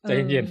ก่อนใจ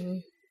เย็น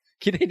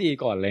ๆคิดให้ดี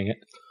ก่อนอะไรเงี้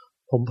ย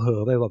ผมเผล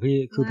อไปว่ะพี่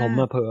คือผม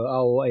มาเผลอเอ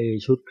าไอ้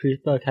ชุด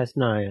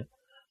CRISPR-Cas9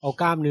 เอา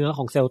กล้ามเนื้อข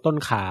องเซลล์ต้น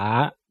ขา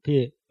พี่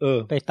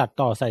ไปตัด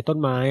ต่อใส่ต้น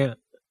ไม้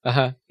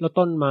แล้ว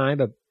ต้นไม้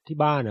แบบที่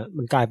บ้าน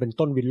มันกลายเป็น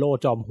ต้นวิลโล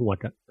จอมหวด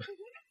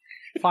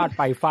ฟาดไ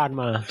ปฟาด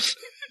มา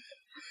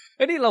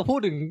นี่เราพูด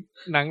ถึง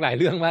หนังหลาย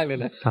เรื่องมากเลย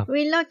นะ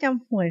วิลโลจอม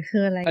หวดคื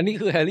ออะไรอันนี้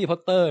คือแฮร์รี่พอต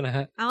เตอร์นะฮ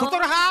ะถูกต้อ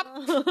งนะครับ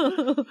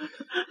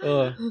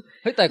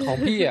เฮ้ยแต่ของ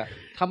พี่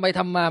ทำไปท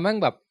ำมามั่ง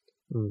แบบ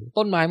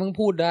ต้นไม้มั่ง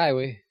พูดได้เ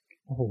ว้ย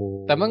โอ้โห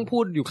แต่มั่งพู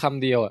ดอยู่ค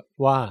ำเดียว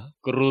ว่า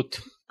ก รูท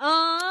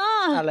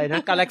อะไรนะ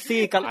กาแล็ก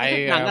ซี่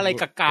หนังอะไร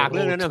กากๆเ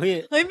รื่องนั้นนะพี่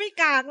เฮ้ยไม่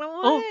กากนะเ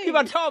ว้ยพี่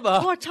บันชอบเหรอ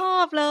โคตรชอ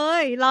บเล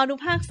ยรอดู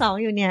ภาค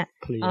2อยู่เนี่ย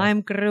I'm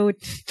Groot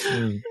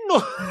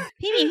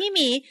พี่ห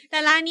มีแต่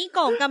ร้านนี้โ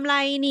ก่งกำไร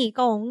นี่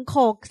โก่งโข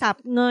กสับ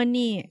เงิน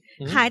นี่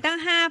ขายตั้ง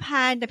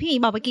 5,000 แต่พี่หมี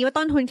บอกเมื่อกี้ว่า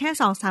ต้นทุนแค่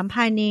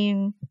 2-3,000 เอง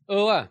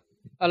ว่ะ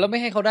แล้วไม่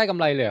ให้เขาได้กำ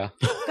ไรเลยเหรอ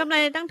กำไร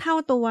ตั้งเท่า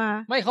ตัว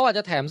ไม่เขาอาจจ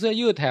ะแถมเสื้อ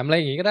ยืดแถมอะไร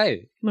อย่างงี้ก็ได้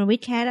เหมือนวิ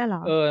ดแคทเหร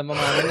อประ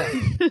มาณนั้นแหละ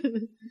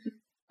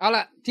เอา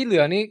ล่ะที่เหลื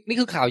อนี่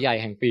คือข่าวใหญ่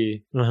แห่งปี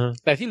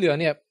แต่ที่เหลือ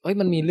เนี่ย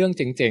มันมีเรื่องเ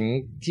จ๋ง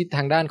ๆที่ท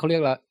างด้านเขาเรีย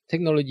กละเทค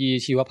โนโลยี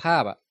ชีวภา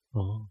พ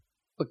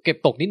เก็บ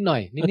ตกนิดหน่อ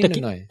ยนิด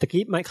หน่อยตะ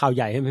กี้ข่าวใ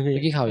หญ่ใช่ไหมพี่ต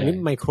ะกี้ข่าวใหญ่นี่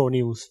ไมโคร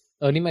นิวส์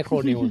นี่ไมโคร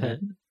นิวส์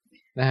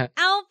นะฮะ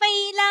เอาไป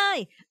เลย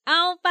เอ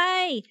าไป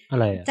อะ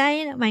ไรใจ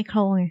ไมโคร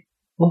ไง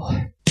โอ้ย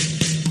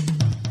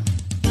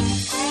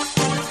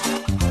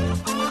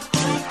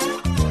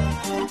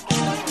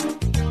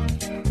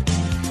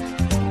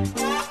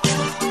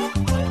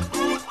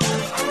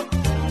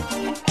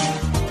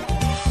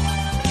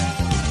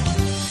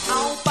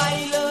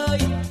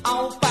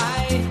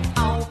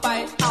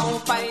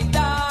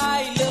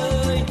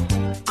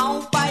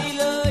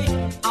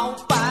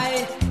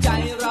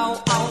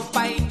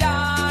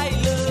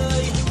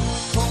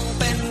คง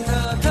เป็นเธ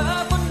อ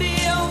คนเดี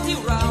ยวที่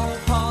เรา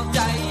พอใจ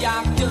อยา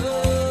กเจ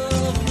อ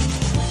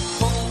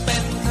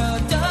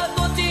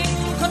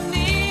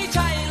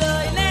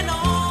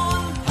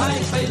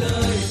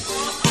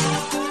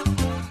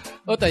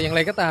แต่อย่างไ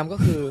รก็ตามก็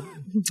คือ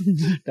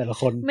แต่ละ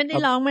คน ไม่ได้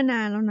ร้องมาน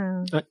านแล้วนะ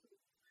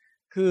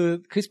คือ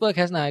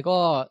CRISPR-Cas9 ก็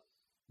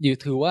อยู่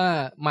ถือว่า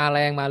มาแร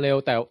งมาเร็ว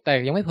แต่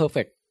ยังไม่เพอร์เฟ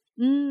ค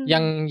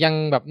ยัง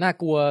แบบน่า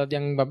กลัวยั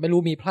งแบบไม่รู้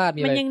มีพลาดมี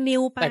อะไรมันยังนิ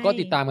วไปแต่ก็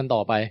ติดตามกันต่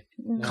อไป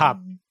ครับ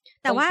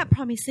แต่ว่า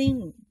promising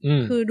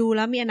คือดูแ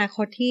ล้วมีอนาค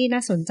ตที่น่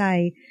าสนใจ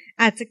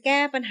อาจจะแก้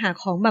ปัญหา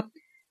ของแบบ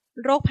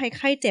โรคภัยไ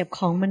ข้เจ็บข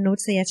องมนุ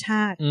ษยช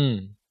าติ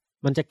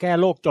มันจะแก้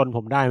โรคจนผ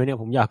มได้ไหมเนี่ย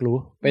ผมอยากรู้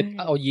ไป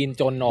เอายีน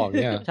จนออกเ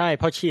นี่ยใช่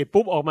พอฉีด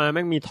ปุ๊บออกมาแ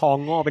ม่งมีทอง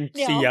งอกเป็น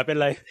เสียเป็นอ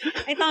ะไร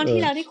ไอตอนที่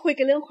แล้วที่คุย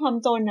กันเรื่องความ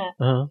จนอ่ะ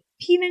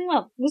พี่แม่งแบ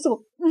บรู้สึก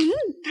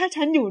ถ้า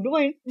ฉันอยู่ด้ว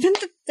ยฉัน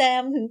จะแจ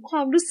มถึงคว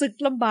ามรู้สึก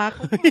ลำบากข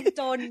องความ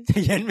จนจะ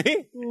เย็นไหม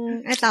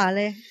ไอต่อเ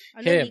ลยเอา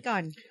เรื่องนี้ก่อ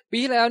นปี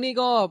ที่แล้วนี่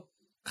ก็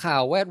ข่า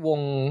วแวดวง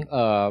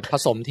ผ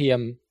สมเทียม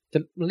จะ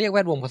เรียกแว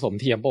ดวงผสม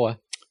เทียมป่ะวะ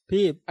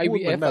พี่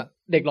IVF แบบ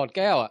เด็กหลอดแ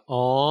ก้วอ่ะ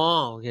อ๋อ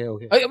โอเค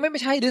ไ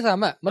ม่ใช่ด้วยซ้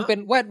ำอ่ะมันเป็น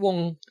แวดวง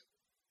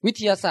วิ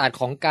ทยาศาสตร์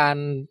ของการ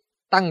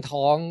ตั้ง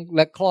ท้องแ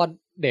ละคลอด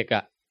เด็กอ่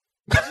ะ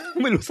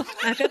ไม่รู้สัก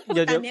เ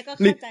ดี๋ยว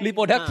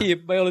reproductive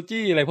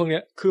biology อะไรพวกเนี้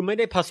ยคือไม่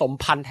ได้ผสม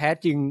พันธุ์แท้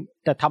จริง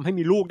แต่ทำให้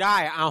มีลูกได้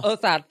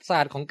ศา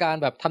สตร์ของการ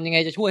แบบทำยังไง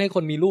จะช่วยให้ค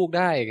นมีลูกไ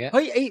ด้อย่างเงี้ยเ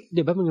ฮ้ยเ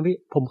ดี๋ยวแป๊บนึงพี่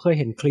ผมเคย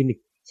เห็นคลินิก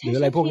หรืออ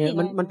ะไรพวกนี้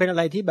มันเป็นอะ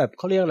ไรที่แบบเ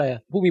ขาเรียกอะไร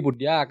ผู้มีบุต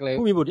รยากเลย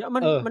ผู้มีบุตรยาก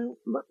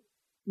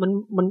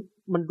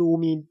มันดู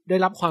มีได้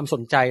รับความส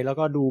นใจแล้ว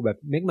ก็ดูแบบ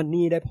เมคมัน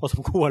นี่ได้พอส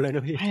มควรเลยน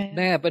ะพี่แ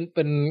น่เ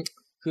ป็น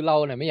คือเรา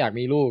เนี่ยไม่อยาก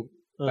มีลูก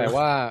แต่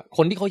ว่าค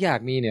นที่เขาอยาก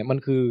มีเนี่ยมัน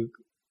คือ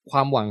คว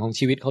ามหวังของ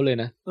ชีวิตเขาเลย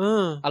นะ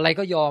อะไร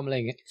ก็ยอมอะไรอ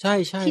ย่างเงี้ยใช่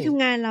ใช่ที่ท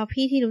ำงานเรา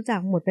พี่ที่รู้จัก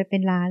หมดไปเป็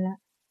นล้านแล้ว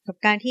กับ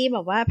การที่แบ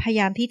บว่าพยา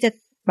ยามที่จะ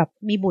แบบ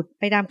มีบุตร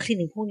ไปตามคลิ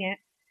นิกพวกเนี้ย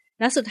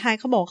แล้วสุดท้าย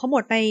เขาบอกเขาหม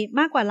ดไป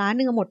มากกว่าล้าน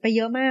นึงหมดไปเ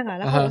ยอะมากอ่ะ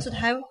แล้วพอสุด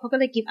ท้ายเขาก็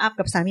เลยกิฟต์อัพ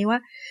กับสามีว่า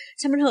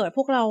ฉันมันเถอะพ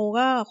วกเรา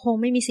ก็คง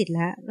ไม่มีสิทธิ์แ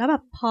ล้วแบ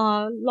บพอ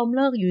ล้มเ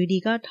ลิกอยู่ดี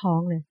ก็ท้อ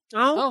งเลย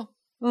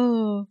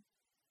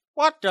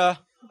what the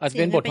อาจจะ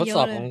เป็นบททดส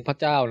อบของพระ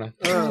เจ้านะ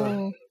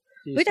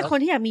แต่คน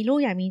ที่อยากมีลูก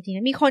อยากมีจริง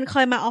มีคนเค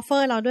ยมาออฟเฟอ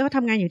ร์เราด้วยเขาท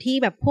ำงานอยู่ที่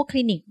แบบพวกค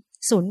ลินิก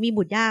ศูนย์มี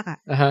บุตรยากอ่ะ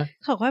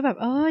เขาก็แบบ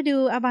ดู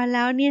อาบานแ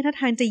ล้วเนี่ยถ้า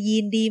ทางจะยี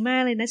นดีมา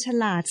กเลยนะฉ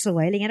ลาดสว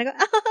ยอะไรเงี้ยแล้วก็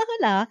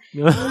เหรอ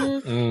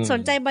สน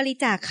ใจบริ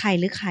จาคไข่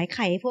หรือขายไ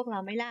ข่พวกเรา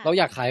ไม่ล่ะเรา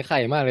อยากขายไข่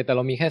มากเลยแต่เร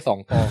ามีแค่2 ฟอง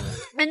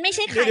มันไม่ใ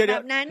ช่ไข่แบ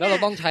บนั้นแล้วเรา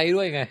ต้องใช้ด้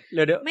วยไงเ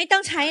ดี๋ยวไม่ต้อ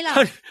งใช้หรอก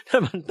ถ้า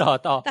มันต่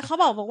อแต่เขา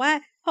บอกว่า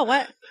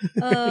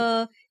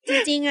จ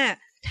ริงๆอ่ะ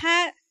ถ้า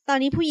ตอน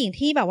นี้ผู้หญิง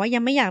ที่แบบว่ายั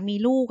งไม่อยากมี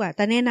ลูกอ่ะแ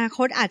ต่ในอนาค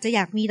ตอาจจะอย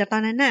ากมีแต่ตอ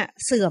นนั้นน่ะ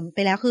เสื่อมไป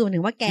แล้วคือหมายถึ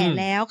งว่าแก่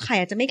แล้วไข่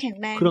อาจจะไม่แข็ง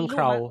แรงเครื่องเค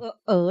รา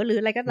หรือ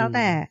อะไรก็แล้วแ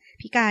ต่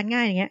พิการง่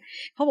ายอย่างเงี้ย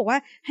เขาบอกว่า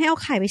ให้เอา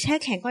ไข่ไปแช่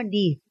แข็งก่อน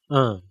ดี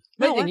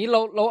ไม่อย่างนี้เ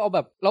ราเอาแบ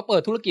บเราเปิ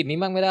ดธุรกิจนี้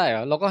มั่งไม่ได้เหร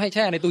อเราก็ให้แ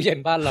ช่ในตู้เย็น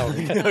บ้านเรา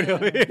เดี๋ยว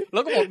แล้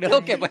วก็บอกเดี๋ยวเร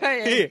าเก็บไว้ให้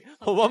พี่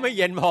ผมว่าไม่เ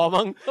ย็นพอ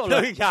มั้งเรื่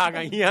องยากไง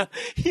เฮี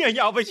ยอย่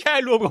าเอาไปแช่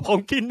รวมกับขอ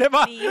งกินได้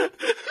ป่ะ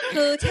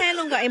คือแช่ร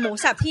วมกับไอหมู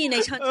สับที่ใน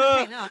ช้อนแข็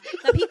งแล้ว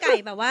แล้วพี่ไก่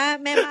แบบว่า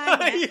แม่บ้าน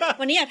เนี่ย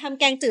วันนี้อยากทำ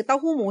แกงจืดเต้า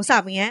หู้หมูสั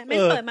บอย่างเงี้ยไม่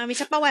เปิดมามี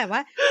ชักป้าแหวกว่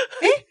า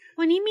เอ๊ะ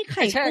วันนี้มีไ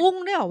ข่กุ้ง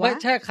ด้วยเหรอวะไม่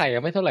แช่ไข่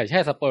ไม่เท่าไหร่แช่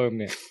สเปิร์ม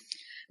เนี่ย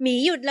หมี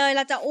หยุดเลยเ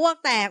ราจะอ้วก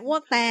แตก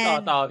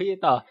ต่อพี่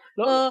ต่อ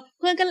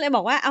เพื่อนก็เลยบ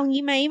อกว่าเอา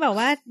งี้ไหมแบบ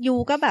ว่ายู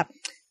ก็แบบ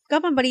ก็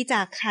มันบริจ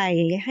าคไข่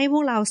ให้พ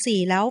วกเรา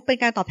4แล้วเป็น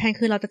การตอบแทน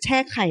คือเราจะแช่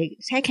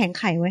แข็ง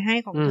ไข่ไว้ให้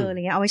ของเธออะไรเ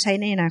งี้ยเอาไว้ใช้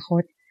ในอนาค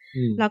ต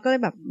เราก็เล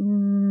ยแบบ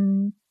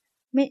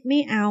ไม่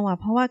เอาอ่ะ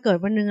เพราะว่าเกิด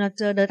วันนึงเรา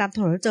เดินตามถ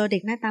นนเจอเด็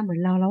กหน้าตาเหมือน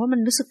เราแล้วว่ามัน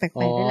รู้สึกแปลก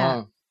ๆด้วยล่ะ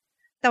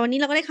แต่วันนี้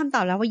เราก็ได้คำต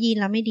อบแล้วว่ายีน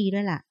เราไม่ดีด้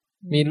วยล่ะ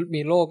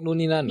มีโรคนู่น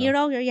นี่นั่นมีโร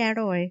คเยอะแยะ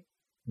เลย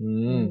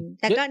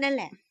แต่ก็นั่นแ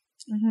หละ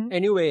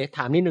anyway ถ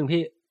ามนิดนึง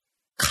พี่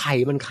ไข่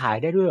มันขาย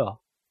ได้ด้วยเหรอ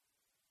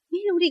ไ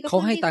ม่รู้ดิเขา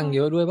ให้ตังค์เย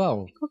อะด้วยเปล่า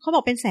เขาบ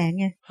อกเป็นแสน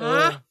ไง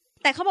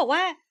แต่เขาบอกว่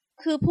า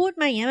คือพูด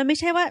มาอย่างเงี้ยมันไม่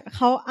ใช่ว่าเข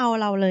าเอา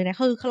เราเลยนะ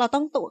คือเราต้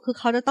องตุคือ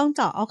เขาจะต้องเ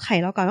จาะเอาไข่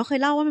เราก่อนก็เคย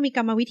เล่าว่ามันมีก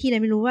รรมวิธีอะไร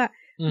ไม่รู้ว่า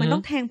มันต้อ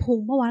งแทงพุง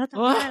เมื่อวานเราจำไ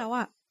ม่ได้แล้ว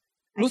อ่ะ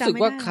รู้สึก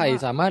ว่าไข่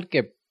สามารถเ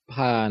ก็บ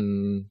ผ่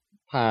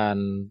าน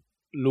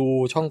รู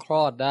ช่องคล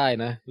อดได้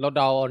นะเราเ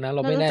ดานะเร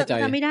าไม่แน่ใจ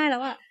จำไม่ได้แล้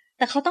วอ่ะแ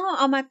ต่เขาต้อง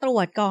เอามาตรว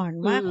จก่อน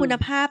ว่าคุณ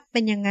ภาพเ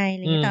ป็นยังไงอะไ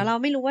รแต่เรา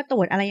ไม่รู้ว่าตร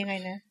วจอะไรยังไง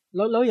นะ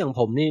แล้วอย่าง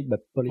ผมนี่แบ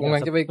บบริจาค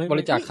จะไปบ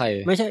ริจาคไข่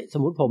ไม่ใช่ส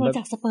มมติผมบริ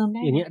จาคสเปิร์มไ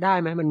ด้อย่างเงี้ยได้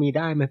ไหมมันมีไ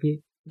ด้ไหมพี่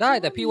ได้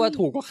แต่พี่ว่า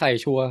ถูกกว่าไข่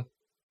ชัวร์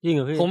จริงเห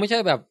รอพี่คงไม่ใช่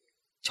แบบ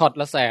ช็อต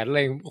ละแสนอะไร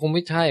คงไ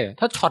ม่ใช่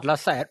ถ้าช็อตละ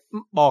แสน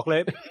บอกเล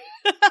ย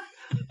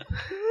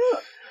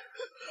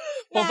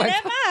ผมไป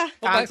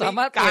สาม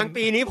ารถกลาง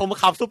ปีนี้ผม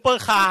ขับซุปเปอ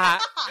ร์คาร์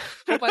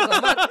ผมไปสา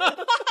ม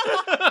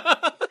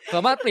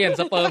ารถเปลี่ยน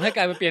สเปิร์มให้ก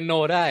ลายเป็นเปียโน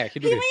ได้คิด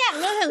ดูดิพี่ไม่อยาก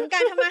เลือกถึงกา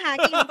รทำอาหาร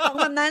กินของ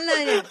แบบนั้นเล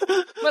ยเนี่ย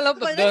ไม่แล้ว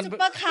เดินซุป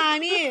เปอร์คา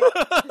ร์นี่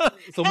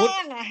สมมุติ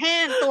แห้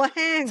งตัวแ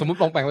ห้งสมมุติ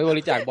ปองแปงไปบ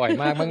ริจาคบ่อย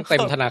มากมันเต็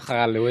มธนาคา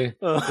รเลย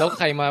แล้วใ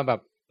ครมาแบบ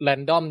แร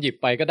นดอมหยิบ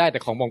ไปก็ได้แต่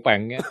ของปองแปง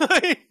เงี้ย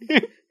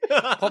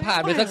พอผ่า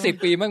นไปสัก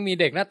10 ปีมันมี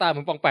เด็กหน้าตาเหมื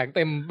อนปองแปงเ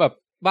ต็มแบบ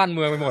บ้านเ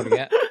มืองไปหมดอย่าง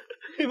เงี้ย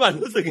บัน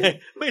รู้สึกไง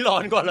ไม่ร้อ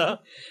นก่อนเหรอ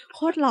โค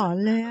ตรหลอน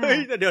เลยอ่ะเฮ้ย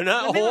แต่เดี๋ยวนะ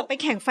โอ้โหไป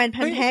แข่งแฟน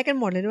พันธุ์แท้กัน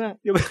หมดเลยด้วย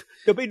เดี๋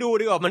ยวไปดู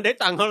ดีกว่ามันได้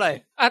ตังค์เท่าไหร่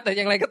แต่อ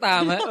ย่างไรก็ตา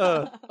มฮะ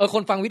ค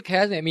นฟังวิดแค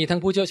สเนี่ยมีทั้ง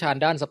ผู้เชี่ยวชาญ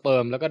ด้านสเปิ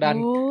ร์มแล้วก็ด้าน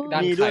ไข่ด้า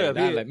น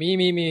อะไร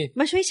มี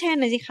มาช่วยแชร์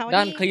หน่อยสิคะ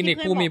ด้านคลินิก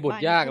ผู้มีบุต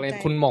รยากอะไร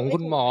คุณห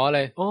มออะไร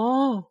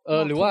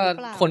หรือว่า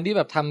คนที่แ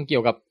บบทำเกี่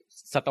ยวกับ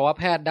สัตว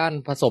แพทย์ด้าน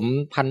ผสม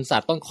พันธุ์สั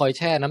ตว์ต้องคอยแ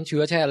ช่น้ำเชื้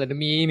อแช่อะไร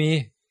มี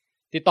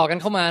ติดต่อกัน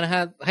เข้ามานะฮ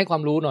ะให้ควา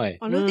มรู้หน่อย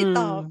นึกติด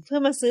ต่อเพื่อ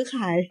มาซื้อข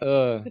าย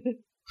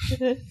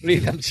รี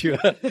ดน้ำเชื้อ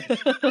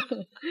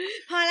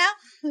พอแล้ว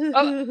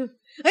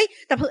เฮ้ย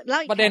แต่เล่า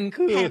อีกประเด็น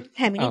คือแถ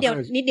มนิดเ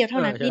ดียวเท่า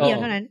นั้น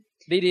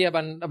ดี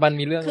บัน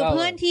มีเรื่องคือเ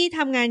พื่อนที่ท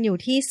ำงานอยู่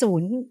ที่ศู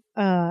นย์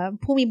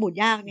ผู้มีบุตร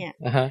ยากเนี่ย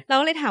เรา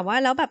ก็เลยถามว่า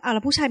แล้วแบบแ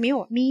ล้วผู้ชายไม่บ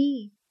อกมี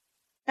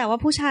แต่ว่า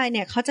ผู้ชายเ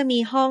นี่ยเขาจะมี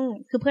ห้อง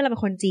คือเพื่อนเราเป็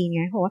นคนจีนไ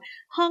งบอกว่า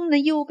ห้องน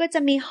ะยูก็จะ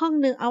มีห้อง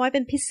นึงเอาไว้เ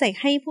ป็นพิเศษ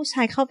ให้ผู้ช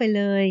ายเข้าไปเ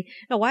ลย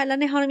แต่ว่าแล้ว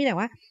ในห้องนั้นมีแต่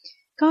ว่า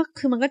ก็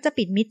คือมันก็จะ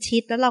ปิดมิดชิ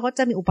ดแล้วเราก็จ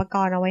ะมีอุปก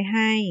รณ์เอาไว้ใ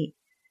ห้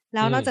แ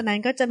ล้วนอกจากนั้น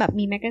ก็จะแบบ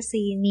มีแมกกา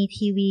ซีนมี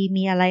ทีวี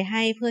มีอะไรใ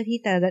ห้เพื่อที่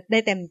จะได้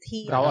เต็ม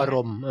ที่เราอาร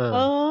มณ์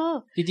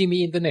จริงๆมี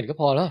อินเทอร์เน็ตก็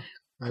พอแล้ว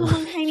คือเมื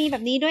องไทยมีแบ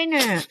บนี้ด้วย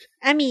น่ะ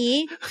หมี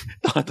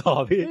ต่อ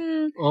พี่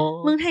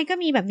เมืองไทยก็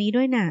มีแบบนี้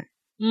ด้วยน่ะ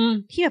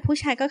ที่แบบผู้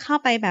ชายก็เข้า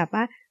ไปแบบ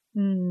ว่า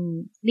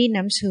รีด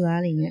น้ำเชื้ออ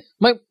ะไรเงี้ย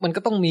ไม่มันก็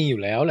ต้องมีอยู่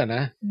แล้วแหละน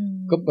ะ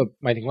ก็แบบ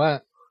หมายถึงว่า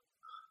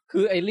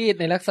คือไอรีด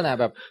ในลักษณะ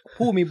แบบ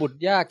ผู้มีบุตร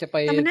ยากจะไป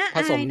ผ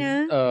สม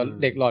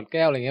เด็กหลอดแ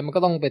ก้วอะไรเงี้ยมัน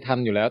ก็ต้องไปท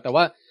ำอยู่แล้วแต่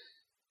ว่า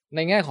ใน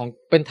แง่ของ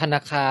เป็นธน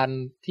าคาร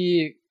ที่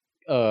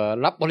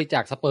รับบริจา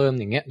คสเปิร์ม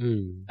อย่างเงี้ย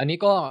อัน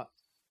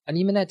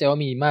นี้ไม่แน่ใจว่า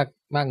มี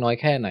มากน้อย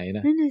แค่ไหนน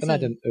ะก็น่า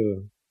จะ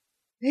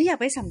อยาก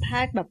ไปสัมภา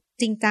ษณ์แบบ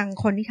จริงจัง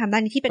คนที่ทำด้า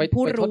นนี้ที่เป็น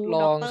ผู้รู้ทดล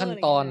องขั้น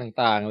ตอน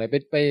ต่างๆอะไร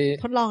ไป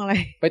ทดลองอะไร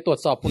ไปตรวจ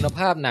สอบคุณภ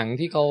าพหนัง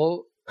ที่เขา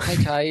ให้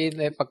ใช้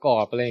ในประกอ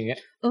บอะไรอย่างเงี้ย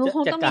ค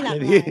งต้องมีหลากหล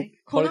าย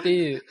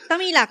ต้อ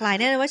งมีหลากหลาย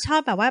แน่เลยว่าชอ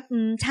บแบบว่า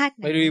ชาติ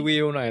ไปรีวิ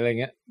วหน่อยอะไร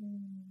เงี้ย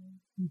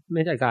ไ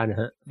ม่จัดการนะ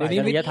ฮะเดี๋ยวนี้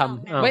วิทย์ท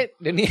ำไม่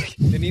เดี๋ยว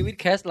นี้วิด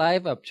แคสไล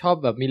ฟ์แบบชอบ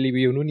แบบมีรี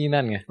วิวนู่นนี่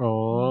นั่นไง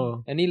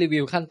อันนี้รีวิ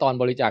วขั้นตอน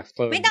บริจาคสเ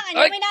ปิร์มไม่ต้องอัน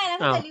นี้ไม่ได้แล้ว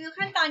ถ้ารีวิว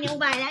ขั้นตอนเนี่ยอุ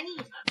บายแล้วนี่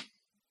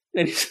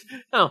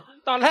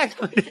ตอนแรก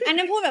อัน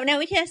นั้นพูดแบบแนว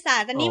วิทยาศาส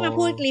ตร์ตอนนี้มา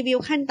พูดรีวิว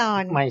ขั้นตอ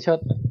นไม่เชิด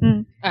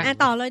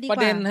ต่อเลยดีกว่าป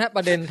ระเ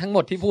ด็นทั้งหม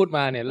ดที่พูดม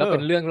าเนี่ยแล้วเป็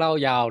นเรื่องเล่า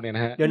ยาวเนี่ยน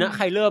ะฮะเดี๋ยวนะใ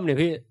ครเริ่มเนี่ย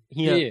พี่เ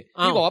ฮีย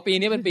พี่บอกว่าปี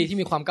นี้เป็นปีที่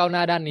มีความก้าวหน้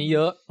าด้านนี้เย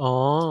อะ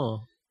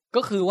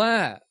ก็คือว่า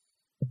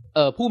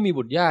ผู้มี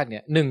บุตรยากเนี่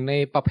ยหนึ่งใน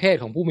ประเภท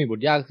ของผู้มีบุต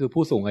รยากคือ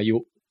ผู้สูงอายุ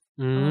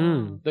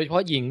โดยเฉพา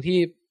ะหญิงที่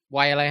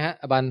วัยอะไรฮะ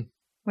อบัน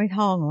วัยท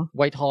องเหรอ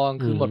วัยทอง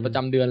คือหมดประจ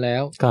ำเดือนแล้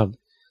วครับ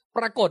ป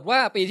รากฏว่า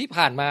ปีที่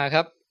ผ่านมาค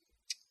รับ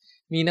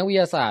มีนักวิท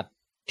ยาศาสตร์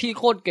ที่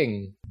โคตรเก่ง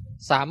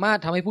สามารถ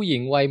ทำให้ผู้หญิ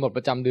งวัยหมดป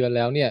ระจำเดือนแ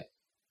ล้วเนี่ย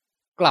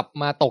กลับ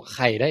มาตกไ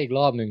ข่ได้อีกร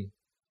อบนึง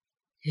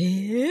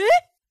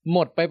หม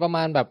ดไปประม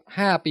าณแบบ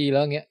5ปีแล้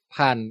วเงี้ย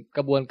ผ่านก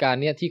ระบวนการ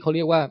เนี่ยที่เขาเ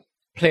รียกว่า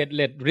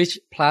platelet rich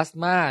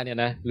plasma เนี่ย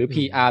นะหรือ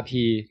PRP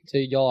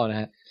ชื่อย่อนะ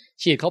ฮะ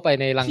ฉีดเข้าไป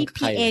ในรังไ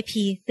ข่ PAP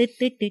ตึ๊ด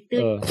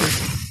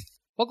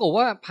ปรากฏ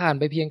ว่าผ่าน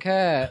ไปเพียงแค่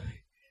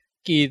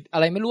กี่อะ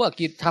ไรไม่รู้อ่ะ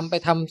กี่ท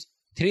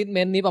ำทรีทเม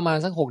นต์นี้ประมาณ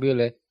สัก6 เดือน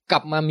เลยกลั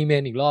บมามีเม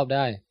นอีกรอบไ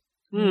ด้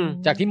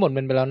จากที่หมดเม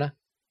นไปแล้วนะ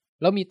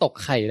แล้วมีตก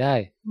ไข่ได้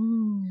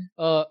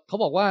เขา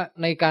บอกว่า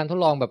ในการทด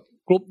ลองแบบ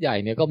กรุ๊ปใหญ่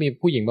เนี่ยก็มี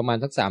ผู้หญิงประมาณ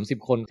สัก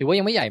30 คนถือว่า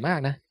ยังไม่ใหญ่มาก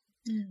นะ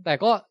แต่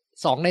ก็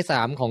2 ใน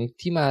 3ของ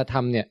ที่มาท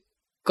ำเนี่ย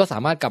ก็สา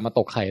มารถกลับมาต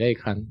กไข่ได้อีก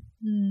ครั้ง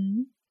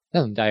น่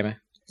าสนใจไหม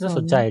น่าส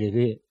นใจดิ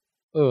พี่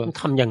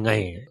ทำยังไง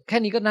แค่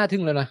นี้ก็น่าทึ่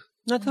งแล้วนะ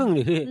น่าทึ่ง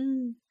ดิพี่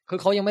คือ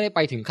เขายังไม่ได้ไป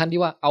ถึงขั้นที่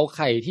ว่าเอาไ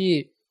ข่ที่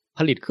ผ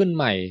ลิตขึ้นใ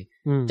หม่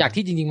จาก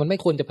ที่จริงๆมันไม่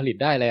ควรจะผลิต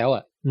ได้แล้วอ่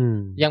ะ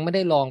ยังไม่ไ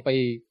ด้ลองไป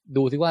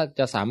ดูซิว่า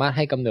จะสามารถใ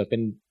ห้กำเนิดเ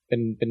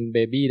ป็นเบ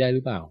บี้ได้ห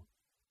รือเปล่า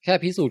แค่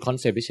พิสูจน์คอน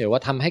เซ็ปต์เฉยๆว่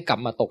าทำให้กลับ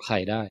มาตกไข่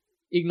ได้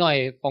อีกหน่อย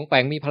ปองแป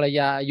งมีภรรย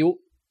าอายุ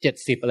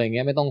70อะไรเ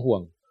งี้ยไม่ต้องห่ว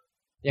ง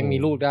ยังมี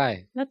ลูกได้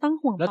แล้วต้อง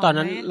ห่วงแล้วตอน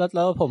นั้นแ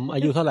ล้วผมอ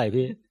ายุเท่าไหร่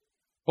พี่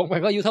ปองแปง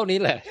ก็อายุเท่านี้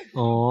แหละ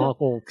อ๋อ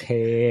โอเค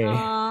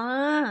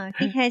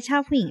พี่แค่ชอ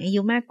บผู้หญิงอา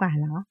ยุมากกว่า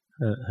เหรอ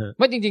ไ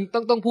ม่จริง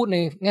ๆต้องพูดใน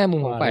แง่มุ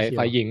มของ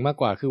ฝ่ายหญิงมาก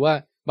กว่าคือว่า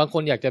บางค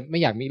นไม่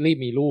อยากรีบ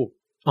มีลูก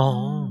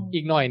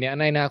อีกหน่อยเนี่ย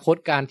ในอนาคต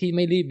การที่ไ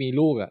ม่รีบมี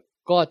ลูกอ่ะ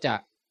ก็จะ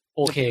โ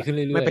อเคขึ้นเ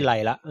รื่อยๆไม่เป็นไร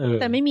ละ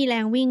แต่ไม่มีแร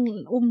งวิ่ง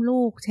อุ้ม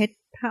ลูกเช็ด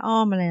ผ้าอ้อ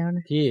มมาแล้วน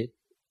ะที่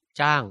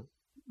จ้าง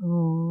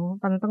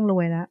ตอนนั้นต้องร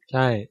วยแล้วใ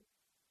ช่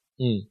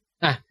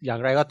อย่าง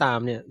ไรก็ตาม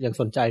เนี่ยยัง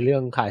สนใจเรื่อ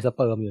งขายสเ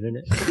ปิร์มอยู่ด้วยเ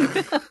นี่ย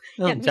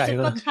อยากมีซุปเ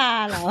ปอร์คา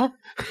ร์เหรอ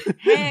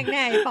แห้งแ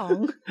น่ป๋อง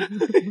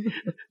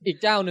อีก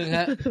เจ้านึงฮ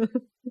ะ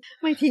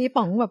ไม่ที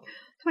ป๋องแบบ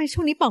ทำไมช่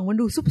วงนี้ป๋องมัน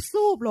ดู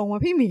ซุบๆลงว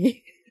ะพี่หมี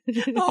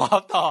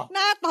ต่อห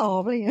น้าต่อ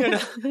อะไรอย่างเงี้ย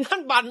ท่า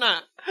นบันอ่ะ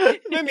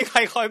ไม่มีใคร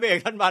คอยเบรก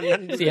ท่านบัน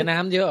เสียน้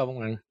ำเยอะอ่ะพวก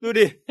นั้นดู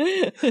ดิ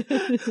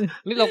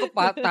นี่เราก็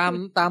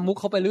ตามมุก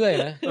เขาไปเรื่อย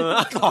นะ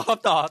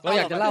ต่อเราอ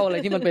ยากจะเล่าอะไร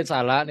ที่มันเป็นสา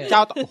ระเนี่ยเจ้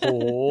าโอ้โห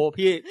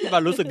พี่บั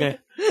นรู้สึกไง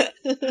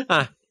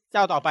เจ้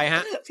าต่อไปฮ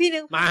ะพี่นึ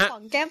กข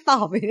องแก้มตอ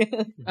บไป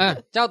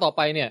เจ้าต่อไ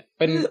ปเนี่ย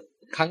เป็น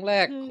ครั้งแร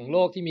กของโล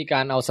กที่มีก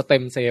ารเอาสเต็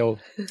มเซลล์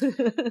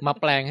มา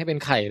แปลงให้เป็น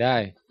ไข่ได้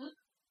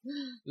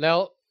แล้ว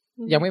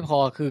ยังไม่พอ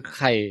คือไ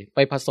ข่ไ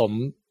ปผสม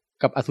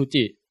กับอสุ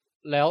จิ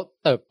แล้ว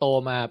เติบโต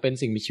มาเป็น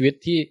สิ่งมีชีวิต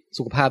ที่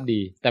สุขภาพดี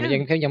แต่มัน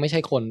ยังไม่ใช่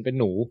คนเป็น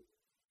หนู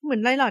เหมือ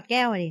นไรหลอดแ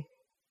ก้วดิ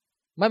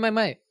ไ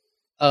ม่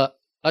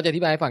เราจะอ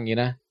ธิบายให้ฟังอย่างนี้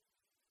นะ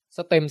ส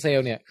เต็มเซล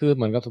ล์เนี่ยคือเ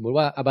หมือนกับสมมุติ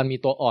ว่าอบันมี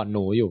ตัวอ่อนห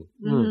นูอยู่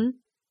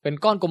เป็น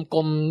ก้อนกล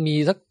มๆมี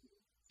สัก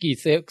กี่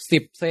เซลล์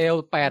10เซล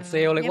ล์8เซ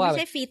ลล์เลยว่าไม่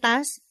ใช่ฟีตั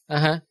ส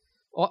ฮะ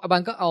อบั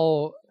นก็เอา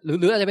ห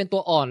รืออาจจะเป็นตั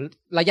วอ่อน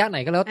ระยะไหน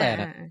ก็แล้วแต่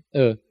นะ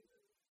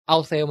เอา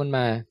เซลล์มันม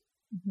า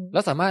แล้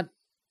วสามารถ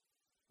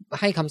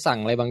ให้คำสั่ง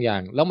อะไรบางอย่า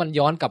งแล้วมัน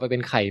ย้อนกลับไปเป็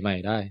นไข่ใหม่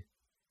ได้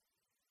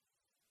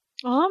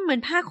อ๋อเหมือน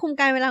ผ้าคลุม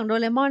กายเวลาของโด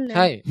เรมอนเลยใ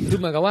ช่คือ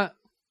เหมือนกับว่า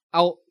เอ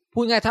าพู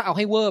ดง่ายถ้าเอาใ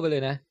ห้เวอร์ไปเล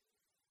ยนะ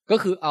ก็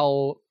คือเอ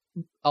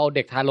าเ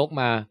ด็กทารก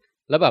มา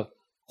แล้วแบบ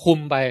คุม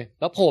ไป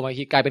แล้วโผล่มาอีก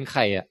ทีกลายเป็นไ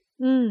ข่อ่ะ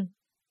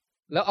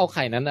แล้วเอาไ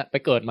ข่นั้นอ่ะไป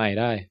เกิดใหม่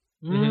ได้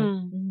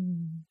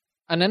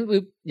อันนั้นคื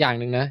ออย่าง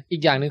หนึ่งนะอี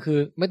กอย่างหนึ่งคือ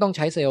ไม่ต้องใ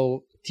ช้เซลล์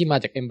ที่มา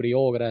จากเอมบริโอ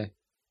ก็ได้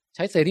ใ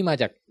ช้เซลล์ที่มา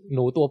จากห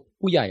นูตัว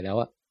ผู้ใหญ่แล้ว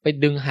อ่ะไป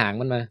ดึงหาง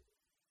มันมา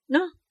เน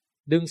าะ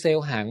ดึงเซล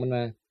ล์หางมันม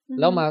า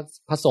แล้วมา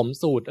ผสม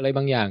สูตรอะไรบ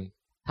างอย่าง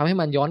ทำให้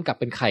มันย้อนกลับ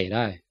เป็นไข่ไ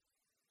ด้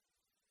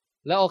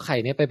แล้วเอาไข่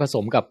นี้ไปผส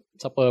มกับ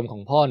สเปิร์มขอ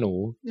งพ่อหนู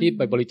ที่ไ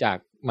ปบริจาค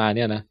มาเ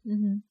นี่ยนะ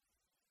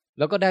แ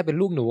ล้วก็ได้เป็น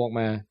ลูกหนูออก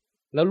มา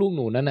แล้วลูกห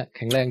นูนั้นน่ะแ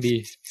ข็งแรงดี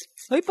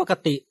เฮ้ยปก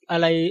ติอะ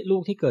ไรลู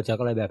กที่เกิดจาก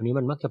อะไรแบบนี้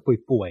มันมักจะ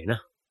ป่วยๆนะ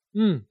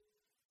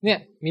เนี่ย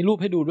มีรูป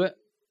ให้ดูด้วย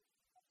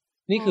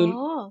นี่คือ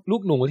ลู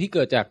กหนูที่เ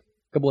กิดจาก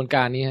กระบวนก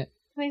ารนี้ฮะ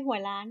ทำไมหัว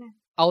ล้านอ่ะ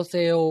เอาเซ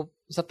ลล์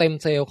สเต็ม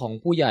เซลล์ของ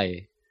ผู้ใหญ่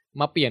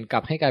มาเปลี่ยนกลั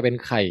บให้กลายเป็น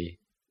ไข่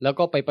แล้ว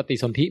ก็ไปปฏิ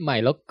สนธิใหม่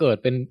แล้วเกิด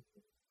เป็น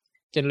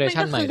เจเนอเร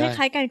ชันใหม่ได้มันก็คือค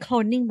ล้ายๆการโคล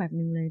นนิ่งแบบ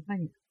นึงเลยป่ะ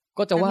เนี่ย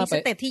ก็จะว่าไปส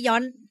เต็ปที่ย้อ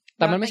นแ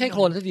ต่มันไม่ใช่โค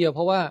ลนซะเดียวเพ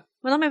ราะว่า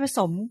มันต้องไปผส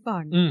มก่อ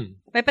น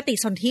ไปปฏิ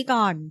สนธิ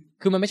ก่อน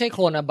คือมันไม่ใช่โค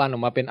ลนอบันออ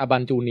กมาเป็นอบั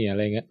นจูเนียร์อะไ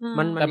รเงี้ย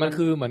แต่มัน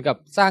คือเหมือนกับ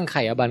สร้างไ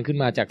ข่อบันขึ้น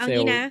มาจากเซล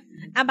ล์นะ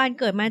อบัน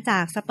เกิดมาจา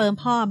กสเปิร์ม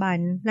พ่ออบัน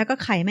แล้วก็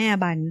ไข่แม่อ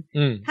บัน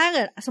ถ้าเ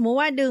กิดสมมุติ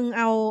ว่าดึงเ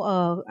อา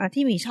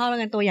ที่หมีชอบแล้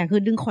วกันตัวอย่างคื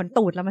อดึงขน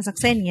ตูดแล้วมาสัก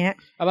เส้นอย่างเงี้ย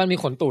อบันมี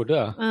ขนตูดด้วย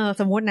เหรอ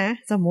สมมตินะ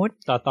สมมติ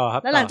ต่อครั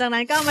บแล้วหลังจาก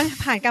นั้นก็มา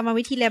ผ่านกรรม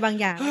วิธีอะไรบาง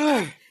อย่าง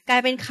กลา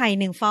ยเป็นไข่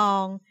1ฟอ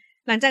ง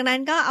หลังจากนั้น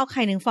ก็เอาไ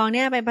ข่1ฟองเ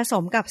นี่ยไปผส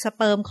มกับสเ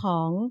ปิร์มขอ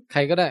งใคร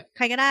ก็ไ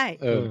ด้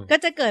ก็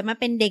จะเกิดมา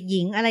เป็นเด็กห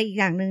ญิงอะไรอีก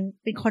อย่างนึง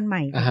เป็นคนให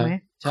ม่ถูกไหม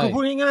คือพู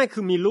ดง่ายๆคื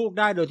อมีลูก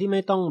ได้โดยที่ไ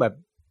ม่ต้องแบบ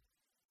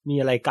มี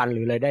อะไรกันห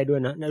รืออะไรได้ด้วย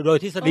นะโดย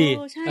ทฤษฎี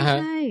ใ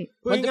ช่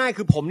พูดง่ายๆ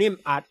คือผมนี่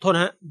โทษน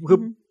ะฮะคือ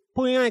พู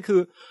ดง่ายๆคือ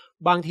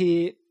บางที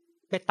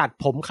ไปตัด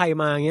ผมใคร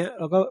มาเงี้ย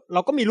เร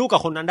าก็มีลูกกั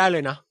บคนนั้นได้เล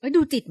ยนะ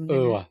ดูจิต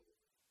ว่ะ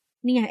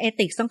นี่ไงเอ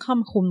ติกต้องเข้า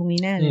มาคุมตรง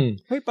นี้แน่เลย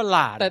เฮ้ยประหล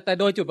าดแต่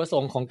โดยจุดประส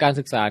งค์ของการ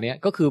ศึกษาเนี้ย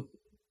ก็คือ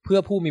เพื่อ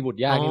ผู้มีบุต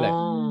รยากนี่แหละ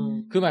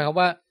คือหมายความ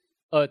ว่า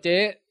เ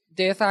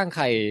จ๊สร้างไ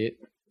ข่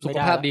สุข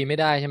ภาพดีไม่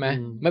ได้ใช่ไหม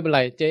ไม่เป็นไร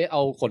เจ๊เอ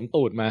าขน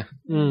ตูดมา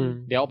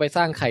เดี๋ยวเอาไปส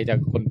ร้างไข่จาก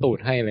ขนตูด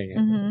ให้อะไรเงี้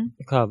ย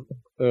ครับ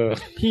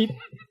พี่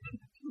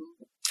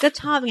ก็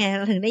ชอบไง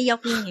ถึงได้ยก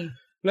นี่ไง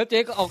แล้วเจ๊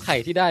ก็เอาไข่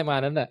ที่ได้มา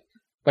นั้นแหละ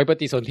ไปป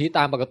ฏิสนธิต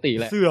ามปกติ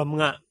แหละเสื่อม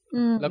อ่ะ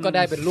แล้วก็ไ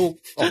ด้เป็นลูก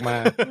ออกมา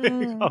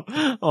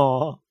อ๋อ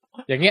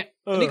อย่างเงี้ย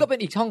อันนี้ก็เป็น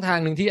อีกช่องทาง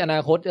หนึ่งที่อนา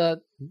คตจะ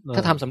ถ้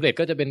าทำสำเร็จ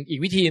ก็จะเป็นอีก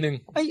วิธีหนึ่ง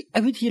ไอ้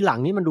วิธีหลัง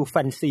นี่มันดูแฟ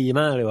นซี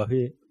มากเลยว่ะ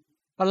พี่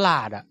ประหล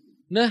าดอ่ะ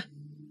เนอะ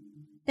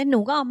แต่หนู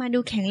ก็ออกมาดู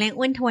แข็งแรง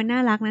อ้วนท้วนน่า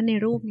รักนะใน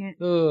รูปเนี้ย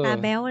ตา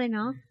แบ๊วเลยเ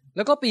นาะแ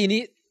ล้วก็ปี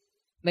นี้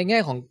ในแง่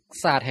ของ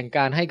ศาสตร์แห่งก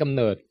ารให้กำเ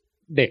นิด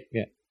เด็กเ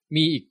นี่ย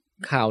มีอีก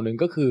ข่าวหนึ่ง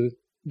ก็คือ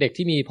เด็ก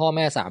ที่มีพ่อแ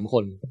ม่3ค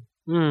น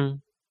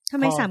ทำ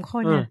ไม3ค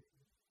นอ่ะ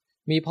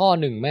มีพ่อ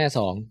1แม่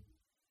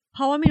2เพ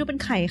ราะว่าไม่รู้เป็น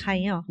ไข่ใคร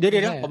เหรอเดี๋ย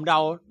วผมเดา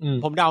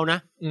นะ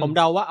ผมเ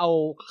ดาว่าเอา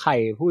ไข่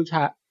ผู้ช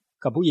าย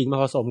กับผู้หญิงมา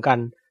ผสมกัน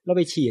แล้วไ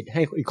ปฉีดใ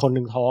ห้อีกคนห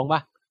นึ่งท้องป่ะ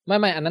ไ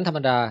ม่อันนั้นธรรม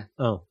ดา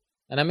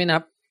อันนั้นไม่นั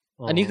บ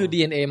อันนี้คือ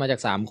DNA มาจาก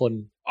3คน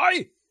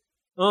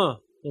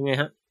ยังไง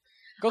ฮะ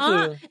ก็คือ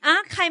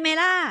ไข่เม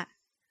ล่า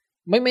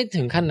ไม่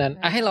ถึงขั้นนั้น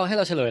ให้เรา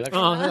เฉลยแล้วกั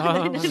น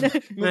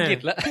มึงกิด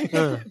แล้ว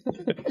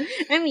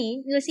หมี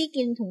ลูซี่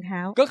กินถุงเท้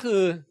าก็คื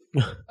อ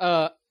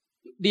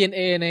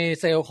DNA ใน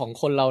เซลล์ของ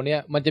คนเราเนี่ย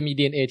มันจะมี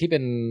DNA ที่เป็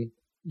น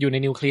อยู่ใน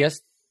นิวเคลียส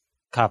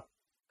ครับ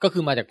ก็คื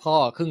อมาจากพ่อ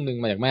ครึ่งนึง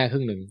มาจากแม่ค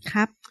รึ่งนึงค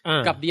รับ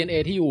กับ DNA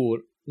ที่อยู่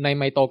ใน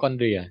ไมโตคอนเ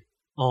ดรีย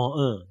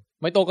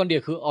ไมโตคอนเดรี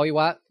ยคืออวัยว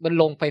ะเป็น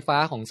โรงไฟฟ้า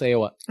ของเซล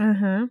ล์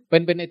เ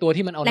ป็นไอตัว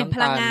ที่มันเอาน้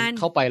ำตาล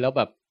เข้าไปแล้วแ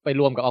บบไป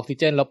รวมกับออกซิ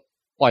เจนแล้ว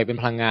ปล่อยเป็น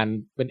พลังงาน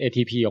เป็น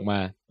ATP ออกมา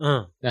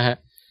นะฮะ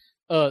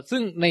ซึ่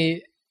งใน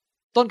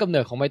ต้นกำเนิ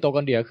ดของไมโตค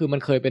อนเดรียคือมัน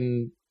เคยเป็น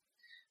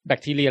แบค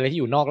ทีเรียอะไรที่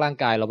อยู่นอกร่าง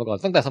กายเรามาก่อน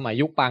ตั้งแต่สมัย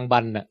ยุคปาง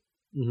บันน่ะ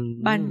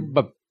บันแบ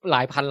บหล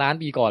ายพันล้าน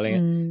ปีก่อนอะไรเ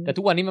งี้ยแต่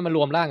ทุกวันนี้มันมาร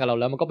วมร่างกับเรา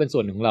แล้วมันก็เป็นส่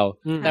วนของเรา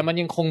แต่มัน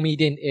ยังคงมี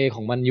DNA ข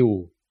องมันอยู่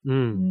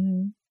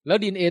แล้ว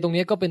DNA ตรง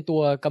นี้ก็เป็นตั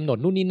วกำหนด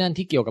นู่นนี่นั่น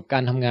ที่เกี่ยวกับกา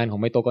รทำงานของ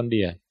ไมโตคอนเด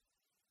รีย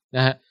น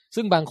ะฮะ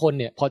ซึ่งบางคน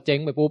เนี่ยพอเจ๊ง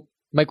ไปปุ๊บ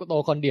ไมโต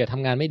คอนเดรียท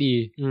ำงานไม่ดี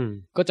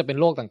ก็จะเป็น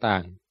โรคต่า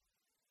ง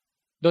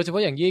ๆโดยเฉพา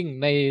ะอย่างยิ่ง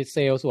ในเซ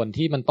ลล์ส่วน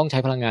ที่มันต้องใช้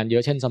พลังงานเยอ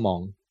ะเช่นสมอ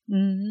ง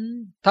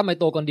ถ้าไม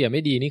โตคอนเดรียไ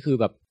ม่ดีนี่คือ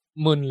แบบ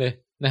มึนเลย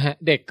นะฮะ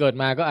เด็กเกิด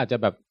มาก็อาจจะ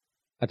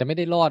ไม่ไ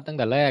ด้รอดตั้งแ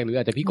ต่แรกหรือ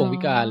อาจจะพิ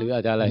การหรืออ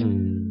าจจะอะไร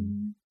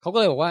เขาก็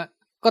เลยบอกว่า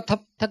ก็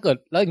ถ้าเกิด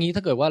แล้วอย่างนี้ถ้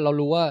าเกิดว่าเรา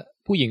รู้ว่า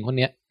ผู้หญิงคนเ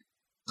นี้ย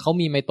เขา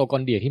มีไมโตคอ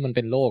นเดรียที่มันเ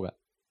ป็นโรคอ่ะ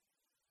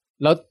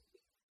แล้ว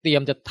เตรีย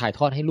มจะถ่ายท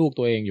อดให้ลูก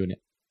ตัวเองอยู่เนี่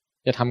ย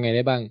จะทำไงไ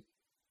ด้บ้าง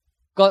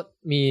ก็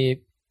มี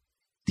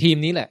ทีม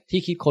นี้แหละที่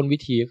คิดค้นวิ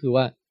ธีก็คือ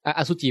ว่า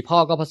อสุจิพ่อ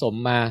ก็ผสม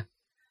มา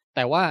แ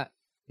ต่ว่า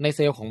ในเซ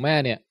ลล์ของแม่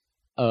เนี่ย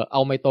เอ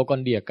าไมโตคอ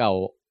นเดรียเก่า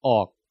อ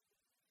อก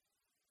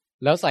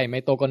แล้วใส่ไม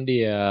โตคอนเดรี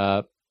ย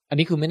อัน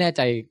นี้คือไม่แน่ใ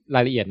จรา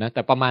ยละเอียดนะแ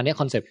ต่ประมาณนี้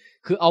คอนเซ็ปต์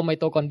คือเอาไม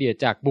โตคอนเดรีย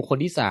จากบุคคล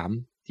ที่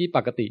3ที่ป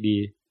กติดี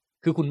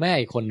คือคุณแม่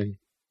อีกคนนึง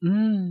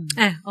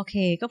โอเค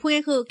ก็พูดง่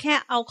ายคือแค่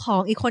เอาขอ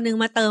งอีกคนนึง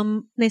มาเติม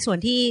ในส่วน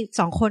ที่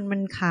2คนมั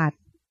นขาด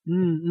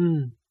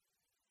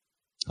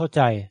เข้าใ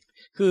จ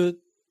คือ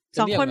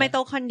2คนไมโต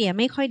คอนเดรีย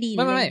ไม่ค่อยดีไ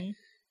ม่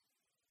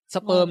ส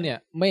เปิร์มเนี่ย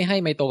ไม่ให้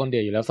ไมโตคอนเดรี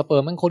ยอยู่แล้วสเปิ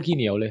ร์มมันโคตรขี้เ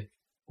หนียวเลย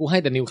กูให้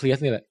แต่นิวเคลียส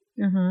นี่แหละ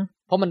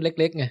เพราะมันเ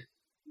ล็กๆไง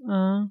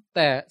แ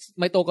ต่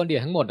ไมโตคอนเดรีย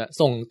ทั้งหมด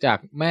ส่งจาก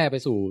แม่ไป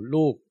สู่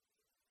ลูก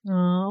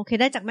โอเค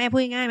ได้จากแม่พูด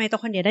ง่ายๆไมโต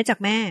คอนเดรียได้จาก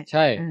แม่ใ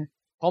ช่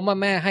เพราะว่า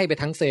แม่ให้ไป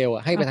ทั้งเซลล์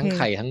ให้ไปทั้งไ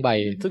ข่ทั้งใบ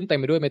ซึ่งเต็ม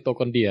ไปด้วยไมโต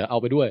คอนเดรียเอา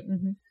ไปด้วย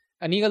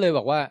อันนี้ก็เลยบ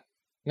อกว่า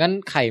งั้น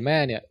ไข่แม่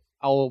เนี่ย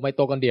เอาไมโต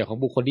คอนเดรียของ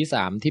บุคคลที่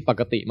3ที่ป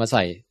กติมาใ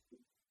ส่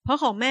เพราะ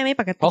ของแม่ไม่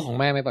ปกติเพราะของ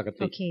แม่ไม่ปก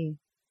ติโอเค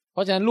เพร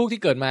าะฉะนั้นลูกที่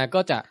เกิดมาก็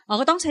จะ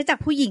ก็ต้องใช้จาก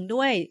ผู้หญิง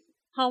ด้วย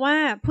เพราะว่า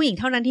ผู้หญิง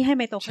เท่านั้นที่ให้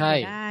ไมโตคอนเด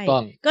รียได้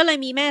ก็เลย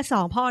มีแม่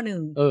2พ่อ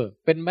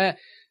1เป็นแม่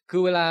คื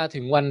อเวลาถึ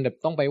งวันแบบ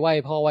ต้องไปไหว้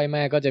พ่อไหว้แ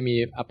ม่ก็จะมี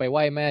ไปไห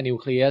ว้แม่นิว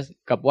เคลียส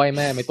กับไหว้แ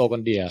ม่ไมโตคอ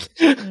นเดรีย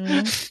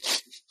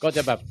ก็จ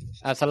ะแบบ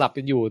สลับ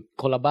กันอยู่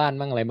คนละบ้าน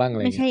บ้างอะไรบ้างอะไ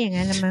รไม่ใช่อย่าง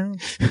นั้นละมั้ง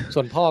ส่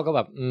วนพ่อก็แบ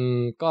บ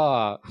ก็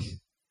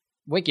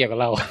ไม่เกี่ยวกับ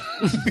เรา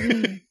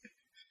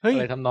เฮ้ยอะ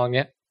ไรทำนองเ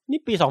นี้ยนี่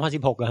ปี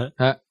2016เหรอ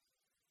ฮะ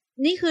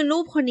นี่คือรู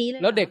ปคนนี้เล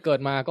ยแล้วเด็กเกิด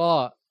มาก็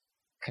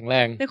แข็งแร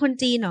งเป็นคน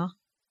จีนเหรอ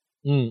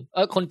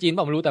คนจีน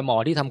ผมรู้แต่หมอ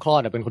ที่ทำคลอ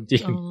ดเป็นคนจี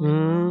น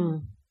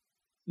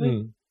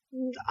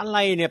อะไร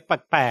เนี่ยแ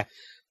ปลก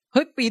ๆเ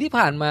ฮ้ยปีที่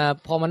ผ่านมา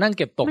พอมานั่งเ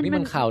ก็บตกนี่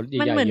มันข่าวให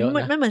ญ่ๆเยอะ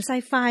นะมันเหมือนไซ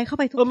ไฟเข้า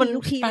ไป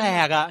ทุกทีแปล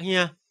กอ่ะเฮี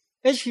ย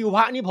ชีว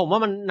ะนี่ผมว่า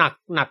มันห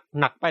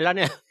นักไปแล้วเ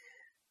นี่ย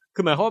คื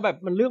อหมายความว่าแบบ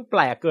มันเรื่องแป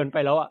ลกเกินไป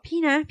แล้วอ่ะพี่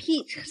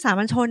สา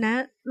มัญชนนะ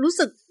รู้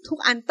สึกทุก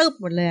อันตึบ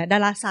หมดเลยดา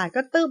ราศาสตร์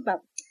ก็ตึบแบบ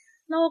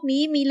โลก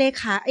นี้มีเล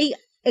ขาเ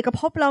อกภ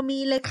พเรามี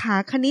เลขา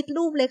คณิต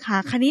รูปเลขา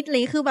คณิตอะไร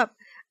คือแบบ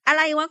อะไ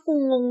รวะกู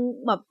งง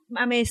แบบ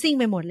Amazing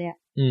ไปหมดเลย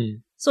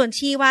ส่วน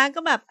ชีวะก็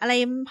แบบอะไร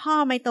พ่อ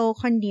ไมโต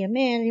คอนเดรียแ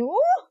ม่อะไร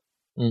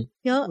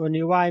เยอะวัน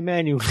นี้ไหว้แม่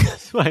นิว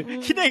สวย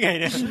คิดได้ไง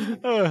เนี่ย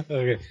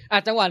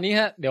จังหวะนี้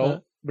ฮะเดี๋ยว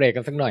เบรก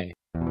กันสักหน่อย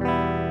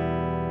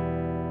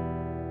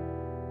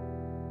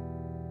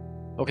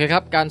โอเคครั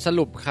บการส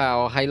รุปข่าว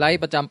ไฮไล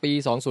ท์ประจำปี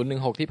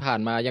2016ที่ผ่าน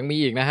มายังมี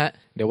อีกนะฮะ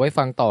เดี๋ยวไว้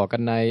ฟังต่อกั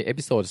นในเอ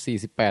พิโซด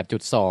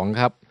 48.2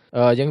 ครับ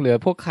ยังเหลือ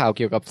พวกข่าวเ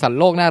กี่ยวกับสัตว์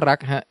โลกน่ารัก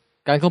ฮะ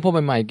การค้นพบ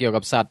ใหม่ๆเกี่ยว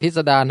กับสัตว์พิส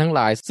ดารทั้งห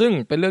ลายซึ่ง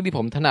เป็นเรื่องที่ผ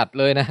มถนัด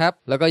เลยนะครับ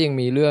แล้วก็ยัง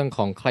มีเรื่องข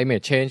อง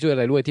climate change ด้วยอะ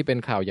ไรด้วยที่เป็น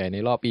ข่าวใหญ่ใน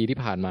รอบปีที่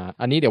ผ่านมา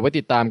อันนี้เดี๋ยวไว้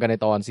ติดตามกันใน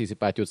ตอน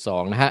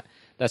 48.2 นะฮะ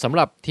แต่สำห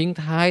รับทิ้ง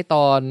ท้ายต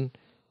อน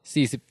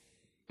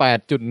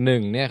 48.1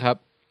 เนี่ยครับ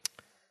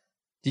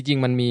จริง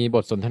ๆมันมีบ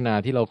ทสนทนา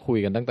ที่เราคุย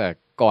กันตั้งแต่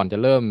ก่อนจะ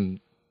เริ่ม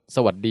ส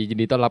วัสดียิน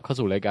ดีต้อนรับเข้า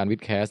สู่รายการวิ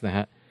ดแคสต์นะฮ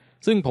ะ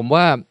ซึ่งผม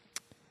ว่า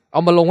เอ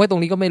ามาลงไว้ตร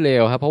งนี้ก็ไม่เล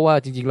วครับเพราะว่า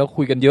จริงๆแล้ว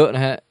คุยกันเยอะน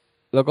ะฮะ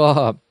แล้วก็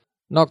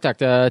นอกจาก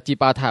จะจี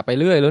ปาถะไป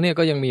เรื่อยแล้วเนี่ย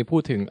ก็ยังมีพู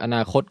ดถึงอน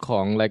าคตขอ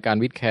งรายการ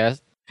วิดแคส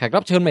ต์แขก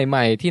รับเชิญให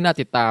ม่ๆที่น่า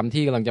ติดตาม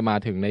ที่กำลังจะมา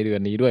ถึงในเดือ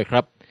นนี้ด้วยค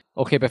รับโ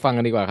อเคไปฟัง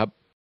กันดีกว่าครับ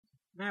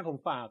แม่ผม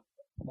ฝาก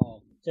บอก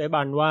เจ๊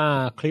บันว่า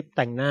คลิปแ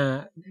ต่งหน้า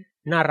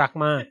น่ารัก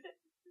มาก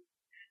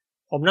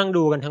ผมนั่ง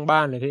ดูกันทั้งบ้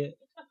านเลยพี่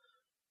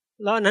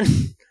แล้วนั้น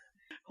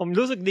ผม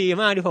รู้สึกดี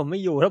มากที่ผมไม่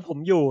อยู่ถ้าผม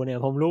อยู่เนี่ย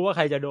ผมรู้ว่าใค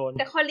รจะโดน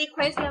แต่คนรีเค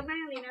วสเยอะมา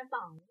กเลยนะ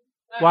ป๋อง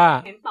ว่า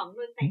เห็นป๋องโด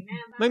นแต่งหน้า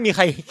บ้างไม่มีใค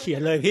รเขีย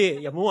นเลยพี่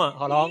อย่ามั่ว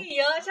ขอร้อง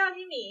เยอะชอบ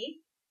พี่หมี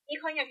มี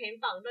คนอยากเห็น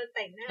ป๋องโดนแ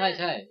ต่งหน้า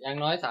ใช่ๆอย่าง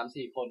น้อย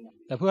 3-4 คน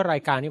แต่เพื่อรา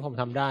ยการนี้ผม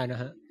ทำได้นะ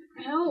ฮะ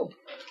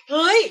เ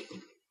ฮ้ย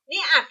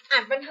นี่อั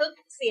ดบันทึก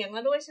เสียงแ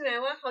ล้วด้วยใช่ไหม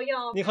ว่าเขาย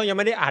อมนี่เขายังไ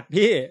ม่ได้อัด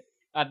พี่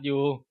อัดอ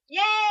ยู่เ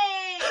ย้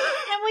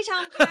ท่านผู้ช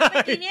มค่ะเ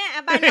มื่อกี้เนี่ยอ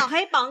าบันบอกใ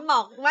ห้ป๋องบ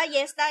อกว่า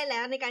yes ได้แล้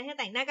วในการที่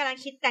แต่งหน้ากำลัง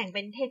คิดแต่งเ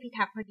ป็นเทพพิ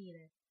ทักษ์พอดีเ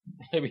ลย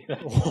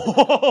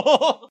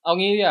เอา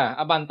งี้ดิ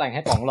อาบันแต่งใ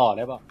ห้ป๋องหล่อไ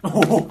ด้ป่ะ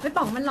ไม่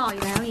ป๋องมันหล่ออ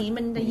ยู่แล้วอย่างนี้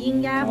มันจะยิ่ง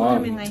ยากท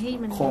ำยังไงให้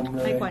มัน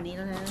ไปกว่านี้แ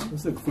ล้วนะ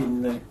รู้สึกฟิน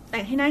เลยแต่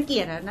งให้น่าเกลี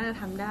ยดอ่ะน่าจะ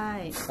ทำได้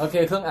โอเค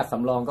เครื่องอัดส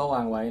ำรองก็ว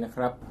างไว้นะค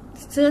รับ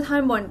เสื้อท่อ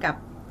นบนกับ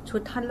ชุ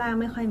ดท่อนล่าง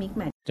ไม่ค่อยมิกแ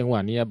มทจังหวะ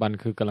นี้อาบัน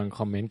คือกำลังค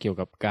อมเมนต์เกี่ยว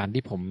กับการ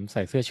ที่ผมใ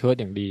ส่เสื้อเชิ้ต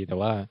อย่างดีแต่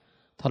ว่า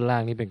ท่อนล่า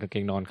งนี่เป็นกางเก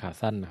งนอนขา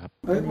สั้นนะครับ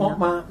เฮ้ย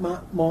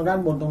มองด้าน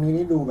บนตรงนี้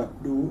นี่ดูแบบ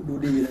ดู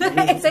ดีเลย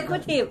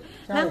Executive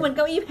นั่งบนเ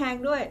ก้าอี้แพง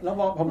ด้วยแล้ว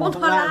พอมอง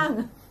ท่อนล่าง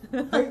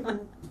เฮ้ย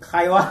ใคร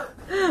วะ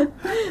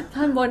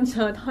ท่อนบนเ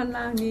ชิ้ตท่อน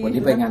ล่างนี่วัน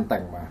นี้ไปงานแต่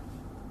งมา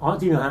อ๋อ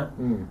จริงเหรอฮะ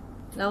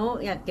แล้ว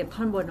อยากเก็บ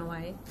ท่อนบนเอาไ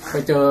ว้ไป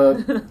เ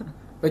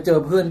จอ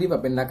เพื่อนที่แบ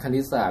บเป็นนักคณิ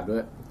ตศาสตร์ด้ว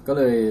ยก็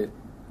เลย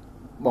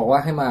บอกว่า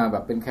ให้มาแบ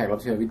บเป็นแขกรับ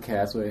เชิญวิดแค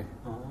สต์เลย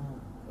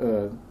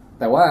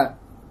แต่ว่า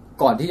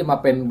ก่อนที่จะมา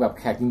เป็นแบบ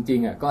แขกจริง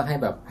ๆอ่ะก็ใ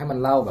ห้มัน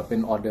เล่าแบบเป็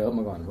นออเดอร์ม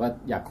าก่อนว่า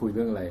อยากคุยเ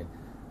รื่องอะไร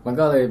มัน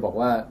ก็เลยบอก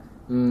ว่า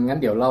งั้น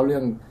เดี๋ยวเล่าเรื่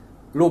อง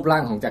รูปร่า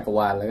งของจักรว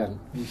าลแล้วกัน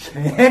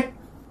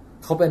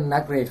เขาเป็นนั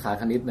กเลขา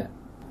คณิตเนี่ย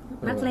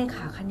นักเลข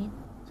าคณิต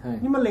ใช่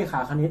นี่มันเลขา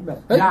คณิตแบบ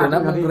ยากนะ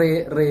มันเร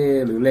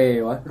หรือเล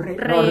วะ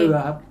เรือ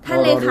ครับถ้า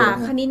เลขา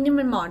คณิตนี่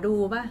มันหมอดู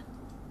ป่ะ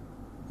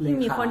ที่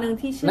มีคนนึง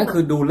ที่ชื่อนั่นคื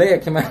อดูเลข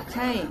ใช่ไหมใ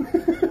ช่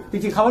จ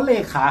ริงๆเขาว่าเล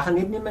ขาค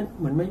ณิตนี่มัน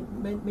เหมือน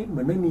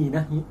ไม่มีน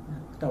ะ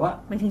แต่ว่า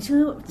มันถึง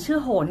ชื่อ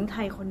โหนไท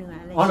ยคนนึงอ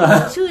ะไร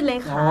ชื่อเล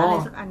ขาอะไร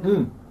สักอัน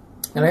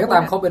อย่างไรก็ตา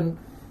มเ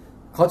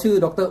ขาชื่อ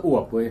ดร.อว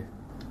บเว้ย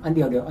อันเ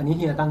ดียวอันนี้เ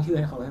ฮียตั้งชื่อใ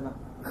ห้เขาใช่ปะ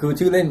คือ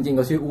ชื่อเล่นจริงเ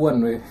ขาชื่ออ้วน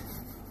เว้ย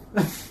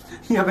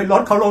เฮียไปล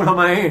ดเขาลงทำ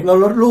ไมเรา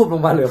ลดรูปล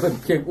งมาเหลือเป็น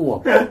เพียงอวบ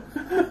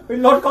ไป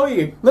ลดเขา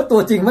อีกแล้วตั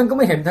วจริงมันก็ไ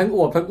ม่เห็นทั้งอ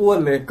วบทั้งอ้วน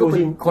เลยก็เป็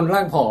นคนร่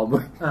างผอมเ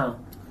ว้ย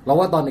เรา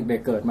ว่าตอนเด็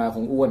กๆเกิดมาข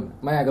องอ้วน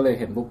แม่ก็เลย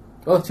เห็นปุ๊บ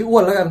ชื่ออ้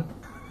วนแล้วกัน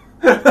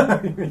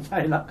ไม่ใช่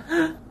ละ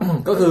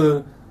ก็คือ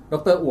ด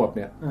ร.อวบเ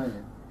นี่ย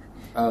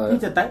พี่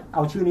จะเอ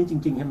าชื่อนี้จ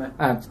ริงๆใช่ไหม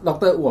ด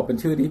ร.อวบเป็น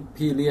ชื่อที่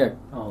พี่เรียก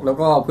แล้ว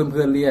ก็เ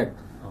พื่อนๆเรียก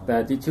แต่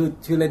ที่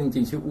ชื่อเล่นจ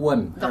ริงๆชื่ออ้วน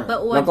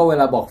แล้วก็เว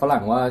ลาบอกฝรั่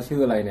งว่าชื่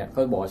ออะไรเนี่ยก็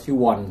บอกชื่อ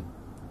วอน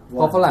เ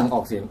พราะฝรั่งอ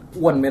อกเสียง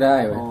อ้วนไม่ได้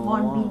เว้ยวอ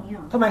นบีเนี่ย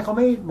ทำไมเขาไ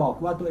ม่บอก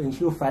ว่าตัวเอง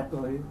ชื่อแฟต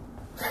เลย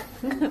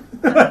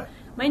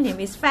My name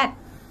is fat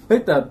เฮ้ย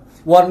แต่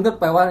วอนก็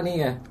แปลว่านี่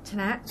ไง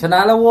ชนะ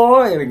แล้วโว้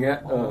ยอะไรเงี้ย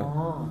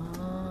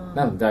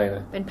น่าสนใจเล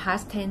ยเป็น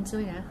past tense ด้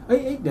วยนะ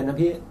เดี๋ยวนะ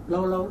พี่เ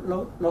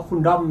ราคุณ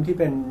ด้อมที่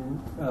เ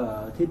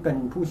ป็น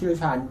ผู้เชี่ยว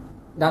ชาญ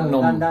ด้านน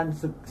มด้าน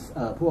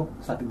พวก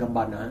สัตว์ดึกดำบ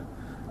รรพ์นะ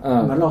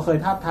เหมือนเราเคย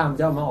ทาบทามจ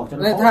ะเอามาออกจน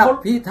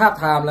พี่ทาบ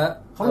ทามแล้ว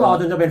เขารอ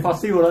จนจะเป็นฟอส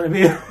ซิลแล้วนะ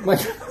พี่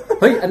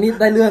เฮ้ยอันนี้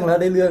ได้เรื่องแ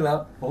ล้ว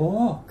โอ้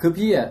คือ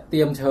พี่อ่ะเต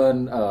รียมเชิญ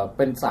เ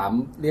ป็น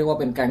3เรียกว่า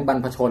เป็นแก๊งบร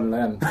รพชนแล้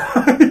วกัน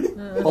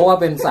เพราะว่า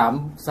เป็น3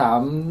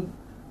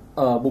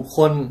บุคค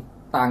ล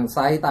ต่างไซ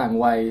ส์ต่าง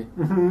วัย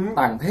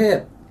ต่างเพศ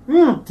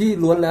ที่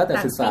ล้วนแล้วแต่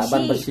ศึกษาบร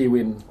รพชี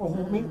วิน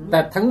แต่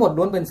ทั้งหมด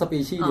ล้วนเป็นสปี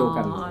ชีส์เดียว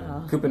กัน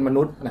คือเป็นม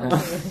นุษย์นะฮะ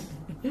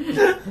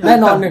แน่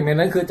นอนหนึ่งใน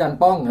นั้นคือจัน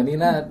ป้องอันนี้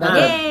น่า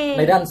ใ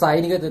นด้านไซ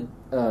ส์นี่ก็จะ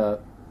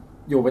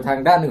อยู่ไปทาง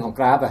ด้านหนึ่งของก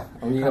ราฟเ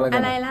อางี้ก็แล้วกันอ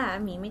ะไรล่ะ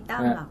หมีไม่ตั้ง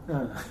หรอก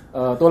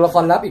ตัวละค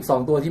รลับอีก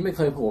2ตัวที่ไม่เ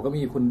คยโผล่ก็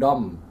มีคุณด้อ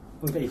ม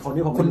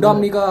คุณด้อม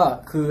นี่ก็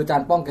คือจา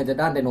นป้องแกจะ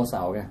ด้านไดโนเส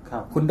าร์ไง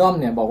คุณด้อม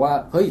เนี่ยบอกว่า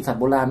เฮ้ยสัตว์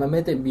โบราณมันไ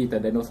ม่ได้มีแต่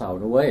ไดโนเสาร์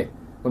นะเว้ย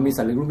มันมี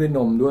สัตว์เลี้ยงลูกด้วยน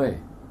มด้วย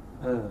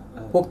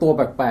พวกตัวแ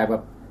ปลกๆแบ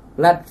บ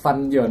แรดฟัน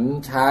เหยิน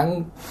ช้าง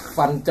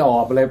ฟันจอ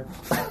บอะไร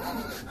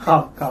ค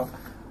รับ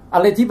อะ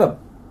ไรที่แบบ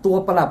ตัว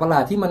ประหลา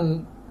ดที่มัน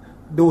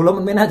ดูแล้ว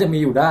มันไม่น่าจะมี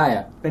อยู่ได้อ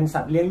ะเป็น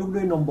สัตว์เลี้ยงลูก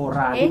ด้วยนมโบร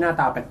าณที่หน้า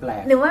ตาแปล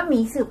กๆหรือว่ามี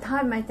สืบทอ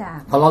ดมาจาก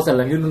พอเราเสร็จแ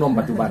ล้วเลี้ยงนม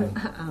ปัจจุบัน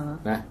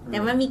นะแต่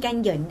มันมีการ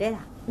เหยินด้วย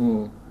ล่ะ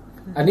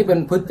อันนี้เป็น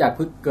เกิดจาก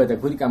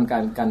พฤติกรรม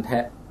การแท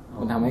ะ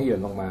มันทำให้เหยิ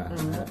นออกมา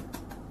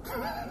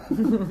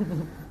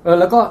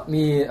แล้วก็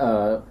มี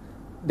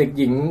เด็ก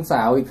หญิงส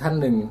าวอีกท่าน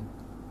หนึ่ง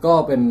ก็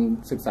เป็น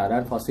ศึกษาด้า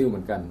นฟอสซิลเห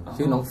มือนกัน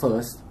ชื่อน้องเฟิ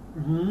ร์ส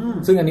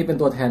ซึ่งอันนี้เป็น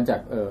ตัวแทนจาก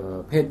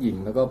เพศหญิง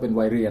แล้วก็เป็น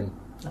วัยเรียน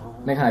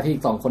ในขณะที่อี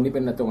ก2คนนี้เ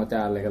ป็นอาจ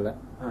ารย์อะไรกันแล้ว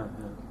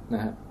น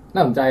ะฮะน่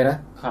าสนใจนะ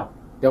ครับ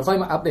เดี๋ยวค่อย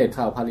มาอัปเดต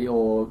ข่าวพาริโอ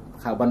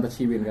ข่าวบรรพ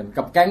ชีวินกัน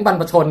กับแก๊งบรร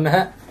พชนนะฮ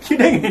ะคิด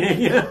ได้ไง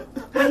เนี่ย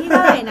วันที่เท่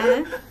าไหร่นะ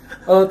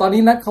ตอน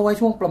นี้นัดเขาไว้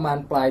ช่วงประมาณ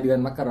ปลายเดือน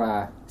มกรา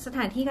สถ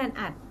านที่การ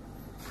อัด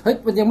เฮ้ย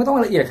มันยังไม่ต้อง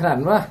ละเอียดขนาด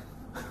นั้นว่า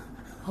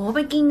โหไป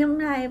กินน้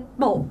ำลาย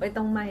โปะไปต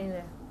รงไมเล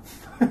ย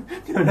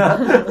เดี๋ยวนะ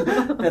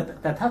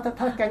แต่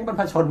ถ้าแก๊งบรร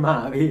พชนมา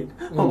พี่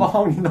เพราะว่าห้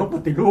องนี้ต้องป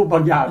ฏิรูปบ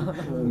างอย่าง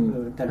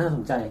แต่น่าส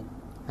นใจ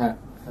ฮะ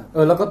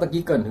แล้วก็ตะ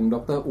กี้เกินถึงด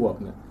ร.อวบ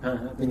เนี่ย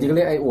จริงๆก็เ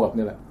รียกไอ้อวบ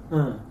นี่แหละ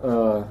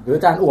หรืออ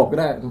าจารย์อวบก็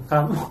ได้ครั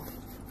บ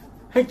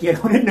ให้เกียรติเ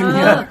ขานิดนึงเ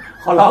นี่ย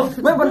ขอร้อง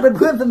ไม่มันเป็นเ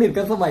พื่อนสนิท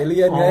กันสมัยเรี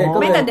ยนไง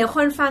ไม่แต่เดี๋ยวค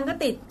นฟังก็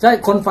ติดใช่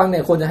คนฟังเนี่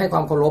ยควรจะให้คว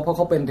ามเคารพเพราะเ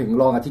ขาเป็นถึง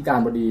รองอธิการ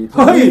บดีที่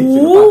ศิ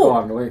ลปาก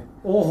รด้วย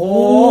โอ้โห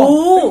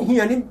เฮี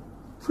ยนี่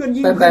เพื่อน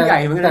ยิ่งเพื่อนใหญ่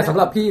เหมือนกันแต่สำห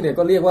รับพี่เนี่ย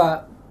ก็เรียกว่า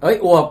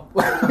อวบ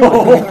โอ้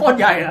โหโคตร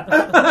ใหญ่อะ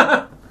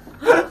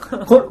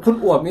คุณ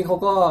อวบนี่เขา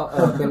ก็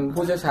เป็น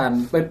ผู้เชี่ยวชาญ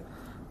เ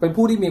ป็น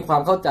ผู้ที่มีควา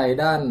มเข้าใจ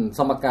ด้านส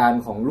มการ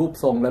ของรูป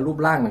ทรงและรูป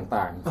ร่าง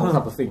ต่างๆของสร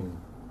รพสิ่ง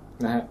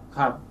นะฮะค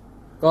รับ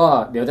ก็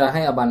เดี๋ยวจะใ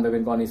ห้อบันไปเป็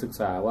นกรณีศึก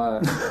ษาว่า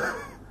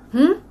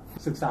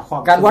ศึกษาควา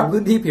มการวัด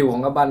พื้นที่ผิวขอ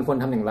งอบันควร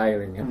ทำอย่างไรอะไ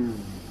รอย่างเงี้ย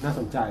น่าส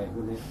นใจคุ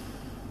ณนี้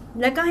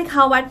แล้วก็ให้เข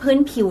าวัดพื้น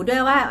ผิวด้ว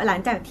ยว่าหลัง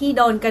จากที่โ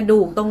ดนกระ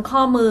ดูกตรงข้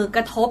อมือก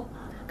ระทบ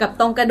กับ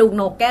ตรงกระดูกโห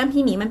นกแก้ม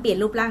พี่หมีมันเปลี่ยน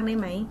รูปร่างได้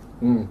ไหม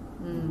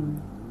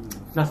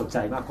น่าสนใจ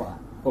มากกว่า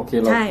โอเค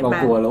เรา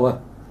กลัวแล้วว่ะ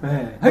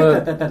เฮ้ย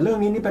แต่เรื่อง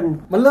นี้นี่เป็น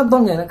มันเริ่มต้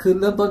นไงนะคือ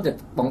เริ่มต้นจาก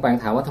ปองแปง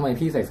ถามว่าทำไม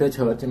พี่ใส่เสื้อเ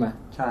ชิ้ตใช่ไหม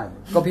ใช่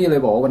ก็พี่เล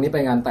ยบอกว่าวันนี้ไป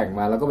งานแต่ง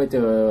มาแล้วก็ไปเจ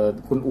อ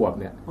คุณอวบ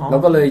เนี่ยแล้ว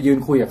ก็เลยยืน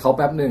คุยกับเขาแ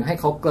ป๊บนึงให้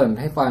เขาเกริ่น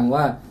ให้ฟัง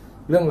ว่า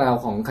เรื่องราว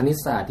ของคณิต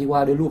ศาสตร์ที่ว่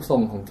าด้วยรูปทร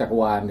งของจักร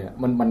วาลเนี่ย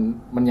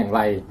มันอย่างไ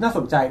รน่าส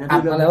นใจนะอัด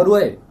มาแล้วด้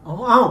วย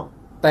อ้าว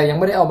แต่ยัง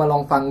ไม่ได้เอามาลอ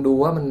งฟังดู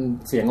ว่ามัน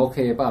เสียงโอเค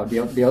เปล่าเ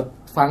ดี๋ยว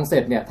ฟังเสร็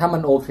จเนี่ยถ้ามั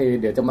นโอเค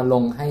เดี๋ยวจะมาล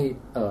งให้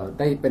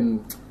ได้เป็น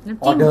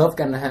ออเดิร์ฟ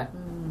กันนะฮะ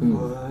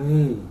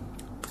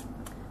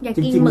อยาก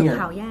กินหมึก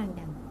ขาวย่าง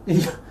ดัง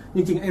จ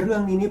ริงๆไอ้เรื่อ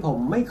งนี้นี่ผม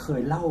ไม่เค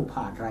ยเล่า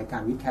ผ่านรายกา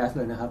รวิดแคสเ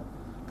ลยนะครับ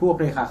พวก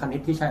เรขาคณิ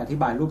ตที่ใช้อธิ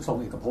บายรูปทรง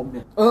เอกภพเ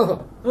นี่ย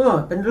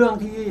เป็นเรื่อง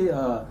ที่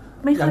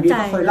ไม่เข้าใจอย่า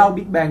งนี้ก็เคยเล่า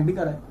บิ๊กแบงบิ๊ก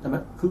อะไรแต่มั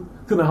น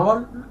คือหมายความว่า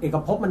เอก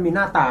ภพมันมีห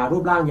น้าตารู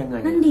ปร่างยังไง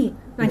นั่นดิ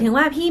หมายถึง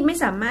ว่าพี่ไม่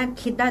สามารถ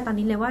คิดได้ตอน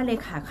นี้เลยว่าเล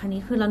ขาคณิ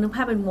ตคือเรานึกภ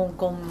าพเป็นวง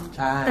กลม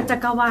แต่จั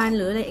กรวาลห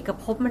รืออะไรเอก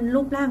ภพมัน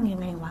รูปร่างยั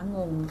งไงวะง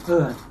ง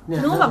เนี่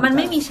ยรู้แบบมันไ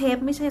ม่มีเชฟ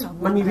ไม่ใช่หรอ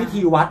มันมีวิ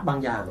ธีวัดบาง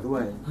อย่างด้ว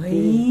ย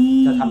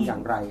ที่จะทำอย่า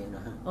งไรน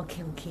ะฮะโอเ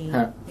ค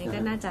นี่ก็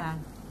น่าจะ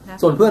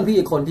ส่วนเพื่อนพี่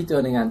อีกคนที่เจ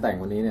อในงานแต่ง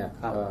วันนี้เนี่ย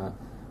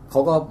เข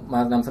าก็มา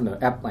นำเสนอ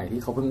แอปใหม่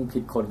ที่เขาเพิ่งคิ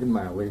ดค้นขึ้นม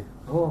าเว้ย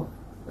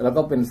แล้ว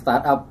ก็เป็นสตา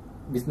ร์ทอัพ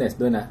บิสเนส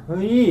ด้วยนะเ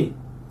ฮ้ย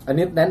อัน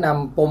นี้แนะน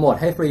ำโปรโมท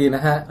ให้ฟรีน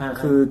ะฮะ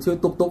คือชื่อ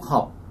ตุ๊กฮ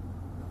อบ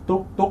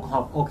ตุ๊กฮอ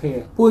บโอเค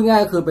พูดง่า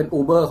ยคือเป็น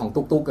Uber ของ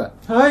ตุ๊กอ่ะ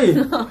เฮ้ย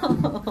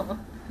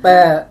แต่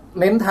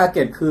เน้นทาร์เ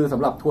ก็ตคือส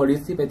ำหรับทัวริส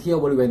ต์ที่ไปเที่ยว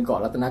บริเวณเกาะ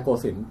รัตนโก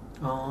สินทร์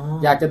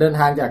อยากจะเดิน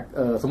ทางจาก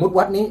สมมุติ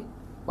วัดนี้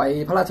ไป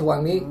พระราชวัง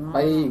นี้ไป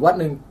อีกวัด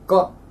นึงก็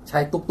ใช้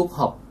ตุ๊กฮ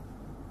อบ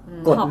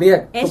กดเรียก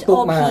ตุ๊ก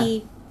มา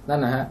นั่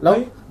นนะฮะแล้ว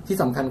ที่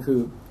สำคัญคือ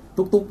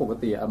ตุ๊กปก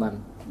ติอะ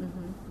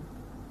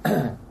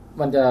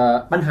มันจะ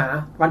ปัญห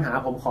า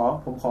ผม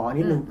ขอ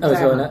นิดนึง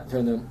เชิญนะ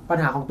ปัญ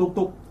หาของ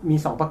ตุ๊กมี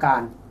2ประ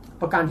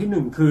การ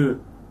ที่1คือ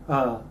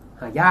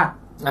หายาก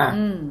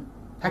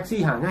แท็ก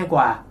ซี่หาง่ายก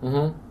ว่า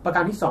ประกา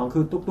รที่2คื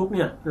อตุ๊กเ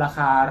นี่ยราค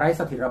าไร้เ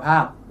สถียรภา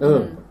พ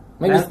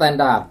ไม่มีสแตน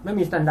ดาร์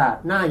ด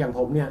หน้าอย่างผ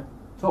มเนี่ย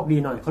โชคดี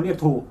หน่อยเขาเรียก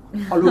ถูก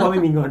เขารู้ว่าไ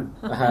ม่มีเงิน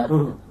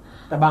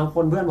แต่บางค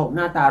นเพื่อนผมห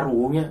น้าตาหรู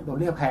เนี่ยโดน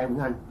เรียกแพงเหมือ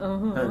นกัน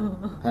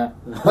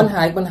ปัญห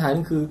า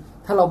คือ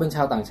ถ้าเราเป็นช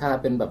าวต่างชาติ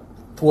เป็นแบบ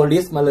ทัวริ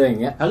สต์มาเลยอย่า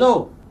งเงี้ยฮัลโหล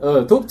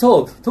ทุ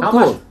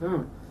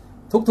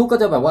กก็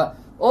จะแบบว่า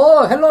โอ้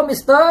hello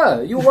mister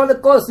you wanna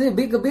go see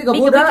big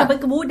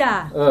Buddha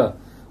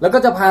แล้วก็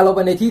จะพาเราไป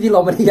ในที่ที่เร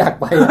าไม่ได้อยาก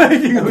ไป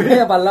ให้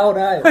บันเล่า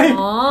ได้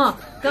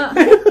ก็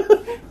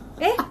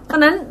ตอน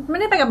นั้นไม่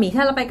ได้ไปกับหมีแ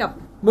ค่เราไปกับ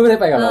ไม่ได้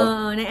ไปกับเรา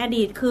ในอ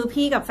ดีตคือ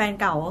พี่กับแฟน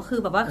เก่าก็คือ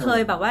แบบว่าเค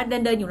ยแบบว่าเ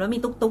ดินอยู่แล้วมี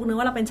ตุ๊กนึก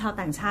ว่าเราเป็นชาว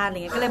ต่างชาติอะไรเ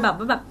งี้ยก็เลยแบบ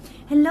ว่าแบบ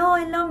hello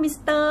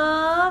mister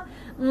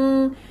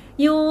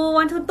you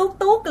want to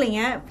ตุ๊กอะไรเ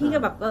งี้ยพี่ก็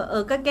แบบ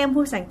ก็แก้มพู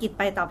ดภาษาอังกฤษไ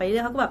ปต่อไปเรื่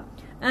อยเขาก็แบบ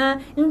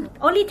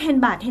only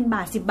 10 บาท10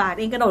 บาท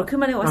เองกระโดดขึ้น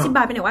มาเลยว่า10 บ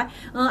าทเป็นไงวะ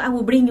I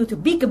will bring you to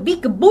big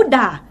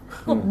Buddha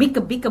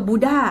big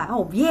Buddha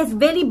oh yes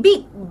very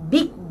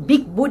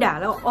big Buddha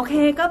แล้วโอเค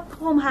ก็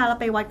พาเรา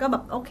ไปวัดก็แบ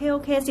บโอ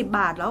เค10 บ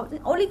าทแล้ว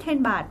only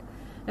 10 บาท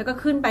แล้วก็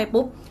ขึ้นไป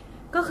ปุ๊บ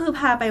ก็คือพ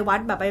าไปวัด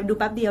แบบไปดู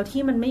แป๊บเดียว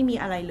ที่มันไม่มี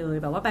อะไรเลย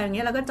แบบว่าไปอย่างเ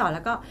งี้ยแล้วก็จอดแ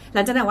ล้วก็ห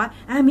ลังจากนั้นว่า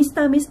มิสเ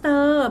ตอ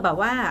ร์แบบ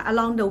ว่า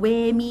along the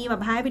way มีแบ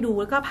บพาไปดู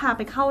แล้วก็พาไ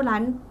ปเข้าร้า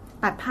น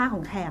ตัดผ้าข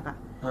องแขกอ่ะ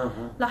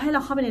แล้วให้เร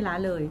าเข้าไปในร้าน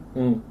เลย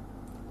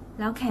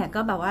แล้วแขก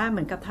ก็แบบว่าเห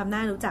มือนกับทำหน้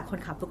ารู้จักคน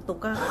ขับตุ๊ก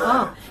ก็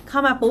เข้า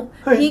มาปุ๊บ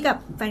พี่กับ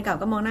แฟนเก่า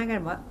ก็มองหน้ากัน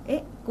ว่าเอ๊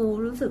ะกู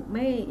รู้สึกไ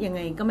ม่ยังไง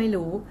ก็ไม่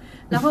รู้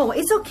แล้วเขาบอกว่า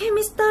it's okay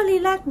mister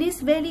relax this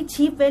very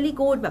cheap very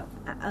good แบบ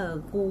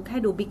กูแค่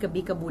ดูบิ๊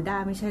กBuddha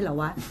ไม่ใช่เหรอ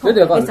วะเ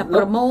ดี๋ยวก่อน it's a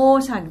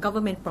promotion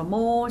government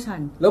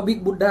promotion แล้วบิ๊ก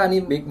Buddha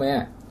นี่บิ๊กไหม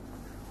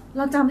เ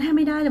ราจำแทบไ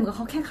ม่ได้เลยเหมือนเ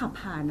ขาแค่ขับ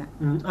ผ่านอ่ะ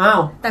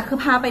แต่คือ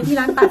พาไปที่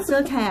ร้านตัดเสื้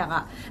อแขกอ่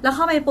ะแล้วเ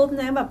ข้าไปปุ๊บ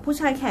นะแบบผู้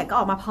ชายแขกก็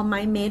ออกมาพร้อมไม้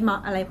เมตรมา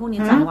อะไรพวกนี้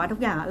จังวัดทุ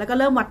กอย่างแล้วก็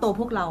เริ่มวัดตัว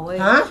พวกเราเว้ย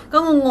ก็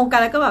งงกั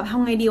นแล้วก็แบบท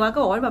ำไงดีวะก็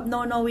บอกว่าแบบ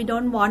no we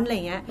don't want อะไร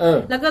เงี้ย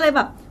แล้วก็เลยแ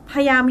บบพ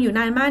ยายามอยู่น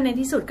านมากใน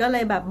ที่สุดก็เล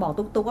ยแบบบอก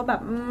ตุ๊กว่าแบ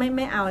บไ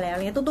ม่เอาแล้วอะไ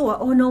รเงี้ยตุ๊กว่า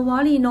no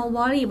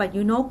worry but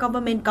you know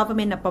government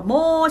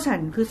promotion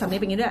คือสำเนียง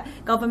เป็นอย่างนี้ด้วย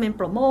government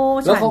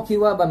promotion แล้วเขาคิด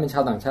ว่ามันเป็นช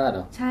าวต่างชาติเหร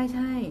อใช่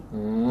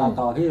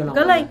ต่อที่เรา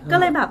ก็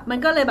เลยแบบมัน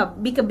ก็เลยแบบ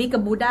บิ๊ก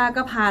บูดา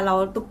ก็พาเรา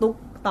ตุ๊ก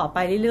ต่อไป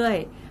เรื่อย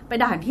ๆไป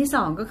ด่านที่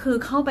2ก็คือ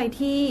เข้าไป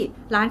ที่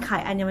ร้านขา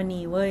ยอัญม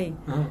ณีเว้ย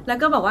แล้ว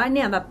ก็บอกว่าเ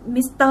นี่ยแบบ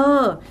มิสเตอ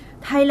ร์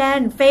ไทยแลน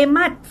ด์เฟ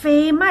มั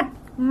ส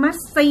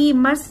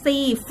must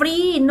see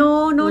free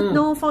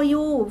no for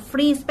you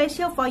free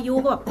special for you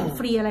ก็แบบฟ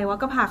รีอะไรวะ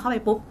ก็พาเข้าไป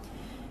ปุ๊บ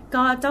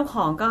ก็เจ้าข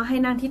องก็ให้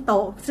นั่งที่โ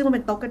ต๊ะซึ่งมันเ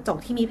ป็นโต๊ะกระจก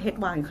ที่มีเพชร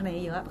วางอยู่ข้างใน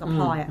เยอะกับพ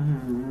ลอยอ่ะ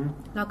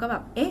เราก็แบ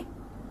บเอ๊ะ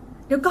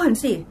เดี๋ยวก่อน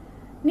สิ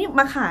นี่ม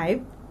าขาย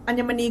อั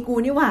ญมณีกู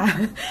นี่หว่า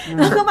แ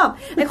ล้วก็แบบ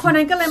ไอคน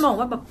นั้นก็เลยบอก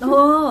ว่าแบบ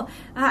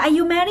are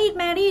you married อ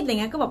ะไร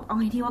เงี้ยก็แบบเอา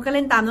ไงทีว่าก็เ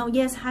ล่นตามน้อง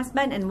yes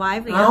husband and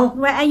wife อะไรเงี้ย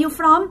where are you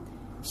from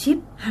ชิป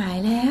หาย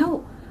แล้ว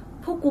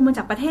พวกกูมาจ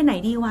ากประเทศไหน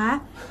ดีวะ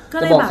ก็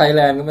เลยแบบไทยแ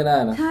ลนด์ก็ไม่ได้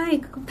นะใช่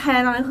ไทย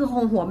ตอนนั้นคือค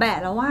งหัวแบะ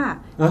แล้วว่า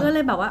ก็เล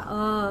ยแบบว่า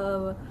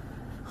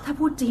ถ้า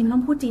พูดจีนต้อ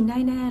งพูดจีนได้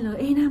แน่เลย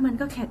หน้ามัน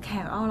ก็แข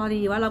กเอาเรา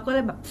ดีว่าเราก็เล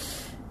ยแบบ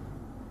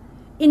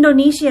อินโด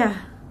นีเซีย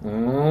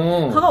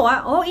เขาบอกว่า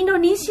โอ้อินโด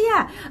นีเซีย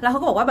แล้วเขา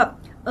ก็บอกว่าแบบ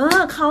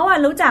เขาอะ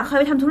รู้จักเคย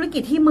ไปทำธุรกิ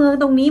จที่เมือง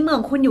ตรงนี้เมือง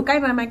คุณอยู่ใกล้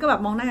กันไหมก็แบ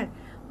บมองหน้ากัน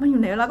มันอยู่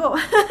ไหนแล้วก็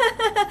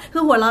คื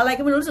อหัวเราะอะไร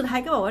ก็ไม่รู้สุดท้าย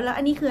ก็บอกว่าแล้ว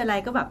อันนี้คืออะไร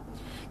ก็แบบ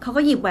เขา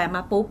ก็หยิบแหวนม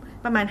าปุ๊บ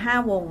ประมาณ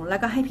5 วงแล้ว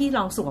ก็ให้พี่ล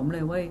องสวมเล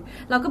ยเว้ย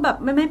เราก็แบบ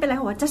ไม่เป็นไรเข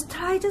าบอกว่า just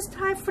try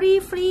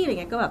free อะไร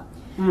เงี้ยก็แบบ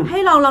ให้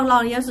ลอง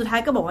เนี่ยสุดท้า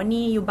ยก็บอกว่า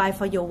นี่ you buy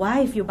for your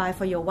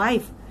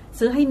wife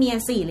ซื้อให้เมีย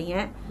สิอะไรเ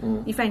งี้ย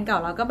มีแฟนเก่า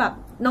เราก็แบบ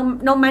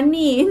no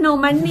money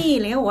อ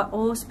ะไรเงี้ยบอกว่าโ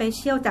อ้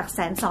special จาก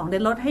120,000เดี๋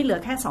ยวลดให้เหลือ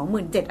แค่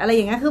 27,000 อะไรอ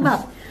ย่างเงี้ยคือแบบ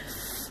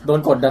โดน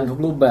กดดันทุก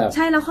รูปแบบใ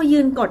ช่แล้วเขายื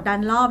นกดดัน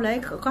รอบแล้ว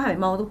ก็หัน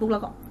มองตุ๊กแล้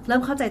วก็เริ่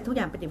มเข้าใจทุกอ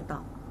ย่างเป็นต่อ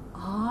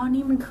อ๋อ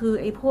นี่มันคือ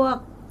ไอ้พวก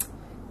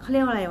เขาเ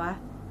รียกว่าอะไรวะ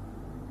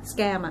สแ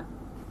กมอะ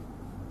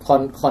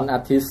คอนอา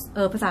ร์ติส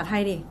ภาษาไท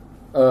ยดิ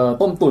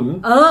ต้มตุ๋น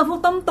พวก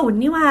ต้มตุ๋น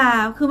นี่ว่า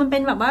คือมันเป็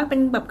นแบบว่าเป็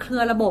นแบบเครื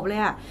อระบบเล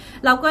ยอะ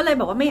เราก็เลย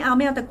บอกว่าไม่เอา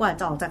แต่กว่า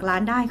จะออกจากร้า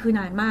นได้คือ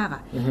นานมากอ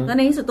ะแล้วใ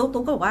นที่สุดตุ๊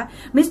กก็บอกว่า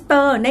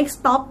Mr. Next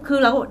Stop คือ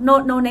เรา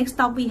no next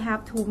stop we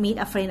have to meet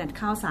a friend at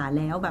ข้าวสาร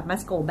แล้วแบบ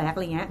must go back อะ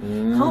ไรเงี้ย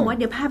เขาบอกว่าเ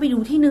ดี๋ยวพาไปดู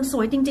ที่นึงส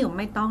วยจริงๆ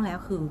ไม่ต้องแล้ว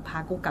คือพา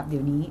กูกลับเดี๋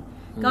ยวนี้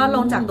ก็ล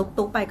งจาก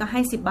ตุ๊กไปก็ให้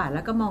10 บาทแ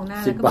ล้วก็มองหน้า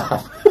แล้วก็บอ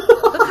ก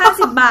ก็ค่า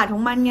10 บาทขอ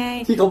งมันไง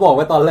ที่เขาบอกไ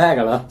ว้ตอนแรก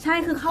อะเหรอใช่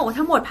คือเขาบอก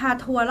ทั้งหมดพา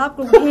ทัวร์รอบก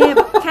รุงเทพ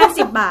แค่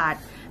10 บาท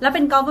แล้วเ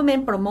ป็น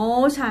government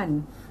promotion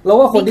แล้ว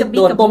ว่าคนที่โ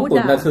ดนต้มตุ๋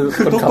นนะคือ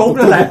ตุ๊ก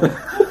นั่นแหละ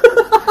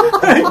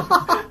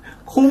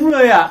คุ้มเล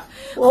ยอ่ะ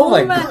คุ้ม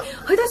เลย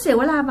เฮ้ยถ้าเสีย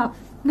เวลาแบบ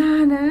นา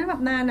นนะแบ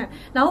บนานอ่ะ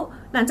แล้ว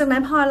หลังจากนั้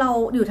นพอเรา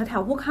อยู่แถ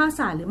วๆพวกข้าว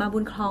สารหรือมาบุ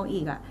ญคลอง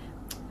อีกอ่ะ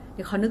เ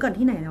ดี๋ยวขอนึกก่อน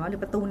ที่ไหนนะวะหรื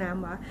อประตูน้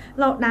ำวะ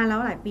เรานานแล้ว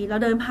หลายปีเรา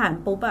เดินผ่าน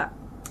ปุ๊บอ่ะ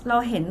เรา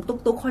เห็น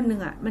ตุ๊กคนนึ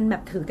งอ่ะมันแบ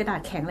บถือกระดา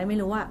ษแข็งอะไรไม่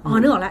รู้อ่ะ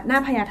นึกออกแล้วหน้า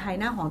พญาไท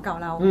หน้าหอเก่า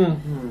เรา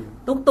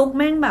ตุ๊กแ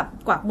ม่งแบบ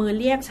กวักมือ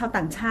เรียกชาว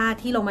ต่างชาติ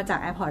ที่ลงมาจาก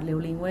แอร์พอร์ตเรล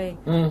ลิงเว้ย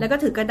แล้วก็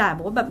ถือกระดาษบ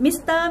อกว่าแบบมิส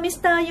เตอ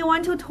ร์ you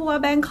want to tour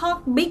Bangkok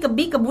big กั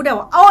บบูด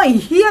ว่าโอ้ย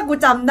เฮียกู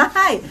จำไ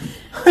ด้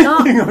ก็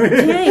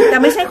ใช่แต่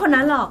ไม่ใช่คน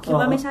นั้นหรอกคิด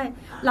ว่าไม่ใช่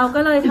เราก็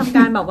เลยทำก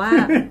ารแบบว่า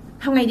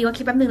ทำไงดีวะ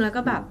คิดแป๊บนึงแล้ว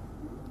ก็แบบ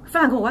ฝ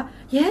รั่งบอกว่า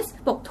yes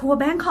บอกทัวร์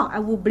Bangkok I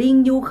will bring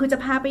you คือจะ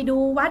พาไปดู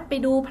วัดไป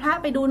ดูพระ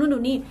ไปดูนู่น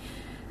ดูนี่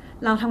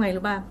เราทำไง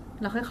รู้ป่ะ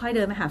เราค่อยๆเ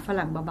ดินไปหาฝ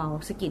รั่งเบา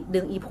ๆสะกิดดึ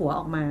งอีผัวอ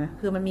อกมา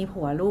คือมันมี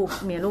ผัวลูก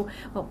เมียลูก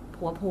บอก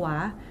ผัว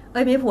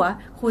ไม่ผัว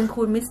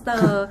คุณมิสเตอ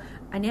ร์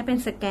อันนี้เป็น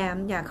สแกม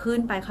อย่าขึ้น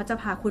ไปเขาจะ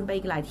พาคุณไป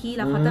อีกหลายที่แ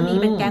ล้วเขาจะมี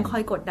เป็นแก๊งคอ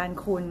ยกดดัน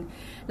คุณ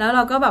แล้วเร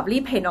าก็แบบรี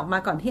บเพ่นออกมา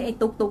ก่อนที่ไอ้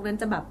ตุ๊กนั้น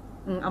จะแบบ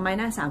เอาไม้ห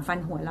น้าสามฟัน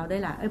หัวเราด้ว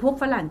ยล่ะไอ้พวก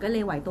ฝรั่งก็เล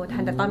ยไหวตัวทั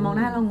นแต่ตอนมองห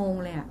น้าเรางง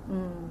เลยอ่ะ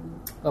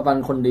ก็เป็น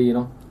คนดีเน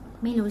าะ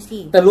ไม่รู้สิ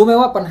แต่รู้ไหม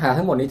ว่าปัญหา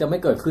ทั้งหมดนี้จะไม่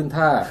เกิดขึ้น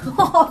ถ้า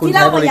คุณใ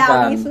ช้บริกา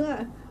ร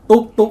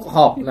ตุ๊กห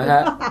อบนะฮ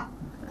ะ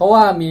เพราะ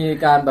ว่ามี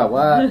การแบบ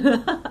ว่า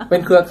เป็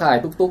นเครือข่าย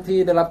ตุ๊กที่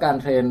ได้รับการ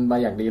เทรนมา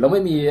อย่างดีแล้วไ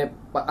ม่มี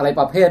อะไร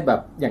ประเภทแบ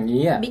บอย่าง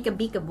นี้อ่ะบิ๊ก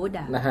กับบูด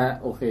านะฮะ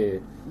โอเค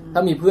ถ้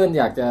ามีเพื่อน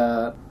อยากจะ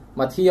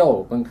มาเที่ยว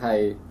เมืองไทย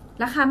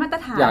ราคามาตร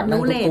ฐานอยากนั่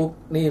งตุ๊ก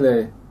นี่เล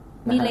ย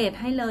มีเลท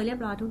ให้เลยเรียบ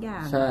ร้อยทุกอย่า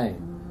งใช่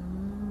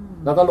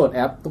แล้วก็โหลดแอ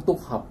ปตุ๊ก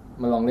หอบ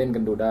มาลองเล่นกั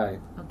นดูได้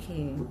โอเค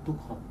ตุ๊ก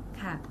หอบ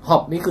ค่ะหอ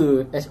บนี่คือ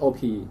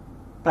HOP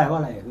แปลว่า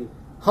อะไรพี่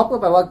ฮอปก็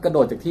แปลว่ากระโด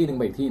ดจากที่นึงไ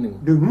ปอีกที่นึง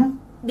ดึง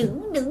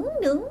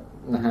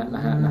นะฮะ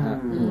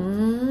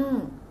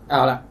เอ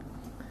าละ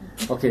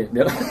โอเคเ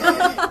ดี๋ยว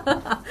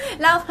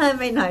เล่าเพลิน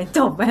ไปหน่อยจ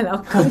บไปแล้ว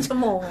ครึ่งชั่ว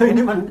โมงเฮ้ย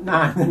นี่มันน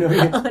านเลย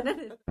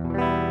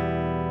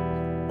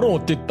โปรด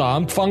ติดตาม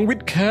ฟังวิ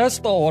ดแคส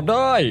ต์ต่อไ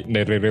ด้ใน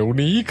เร็ว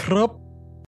ๆนี้ครับ